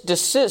this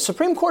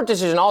Supreme Court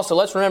decision also,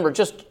 let's remember,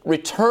 just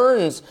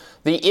returns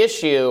the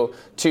issue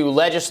to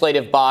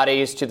legislative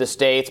bodies, to the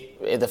states,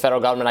 the federal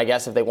government, I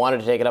guess, if they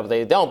wanted to take it up,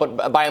 they don't,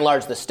 but by and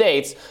large, the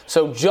states.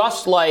 So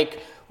just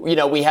like,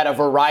 we had a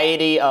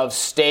variety of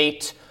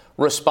state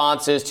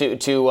responses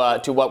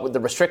to what the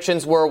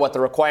restrictions were, what the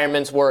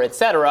requirements were, et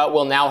cetera,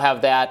 we'll now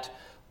have that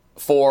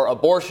for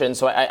abortion.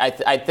 So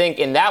I think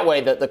in that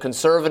way that the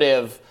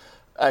conservative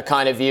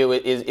kind of view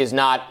is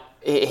not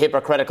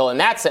hypocritical in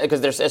that sense,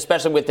 because there's,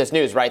 especially with this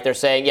news, right? They're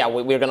saying, yeah,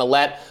 we're going to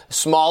let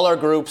smaller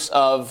groups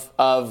of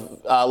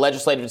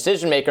legislative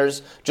decision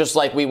makers, just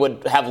like we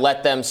would have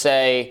let them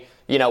say,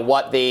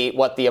 what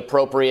the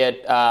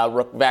appropriate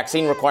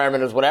vaccine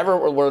requirement is,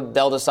 whatever.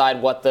 They'll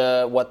decide what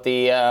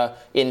the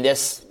in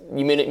this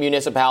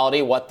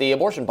municipality what the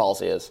abortion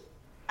policy is.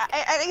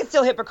 I think it's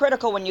still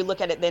hypocritical when you look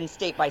at it then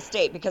state by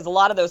state, because a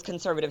lot of those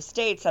conservative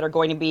states that are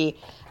going to be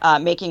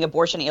making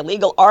abortion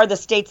illegal are the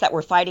states that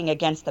were fighting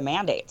against the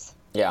mandates.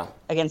 Yeah.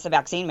 Against the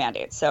vaccine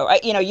mandates. So,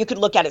 you could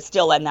look at it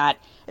still in that.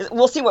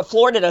 We'll see what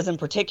Florida does in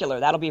particular.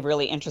 That'll be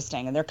really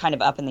interesting, and they're kind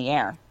of up in the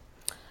air.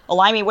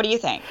 Olaimi, what do you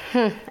think?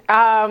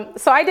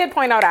 So I did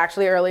point out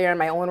actually earlier in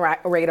my own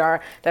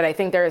radar that I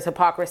think there is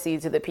hypocrisy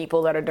to the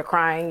people that are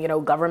decrying,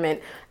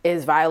 government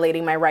is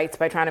violating my rights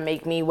by trying to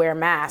make me wear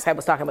masks. I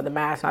was talking about the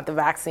mask, not the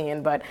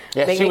vaccine, but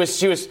yeah,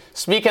 she was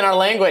speaking our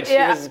language.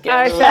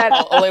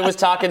 Yeah, Ole was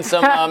talking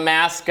some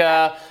mask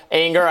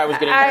anger. I was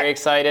getting very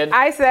excited.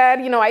 I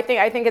said,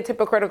 I think it's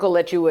hypocritical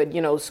that you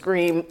would,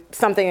 scream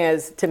something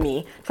as to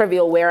me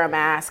trivial, wear a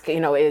mask,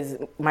 is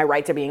my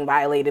rights are being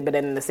violated, but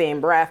then in the same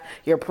breath,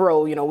 you're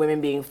pro, women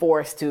being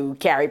forced to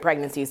carry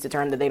pregnancies to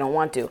term that they don't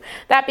want to.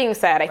 That being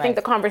said, I think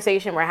the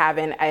conversation we're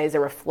having is a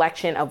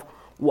reflection of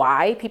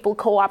why people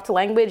co-opt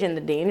language and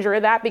the danger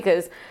of that,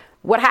 because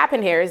what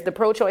happened here is the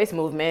pro-choice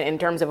movement in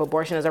terms of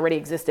abortion has already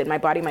existed. My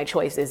body, my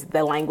choice is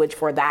the language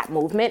for that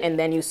movement. And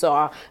then you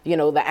saw,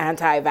 the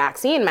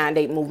anti-vaccine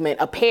mandate movement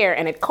appear,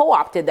 and it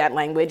co-opted that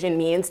language and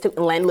means to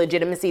lend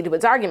legitimacy to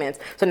its arguments.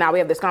 So now we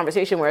have this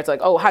conversation where it's like,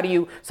 oh, how do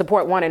you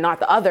support one and not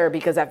the other?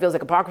 Because that feels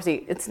like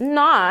hypocrisy. It's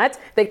not.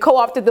 They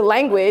co-opted the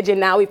language, and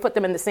now we put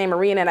them in the same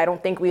arena, and I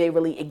don't think they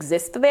really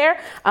exist there.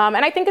 And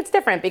I think it's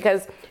different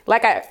because,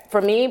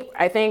 for me,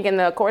 I think in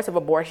the course of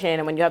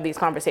abortion, and when you have these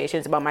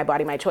conversations about my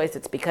body, my choice,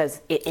 it's because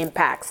it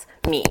impacts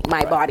me,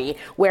 my body.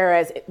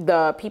 Whereas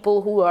the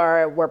people who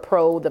were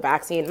pro the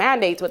vaccine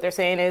mandates, what they're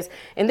saying is,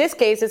 in this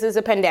case, this is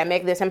a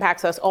pandemic. This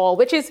impacts us all,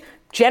 which is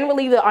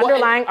generally the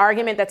underlying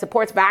argument that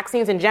supports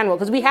vaccines in general,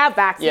 because we have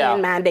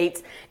vaccine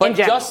mandates in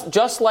general.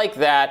 Just like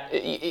that,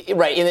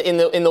 right?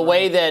 In the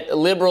way that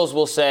liberals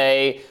will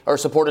say, or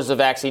supporters of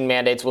vaccine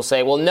mandates will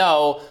say, well,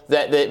 no,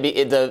 that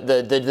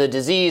the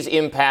disease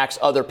impacts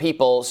other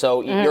people,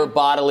 so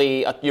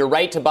your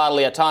right to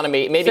bodily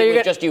autonomy, maybe it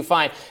was just you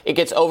fine, it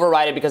gets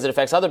overridden because it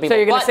affects other people. So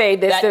you're going to say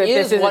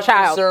this is what a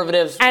child.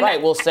 Conservatives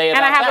will say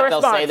about that.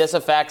 They'll say this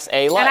affects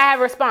a life. And I have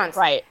a response.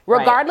 Right.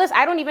 Regardless,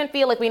 I don't even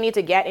feel like we need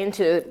to get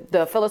into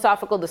the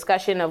philosophical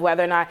discussion of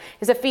whether or not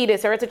it's a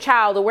fetus or it's a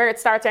child or where it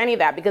starts or any of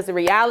that, because the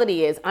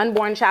reality is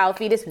unborn child,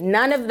 fetus,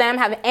 none of them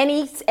have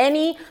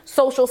any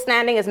social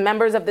standing as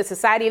members of the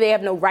society. They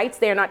have no rights.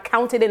 They are not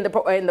counted in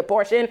the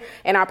portion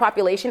in our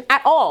population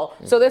at all.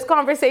 So this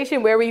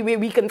conversation where we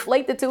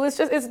conflate the two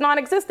it's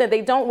non-existent.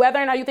 They don't,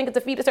 whether or not you think it's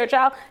a fetus or a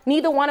child,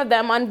 neither one of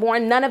them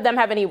unborn, none of them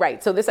have any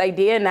rights. So this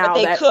idea now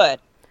But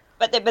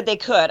they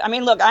could. I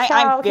mean, look,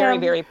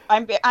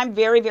 I'm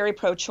very, very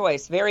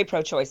pro-choice,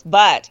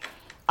 but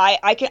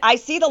I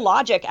see the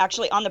logic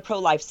actually on the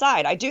pro-life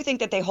side. I do think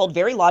that they hold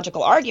very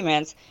logical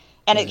arguments,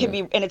 and it can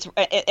be, and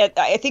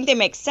I think they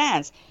make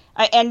sense.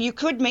 And you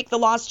could make the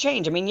laws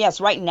change. I mean, yes,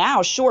 right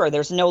now, sure,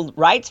 there's no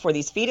rights for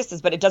these fetuses,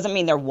 but it doesn't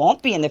mean there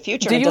won't be in the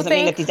future. It doesn't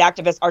mean that these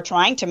activists are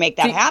trying to make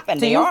that happen.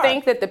 Do you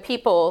think that the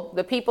people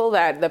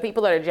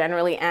that are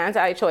generally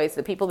anti-choice,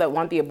 the people that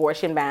want the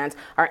abortion bans,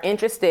 are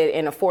interested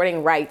in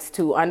affording rights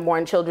to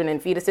unborn children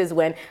and fetuses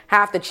when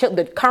half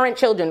the current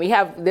children we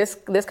have,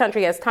 this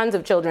country has tons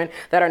of children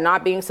that are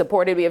not being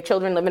supported. We have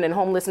children living in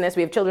homelessness.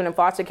 We have children in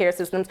foster care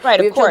systems. Right,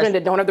 we have children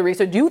that don't have the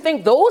resources. Do you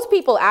think those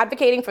people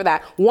advocating for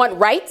that want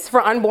rights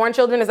for unborn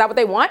children? Is that what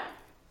they want?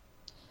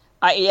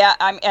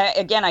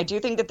 I do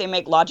think that they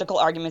make logical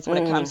arguments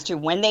when it comes to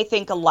when they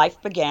think a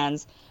life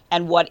begins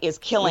and what is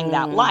killing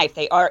that life.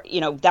 They are,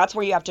 that's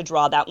where you have to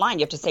draw that line.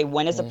 You have to say,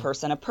 when is a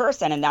person,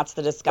 and that's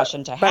the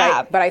discussion to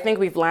have. But I think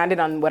we've landed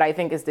on what I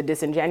think is the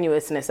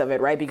disingenuousness of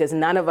it, right? Because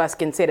none of us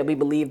can say that we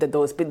believe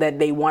that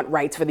they want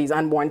rights for these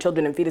unborn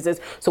children and fetuses.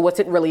 So what's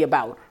it really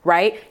about,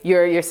 right?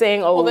 You're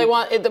saying, well, they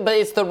want it, but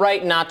it's the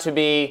right not to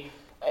be.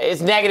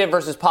 It's negative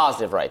versus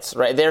positive rights,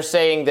 right? They're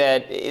saying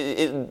that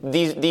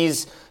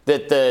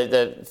that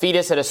the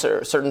fetus at a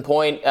certain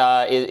point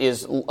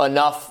is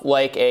enough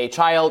like a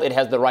child. It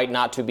has the right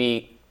not to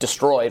be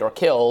destroyed or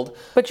killed.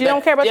 But you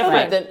don't care about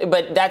children.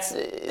 But that's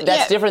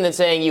different than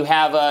saying you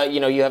have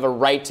a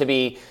right to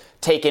be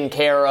taken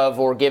care of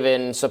or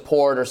given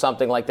support or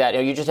something like that.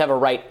 You just have a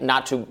right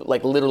not to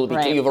literally be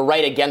killed. You have a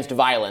right against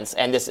violence,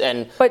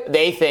 but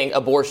they think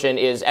abortion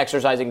is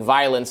exercising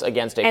violence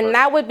against a person. And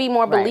that would be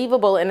more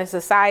believable in a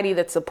society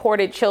that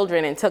supported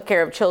children and took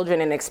care of children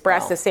and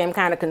expressed the same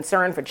kind of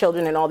concern for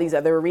children in all these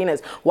other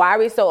arenas. Why are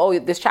we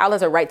this child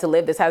has a right to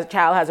live,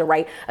 child has a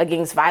right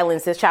against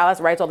violence, this child has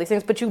a right to all these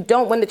things, but you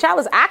don't. When the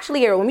child is actually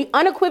here, when we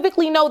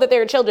unequivocally know that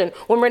they're children,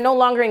 when we're no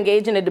longer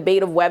engaged in a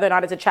debate of whether or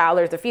not it's a child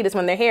or it's a fetus,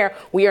 when they're here,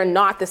 we are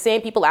not, the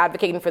same people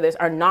advocating for this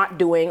are not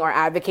doing or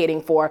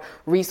advocating for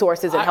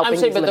resources and helping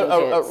these little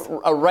kids.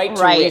 A right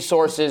to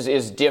resources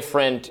is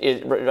different,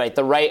 right?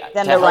 The right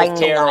to health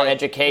care or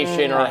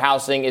education or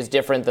housing is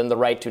different than the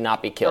right to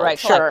not be killed. Right,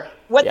 sure.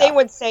 What they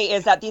would say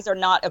is that these are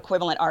not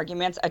equivalent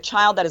arguments. A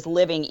child that is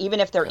living, even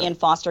if they're in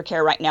foster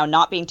care right now,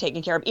 not being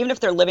taken care of, even if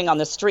they're living on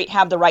the street,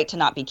 have the right to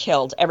not be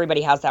killed.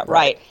 Everybody has that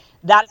right.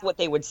 That's what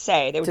they would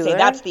say. They would say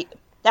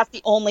that's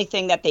the only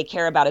thing that they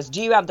care about is, do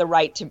you have the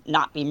right to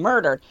not be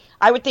murdered?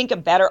 I would think a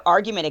better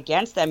argument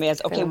against them is,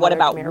 okay, what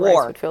about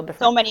war?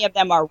 So many of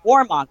them are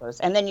warmongers.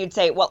 And then you'd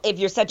say, well, if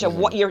you're such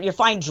you're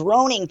fine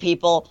droning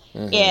people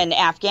in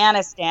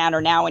Afghanistan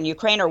or now in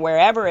Ukraine or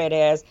wherever it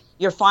is,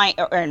 you're fine,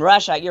 or in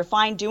Russia, you're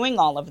fine doing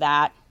all of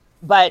that.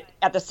 But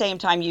at the same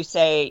time, you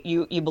say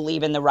you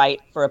believe in the right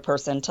for a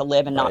person to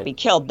live and not be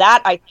killed.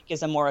 That, I think,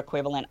 is a more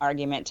equivalent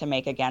argument to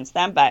make against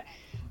them. But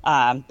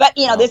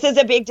this is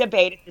a big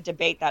debate. It's a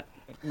debate that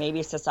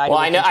maybe society. Well,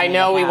 I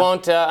know we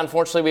won't.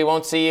 Unfortunately, we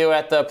won't see you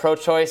at the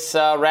pro-choice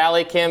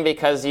rally, Kim,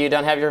 because you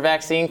don't have your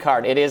vaccine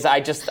card. It is. I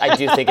do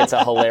think it's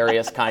a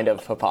hilarious kind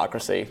of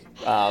hypocrisy.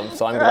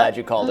 So I'm glad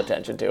you called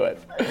attention to it.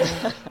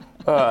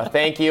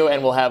 Thank you,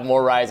 and we'll have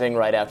more Rising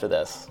right after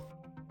this.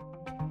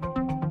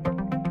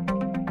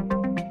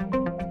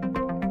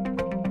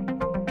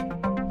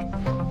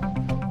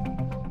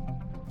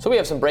 So we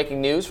have some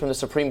breaking news from the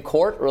Supreme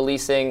Court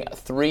releasing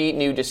 3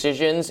 new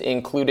decisions,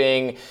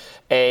 including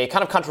a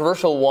kind of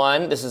controversial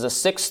one. This is a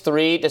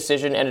 6-3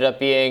 decision, ended up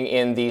being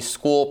in the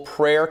school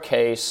prayer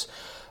case,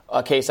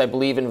 a case I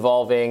believe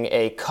involving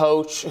a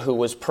coach who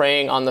was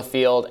praying on the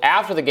field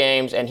after the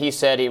games, and he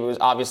said he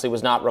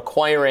was not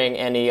requiring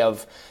any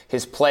of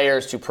his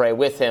players to pray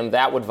with him.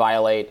 That would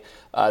violate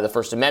the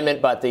First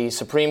Amendment, but the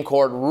Supreme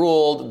Court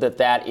ruled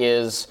that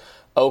is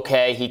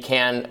okay. He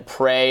can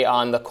pray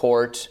on the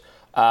court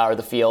or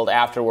the field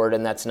afterward,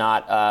 and that's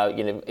not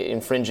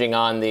infringing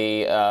on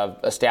the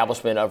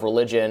establishment of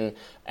religion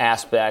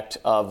aspect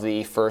of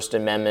the First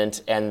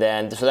Amendment. And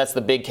then, so that's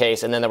the big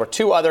case. And then there were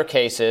 2 other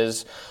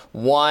cases.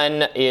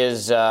 One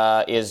is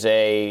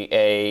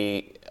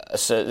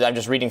so I'm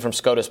just reading from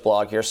SCOTUS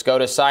blog here.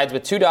 SCOTUS sides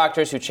with 2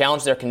 doctors who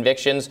challenged their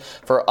convictions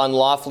for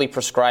unlawfully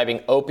prescribing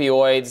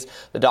opioids.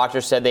 The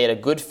doctors said they had a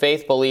good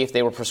faith belief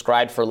they were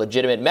prescribed for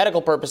legitimate medical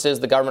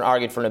purposes. The government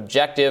argued for an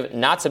objective,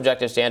 not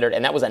subjective standard,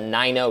 and that was a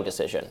 9-0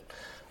 decision,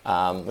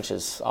 which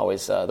is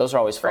always, those are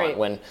always fun. Right.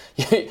 When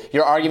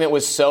your argument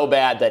was so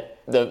bad that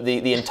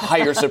the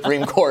entire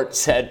Supreme Court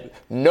said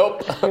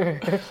nope. So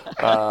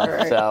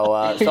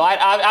I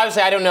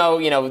obviously I don't know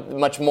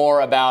much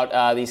more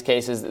about these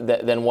cases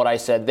than what I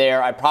said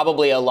there.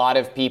 A lot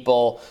of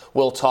people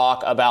will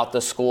talk about the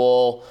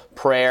school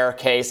prayer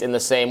case in the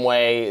same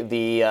way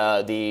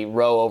the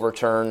Roe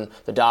overturn,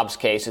 the Dobbs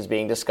case is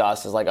being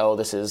discussed as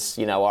this is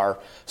our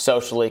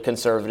socially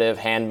conservative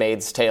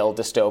Handmaid's Tale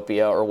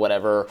dystopia or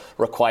whatever,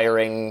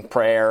 requiring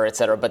prayer,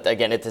 etc. But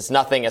again, it is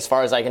nothing, as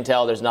far as I can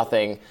tell. There's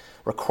nothing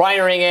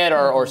requiring it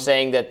or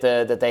saying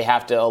that they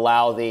have to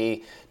allow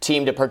the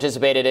team to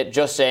participate in it,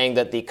 just saying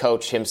that the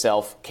coach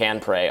himself can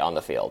pray on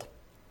the field.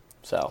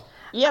 So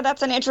Yeah,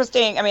 that's an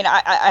interesting, I mean,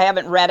 I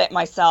haven't read it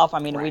myself. I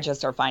mean, we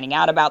just are finding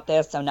out about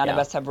this, so none of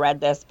us have read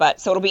this.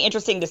 But so it'll be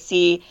interesting to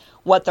see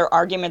what their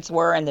arguments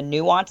were and the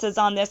nuances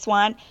on this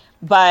one.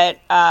 But,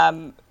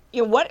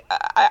 what,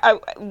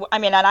 I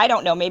mean, and I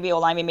don't know, maybe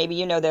Olamide, maybe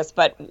you know this,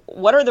 but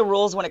what are the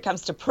rules when it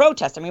comes to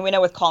protest? I mean, we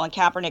know with Colin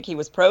Kaepernick, he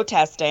was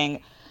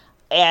protesting,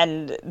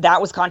 and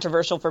that was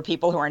controversial for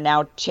people who are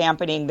now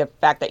championing the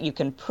fact that you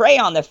can pray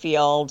on the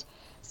field.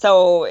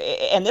 So,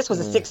 and this was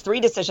a 6-3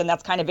 decision.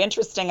 That's kind of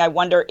interesting. I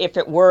wonder if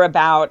it were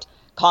about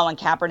Colin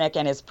Kaepernick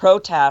and his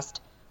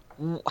protest,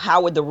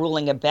 how would the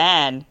ruling have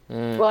been,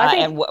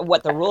 and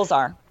what the rules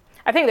are?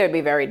 I think they'd be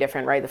very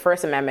different, right? The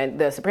First Amendment,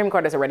 the Supreme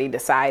Court has already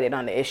decided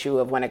on the issue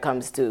of when it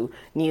comes to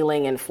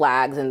kneeling and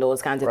flags and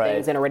those kinds of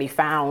things, and already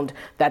found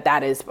that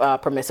that is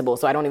permissible.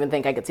 So I don't even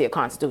think I could see a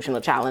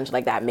constitutional challenge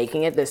like that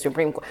making it. The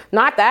Supreme Court,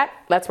 not that.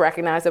 Let's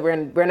recognize that we're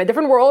in a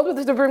different world with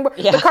the Supreme Court.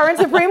 Yeah. The current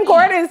Supreme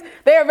Court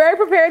they are very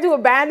prepared to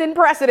abandon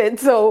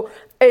precedent. So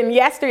in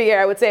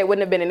yesteryear, I would say it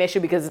wouldn't have been an issue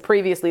because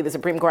previously the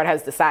Supreme Court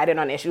has decided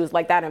on issues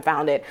like that and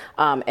found it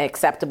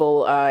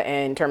acceptable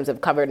in terms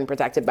of covered and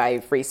protected by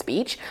free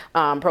speech,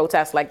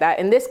 protests like that.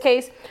 In this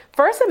case,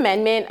 First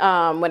Amendment,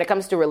 when it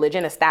comes to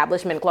religion,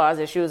 establishment clause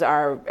issues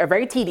are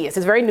very tedious.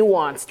 It's very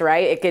nuanced,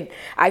 right?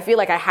 I feel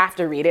like I have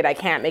to read it. I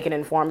can't make an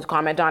informed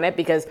comment on it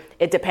because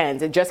it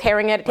depends. Just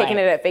hearing it, taking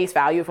it at face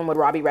value from what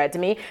Robbie read to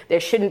me,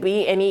 there shouldn't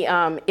be any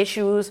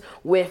issues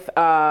with,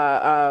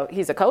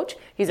 he's a coach.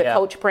 He's a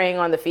coach praying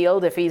on the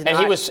field. If he's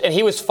not,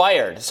 he was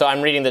fired. So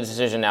I'm reading the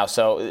decision now.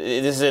 So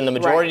this is in the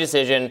majority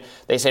decision.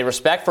 They say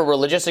respect for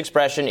religious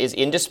expression is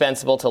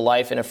indispensable to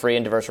life in a free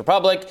and diverse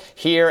republic.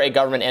 Here, a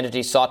government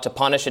entity sought to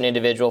punish an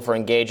individual for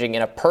engaging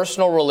in a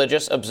personal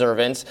religious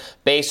observance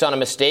based on a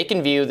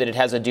mistaken view that it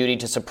has a duty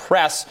to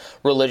suppress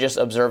religious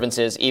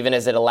observances, even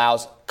as it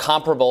allows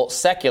comparable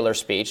secular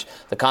speech.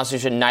 The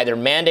Constitution neither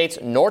mandates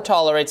nor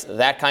tolerates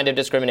that kind of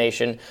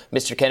discrimination.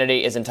 Mr.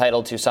 Kennedy is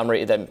entitled to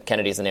summary.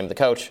 Kennedy is the name of the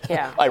coach.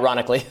 Yeah.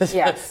 Ironically.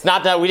 Yes.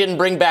 Not that we didn't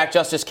bring back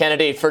Justice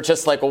Kennedy for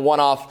just like a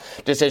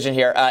one-off decision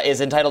here,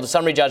 is entitled to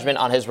summary judgment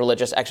on his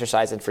religious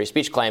exercise and free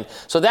speech claim.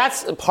 So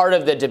that's part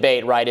of the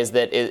debate, right, is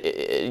that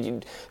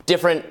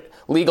different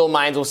legal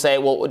minds will say,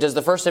 well, does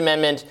the First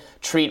Amendment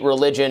treat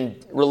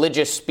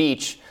religious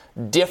speech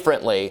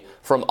differently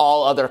from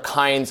all other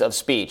kinds of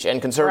speech?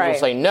 And conservatives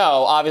say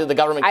no. Obviously, the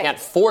government can't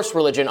force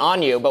religion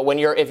on you, but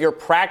if you're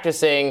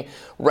practicing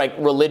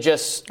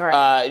religious,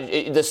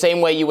 the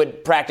same way you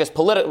would practice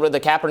the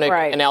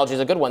Kaepernick analogy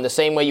is a good one. The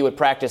same way you would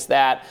practice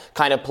that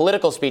kind of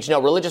political speech. No,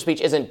 religious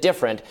speech isn't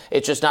different.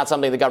 It's just not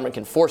something the government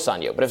can force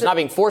on you. But if it's not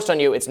being forced on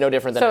you, it's no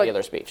different than any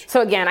other speech.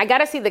 So again, I got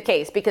to see the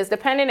case because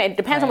it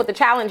depends on what the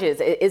challenge is.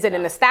 Is it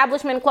an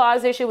establishment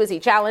clause issue? Is he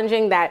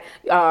challenging that?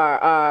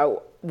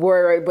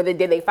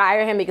 Did they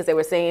fire him because they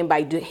were saying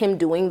by him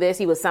doing this,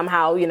 he was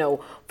somehow,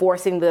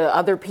 forcing the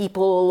other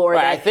people or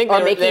making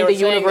the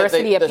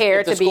university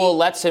appear to be. If the school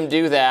lets him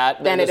do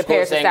that, then the school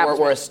is saying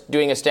we're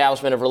doing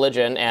establishment of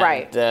religion.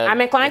 And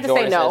I'm inclined to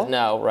say no.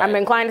 No. I'm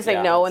inclined to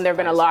say no, and there have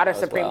been a lot of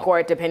Supreme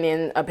Court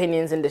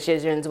opinions and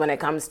decisions when it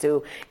comes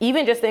to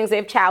even just things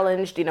they've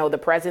challenged, the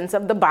presence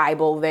of the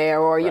Bible there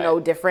or,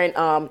 different,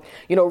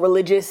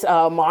 religious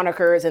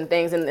monikers and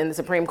things, and the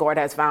Supreme Court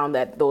has found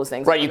that those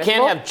things are permissible. You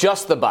can't have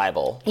just the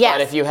Bible. Yes.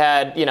 But if you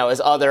had,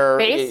 as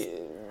other...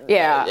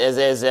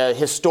 As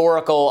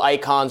historical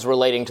icons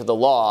relating to the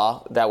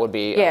law, that would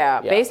be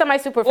based on my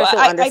superficial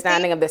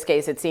understanding of this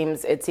case, it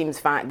seems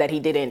fine that he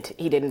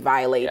didn't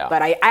violate.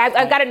 But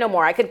I've got to know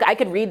more. I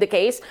could read the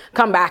case,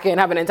 come back and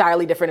have an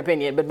entirely different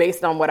opinion. But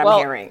based on what I'm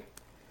hearing,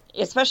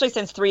 especially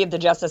since 3 of the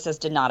justices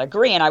did not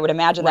agree, and I would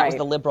imagine that was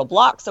the liberal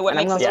bloc. So what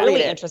makes this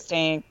really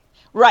interesting,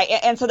 right?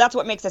 And so that's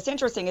what makes this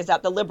interesting is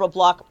that the liberal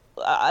bloc,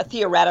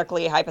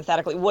 theoretically,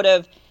 hypothetically, would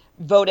have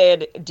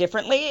voted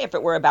differently if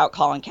it were about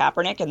Colin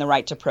Kaepernick and the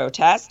right to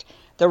protest,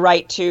 the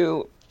right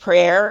to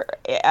prayer.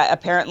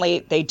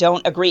 Apparently, they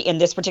don't agree in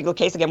this particular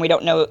case. Again, we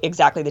don't know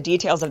exactly the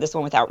details of this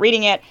one without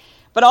reading it.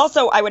 But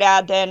also, I would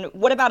add then,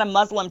 what about a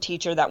Muslim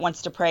teacher that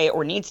wants to pray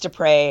or needs to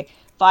pray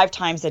 5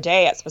 times a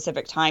day at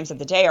specific times of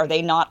the day? Are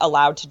they not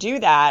allowed to do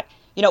that?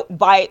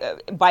 By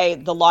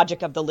the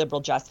logic of the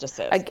liberal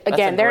justices.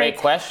 Again, that's a great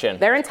question.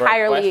 They're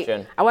entirely.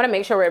 I want to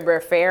make sure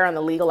we're fair on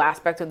the legal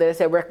aspect of this.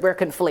 That we're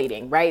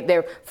conflating, right?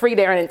 They're free.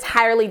 They're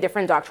entirely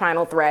different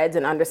doctrinal threads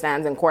and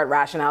understands and court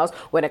rationales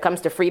when it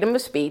comes to freedom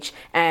of speech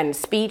and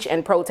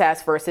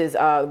protest versus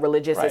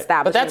religious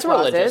establishment. But that's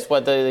clauses. Religious.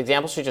 What the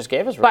example she just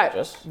gave is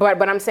religious. But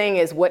what I'm saying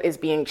is what is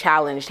being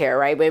challenged here,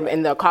 right?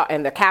 In the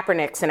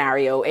Kaepernick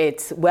scenario,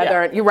 it's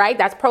whether you're right.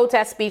 That's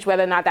protest speech,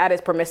 whether or not that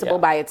is permissible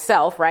by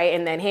itself, right?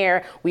 And then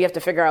here. We have to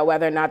figure out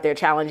whether or not they're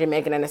challenging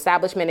making an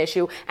establishment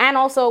issue, and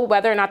also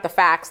whether or not the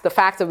facts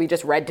that we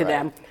just read to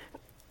them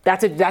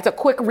That's a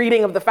quick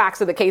reading of the facts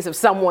of the case of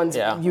someone's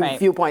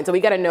viewpoint. So we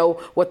got to know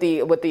what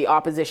the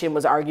opposition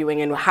was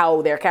arguing and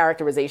how their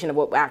characterization of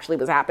what actually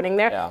was happening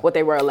there, what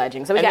they were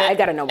alleging. So I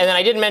got to know. And then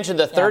I didn't mention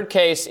the third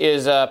case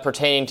is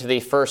pertaining to the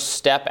First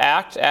Step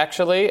Act,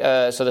 actually.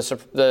 So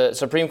the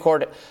Supreme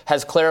Court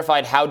has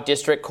clarified how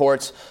district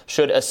courts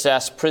should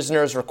assess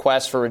prisoners'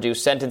 requests for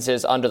reduced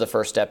sentences under the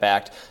First Step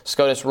Act.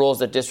 SCOTUS rules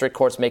that district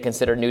courts may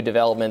consider new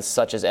developments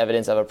such as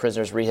evidence of a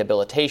prisoner's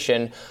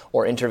rehabilitation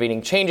or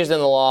intervening changes in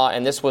the law,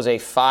 and this was a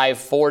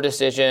 5-4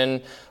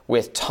 decision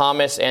with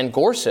Thomas and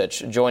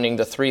Gorsuch joining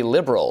the three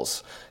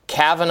liberals.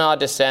 Kavanaugh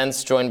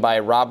dissents, joined by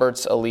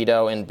Roberts,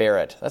 Alito, and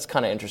Barrett. That's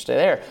kind of interesting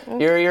there.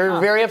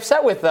 You're very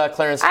upset with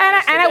Clarence. And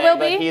I will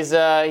be.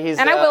 I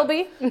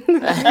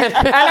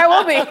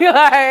will be.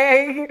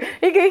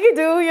 He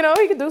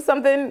could do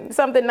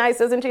something nice.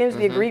 Doesn't change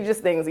the egregious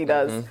things he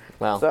does. Mm-hmm.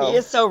 Well, he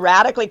is so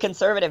radically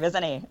conservative,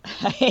 isn't he?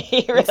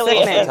 He really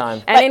is.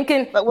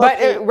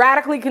 But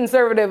radically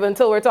conservative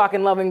until we're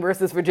talking Loving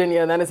versus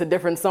Virginia, and then it's a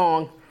different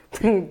song.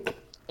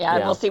 Yeah,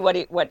 and we'll see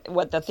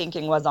what the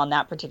thinking was on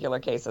that particular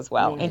case as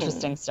well. Mm-hmm.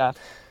 Interesting stuff.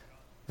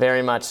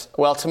 Very much.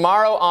 Well,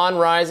 tomorrow on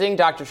Rising,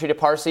 Dr. Trita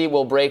Parsi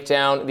will break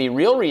down the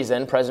real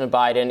reason President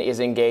Biden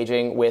is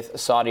engaging with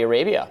Saudi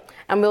Arabia.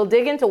 And we'll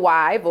dig into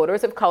why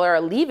voters of color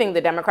are leaving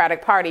the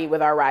Democratic Party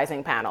with our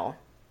Rising panel.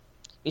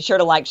 Be sure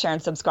to like, share,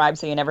 and subscribe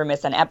so you never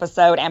miss an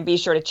episode. And be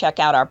sure to check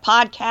out our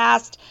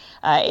podcast.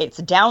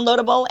 It's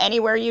downloadable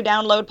anywhere you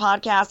download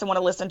podcasts and want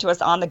to listen to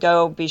us on the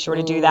go. Be sure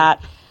to do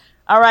that.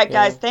 All right,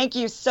 guys, thank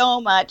you so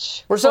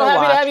much. We're so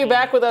happy to have you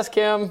back with us,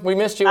 Kim. We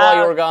missed you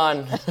while you were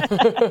gone.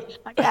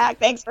 Yeah,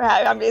 thanks for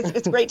having me.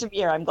 It's great to be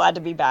here. I'm glad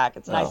to be back.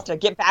 It's nice to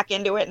get back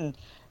into it and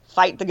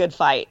fight the good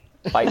fight.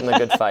 Fighting the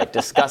good fight,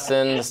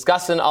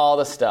 discussing all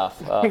the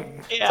stuff.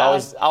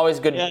 It's always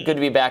good to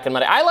be back on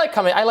Monday. I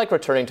like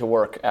returning to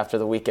work after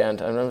the weekend.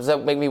 Does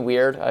that make me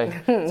weird?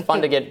 It's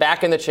fun to get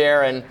back in the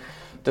chair and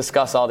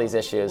discuss all these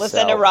issues.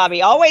 Listen to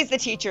Robbie, always the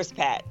teacher's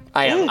pet.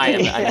 I am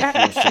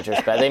a huge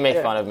teacher's pet. They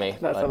make fun of me.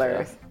 That's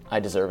hilarious. I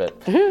deserve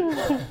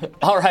it.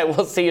 All right,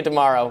 we'll see you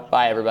tomorrow.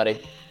 Bye,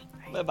 everybody.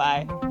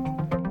 Bye-bye.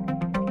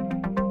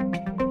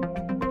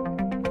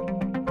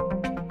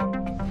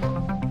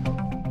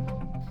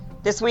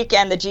 This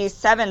weekend, the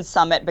G7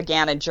 summit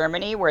began in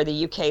Germany, where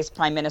the UK's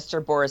Prime Minister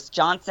Boris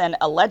Johnson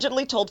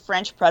allegedly told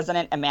French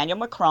President Emmanuel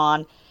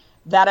Macron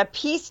that a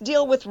peace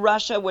deal with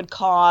Russia would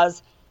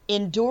cause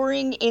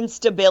enduring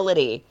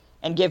instability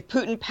and give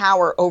Putin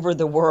power over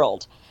the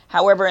world.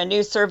 However, a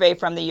new survey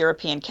from the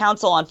European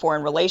Council on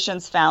Foreign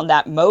Relations found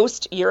that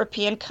most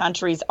European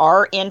countries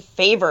are in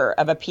favor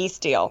of a peace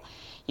deal.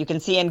 You can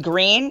see in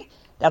green,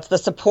 that's the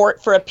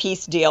support for a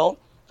peace deal,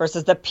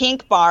 versus the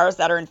pink bars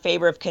that are in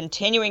favor of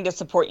continuing to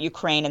support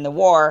Ukraine in the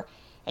war.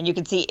 And you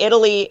can see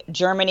Italy,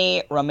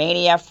 Germany,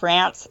 Romania,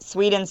 France,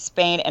 Sweden,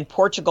 Spain, and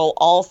Portugal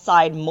all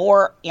side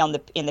more in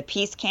the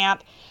peace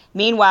camp.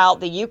 Meanwhile,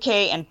 the UK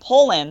and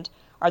Poland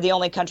are the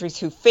only countries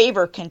who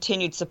favor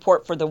continued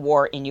support for the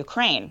war in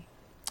Ukraine.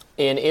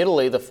 In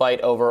Italy, the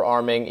fight over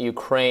arming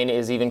Ukraine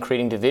is even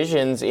creating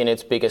divisions in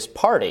its biggest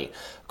party.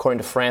 According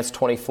to France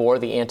 24,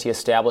 the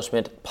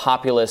anti-establishment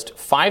populist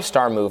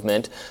Five-Star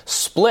movement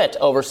split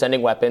over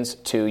sending weapons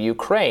to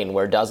Ukraine,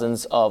 where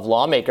dozens of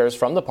lawmakers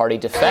from the party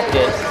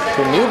defected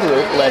to a new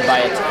group led by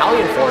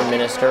Italian Foreign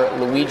Minister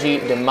Luigi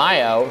Di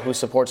Maio, who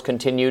supports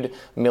continued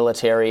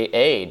military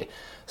aid.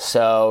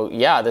 So,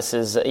 this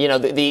is,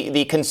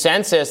 the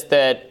consensus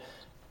that,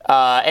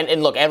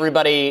 and look,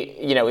 everybody,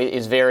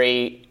 is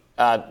very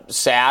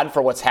sad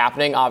for what's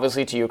happening,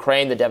 obviously, to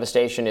Ukraine. The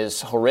devastation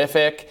is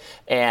horrific.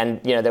 And,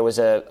 there was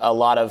a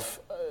lot of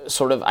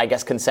sort of,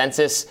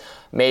 consensus,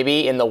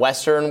 maybe in the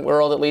Western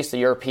world, at least the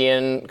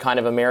European kind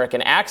of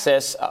American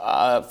axis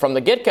from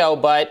the get-go.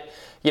 But,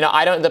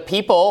 the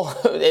people,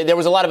 there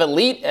was a lot of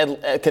elite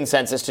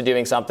consensus to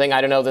doing something.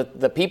 I don't know that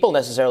the people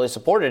necessarily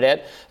supported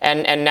it.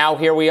 And now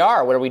here we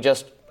are, where we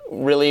just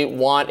really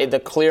want the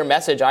clear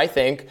message, I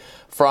think,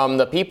 from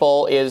the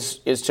people is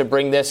to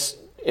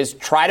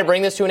try to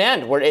bring this to an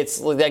end, where it's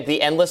like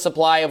the endless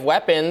supply of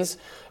weapons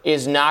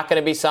is not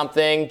going to be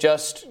something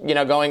just,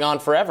 going on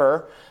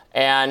forever.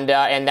 And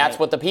that's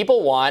what the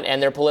people want,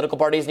 and their political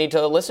parties need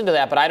to listen to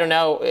that. But I don't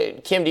know,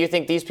 Kim, do you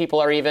think these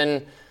people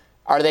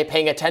are they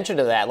paying attention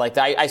to that? Like,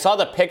 I saw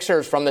the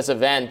pictures from this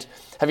event.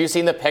 Have you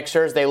seen the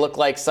pictures? They look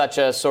like such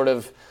a sort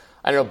of,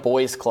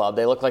 boys club.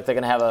 They look like they're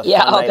going to have a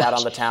fun night out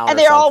on the town. And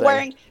they're all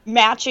wearing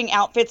matching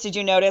outfits. Did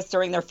you notice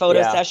during their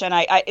photo session?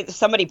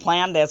 Somebody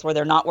planned this where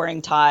they're not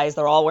wearing ties.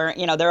 They're all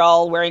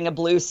wearing a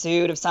blue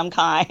suit of some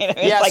kind.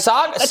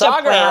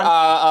 Sagar,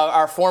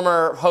 our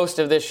former host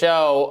of this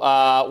show,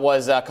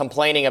 was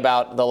complaining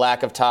about the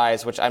lack of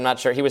ties, which I'm not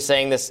sure. He was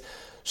saying this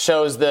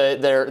shows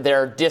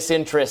their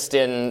disinterest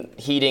in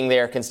heeding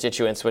their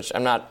constituents, which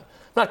I'm not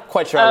not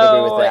quite sure I would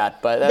agree with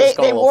that, but that's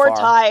going a little far.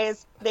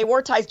 ties. They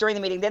wore ties during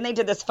the meeting. Then they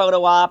did this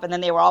photo op, and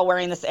then they were all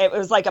wearing this. It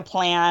was like a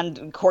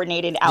planned,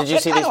 coordinated outfit. Did you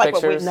see these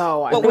pictures?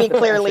 What we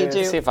clearly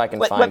do. See if I can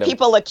find what them.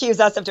 people accuse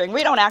us of doing.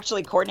 We don't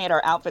actually coordinate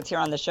our outfits here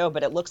on the show,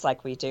 but it looks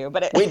like we do.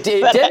 We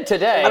did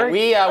today.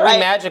 We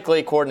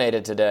magically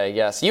coordinated today.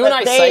 Yes, you and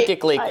I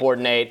psychically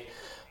coordinate.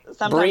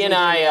 Bree and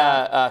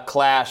I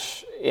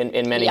clash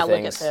in many things. Look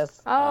at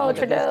this. Oh,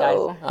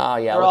 Trudeau. Oh,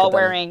 yeah. They're all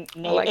wearing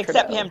navy,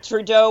 except Trudeau. him.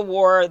 Trudeau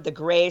wore the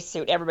gray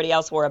suit. Everybody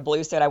else wore a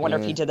blue suit. I wonder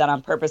if he did that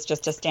on purpose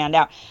just to stand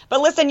out. But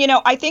listen,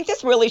 I think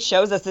this really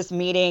shows us, this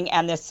meeting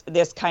and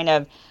this kind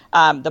of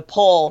the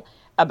poll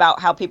about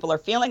how people are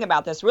feeling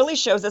about this really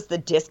shows us the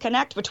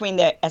disconnect between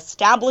the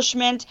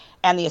establishment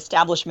and the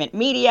establishment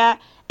media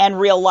and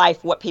real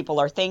life, what people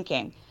are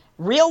thinking.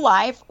 Real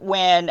life,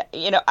 when,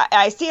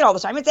 I see it all the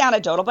time. It's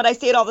anecdotal, but I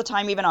see it all the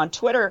time, even on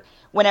Twitter,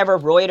 whenever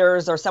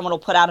Reuters or someone will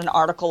put out an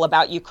article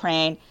about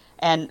Ukraine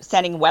and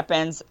sending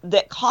weapons.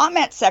 The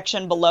comment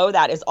section below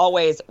that is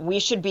always, we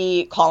should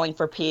be calling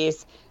for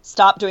peace.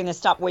 Stop doing this.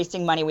 Stop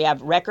wasting money. We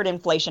have record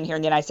inflation here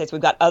in the United States.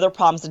 We've got other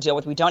problems to deal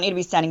with. We don't need to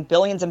be sending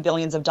billions and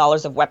billions of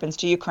dollars of weapons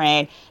to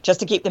Ukraine just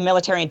to keep the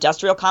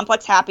military-industrial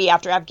complex happy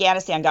after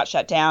Afghanistan got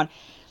shut down.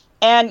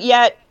 And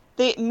yet,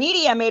 the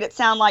media made it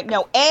sound like,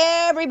 no,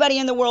 everybody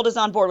in the world is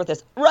on board with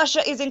this.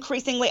 Russia is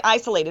increasingly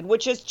isolated,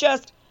 which is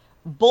just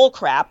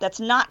bullcrap. That's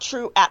not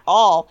true at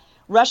all.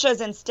 Russia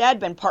has instead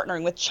been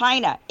partnering with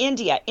China,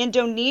 India,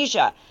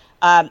 Indonesia,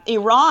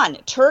 Iran,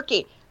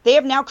 Turkey. They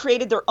have now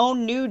created their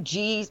own new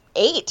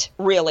G8,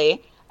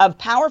 really, of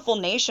powerful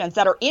nations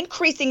that are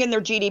increasing in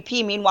their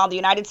GDP. Meanwhile, the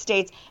United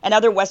States and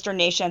other Western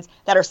nations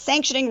that are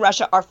sanctioning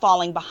Russia are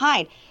falling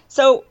behind.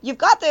 So you've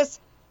got this,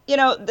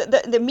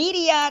 the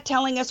media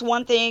telling us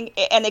one thing,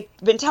 and they've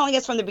been telling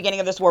us from the beginning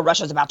of this war,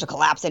 Russia's about to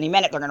collapse any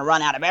minute. They're going to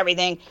run out of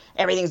everything.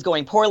 Everything's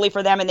going poorly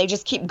for them, and they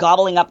just keep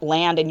gobbling up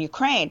land in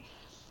Ukraine.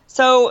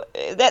 So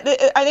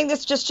I think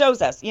this just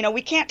shows us,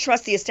 we can't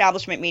trust the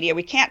establishment media.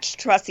 We can't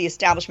trust the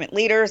establishment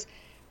leaders.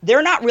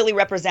 They're not really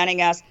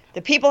representing us.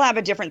 The people have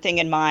a different thing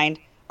in mind.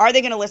 Are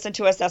they going to listen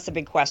to us? That's the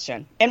big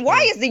question. And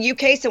why is the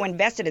UK so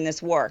invested in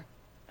this war?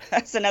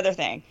 That's another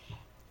thing.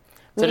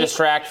 To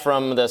distract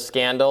from the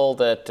scandal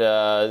that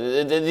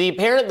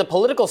the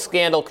political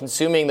scandal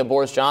consuming the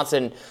Boris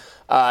Johnson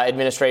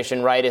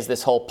administration, right, is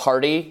this whole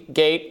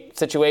Partygate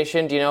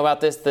situation. Do you know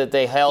about this? That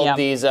they held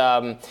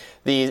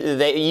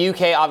the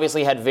UK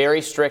obviously had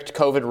very strict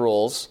COVID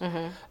rules,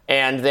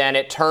 and then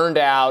it turned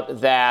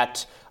out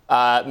that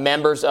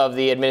members of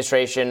the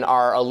administration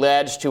are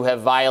alleged to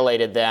have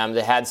violated them.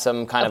 They had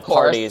some kind of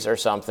parties or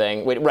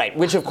something. Right,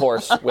 which of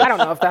course... I don't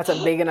know if that's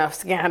a big enough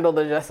scandal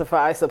to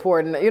justify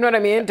supporting it. You know what I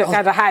mean? To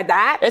kind of hide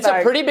that. It's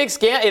a pretty big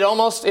scandal.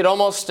 It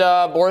almost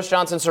Boris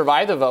Johnson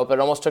survived the vote, but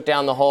it almost took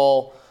down the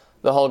whole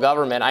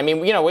government. I mean,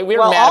 we were mad about that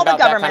kind of... all the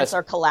governments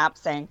are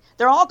collapsing.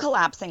 They're all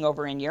collapsing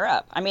over in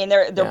Europe. I mean,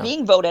 they're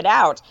being voted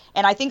out.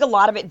 And I think a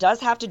lot of it does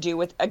have to do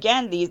with,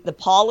 again, the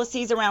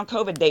policies around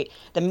COVID.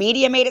 The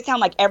media made it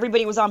sound like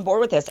everybody was on board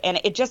with this.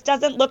 And it just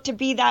doesn't look to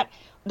be that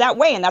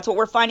way. And that's what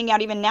we're finding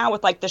out even now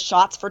with, like, the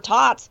shots for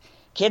tots.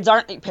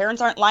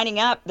 Parents aren't lining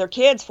up their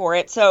kids for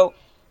it. So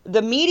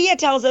the media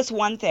tells us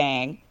one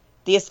thing.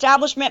 The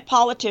establishment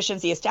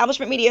politicians, the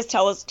establishment media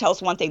tell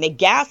us one thing. They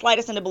gaslight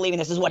us into believing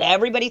this is what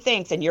everybody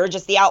thinks, and you're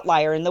just the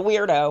outlier and the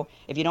weirdo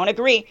if you don't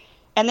agree.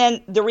 And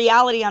then the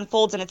reality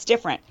unfolds, and it's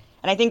different.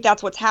 And I think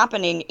that's what's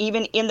happening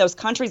even in those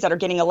countries that are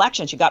getting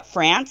elections. You got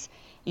France,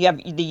 you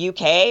have the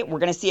UK. We're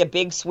going to see a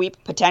big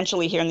sweep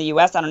potentially here in the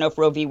U.S. I don't know if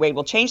Roe v. Wade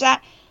will change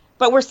that.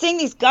 But we're seeing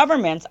these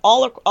governments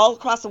all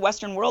across the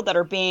Western world that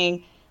are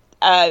being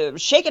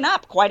shaken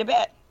up quite a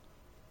bit.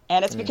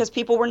 And it's because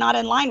people were not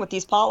in line with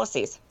these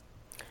policies.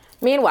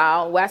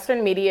 Meanwhile,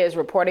 Western media is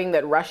reporting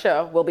that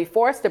Russia will be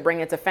forced to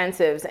bring its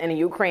offensives in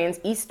Ukraine's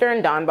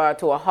eastern Donbas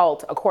to a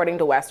halt, according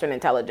to Western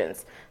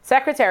intelligence.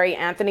 Secretary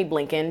Antony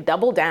Blinken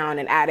doubled down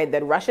and added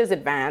that Russia's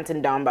advance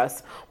in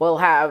Donbas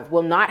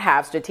will not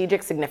have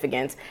strategic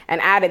significance,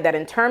 and added that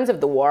in terms of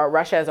the war,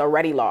 Russia has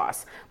already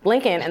lost.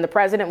 Blinken and the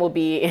president will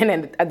be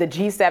at the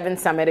G7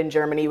 summit in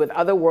Germany with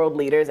other world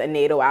leaders and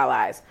NATO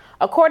allies.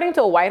 According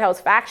to a White House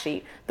fact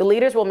sheet, the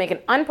leaders will make an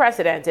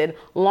unprecedented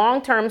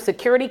long-term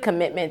security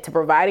commitment to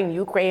providing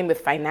Ukraine with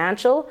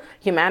financial,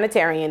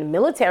 humanitarian,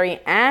 military,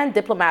 and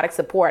diplomatic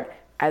support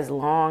as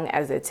long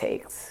as it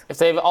takes. If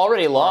they've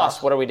already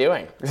lost, what are we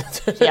doing?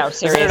 Yeah,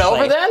 seriously. Is it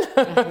over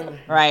then?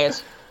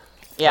 Right.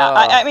 Yeah,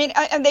 I mean,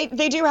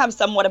 they do have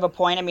somewhat of a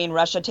point. I mean,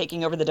 Russia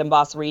taking over the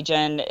Donbas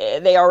region,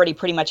 they already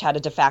pretty much had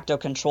a de facto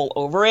control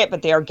over it,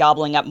 but they are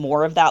gobbling up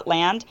more of that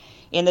land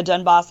in the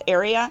Donbas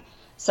area.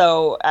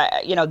 So,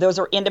 those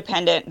are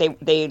independent.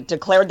 They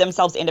declared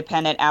themselves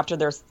independent after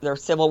their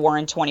civil war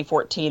in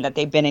 2014 that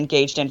they've been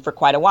engaged in for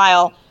quite a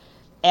while.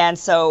 And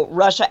so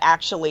Russia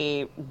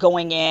actually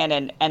going in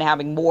and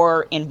having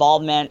more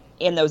involvement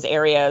in those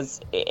areas,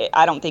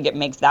 I don't think it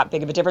makes that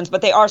big of a difference.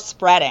 But they are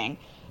spreading.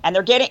 And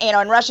they're getting,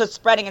 and Russia's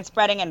spreading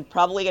and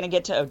probably going to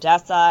get to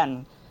Odessa,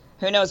 and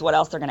who knows what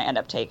else they're going to end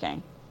up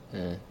taking.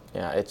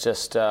 Yeah, it's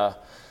just...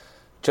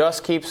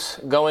 just keeps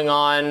going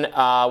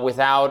on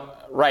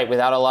without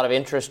a lot of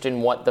interest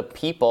in what the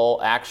people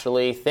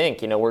actually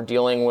think. We're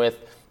dealing with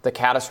the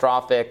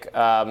catastrophic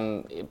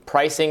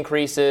price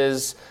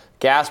increases,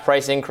 gas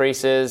price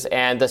increases,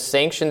 and the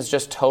sanctions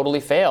just totally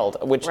failed,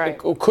 which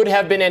could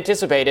have been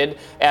anticipated,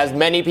 as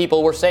many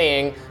people were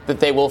saying that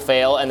they will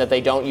fail and that they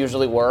don't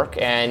usually work.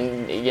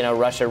 And,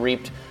 Russia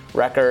reaped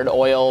record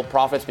oil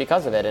profits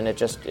because of it, and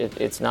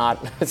it's not.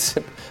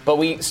 But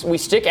we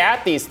stick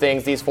at these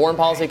things, these foreign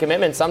policy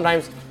commitments,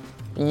 sometimes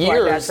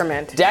years,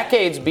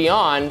 decades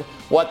beyond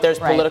what there's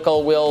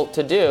political will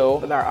to do.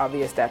 With our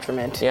obvious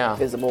detriment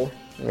visible.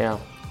 Yeah.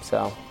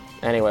 So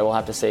anyway, we'll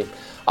have to see.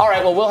 All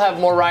right. Well, we'll have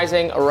more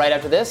Rising right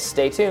after this.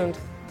 Stay tuned.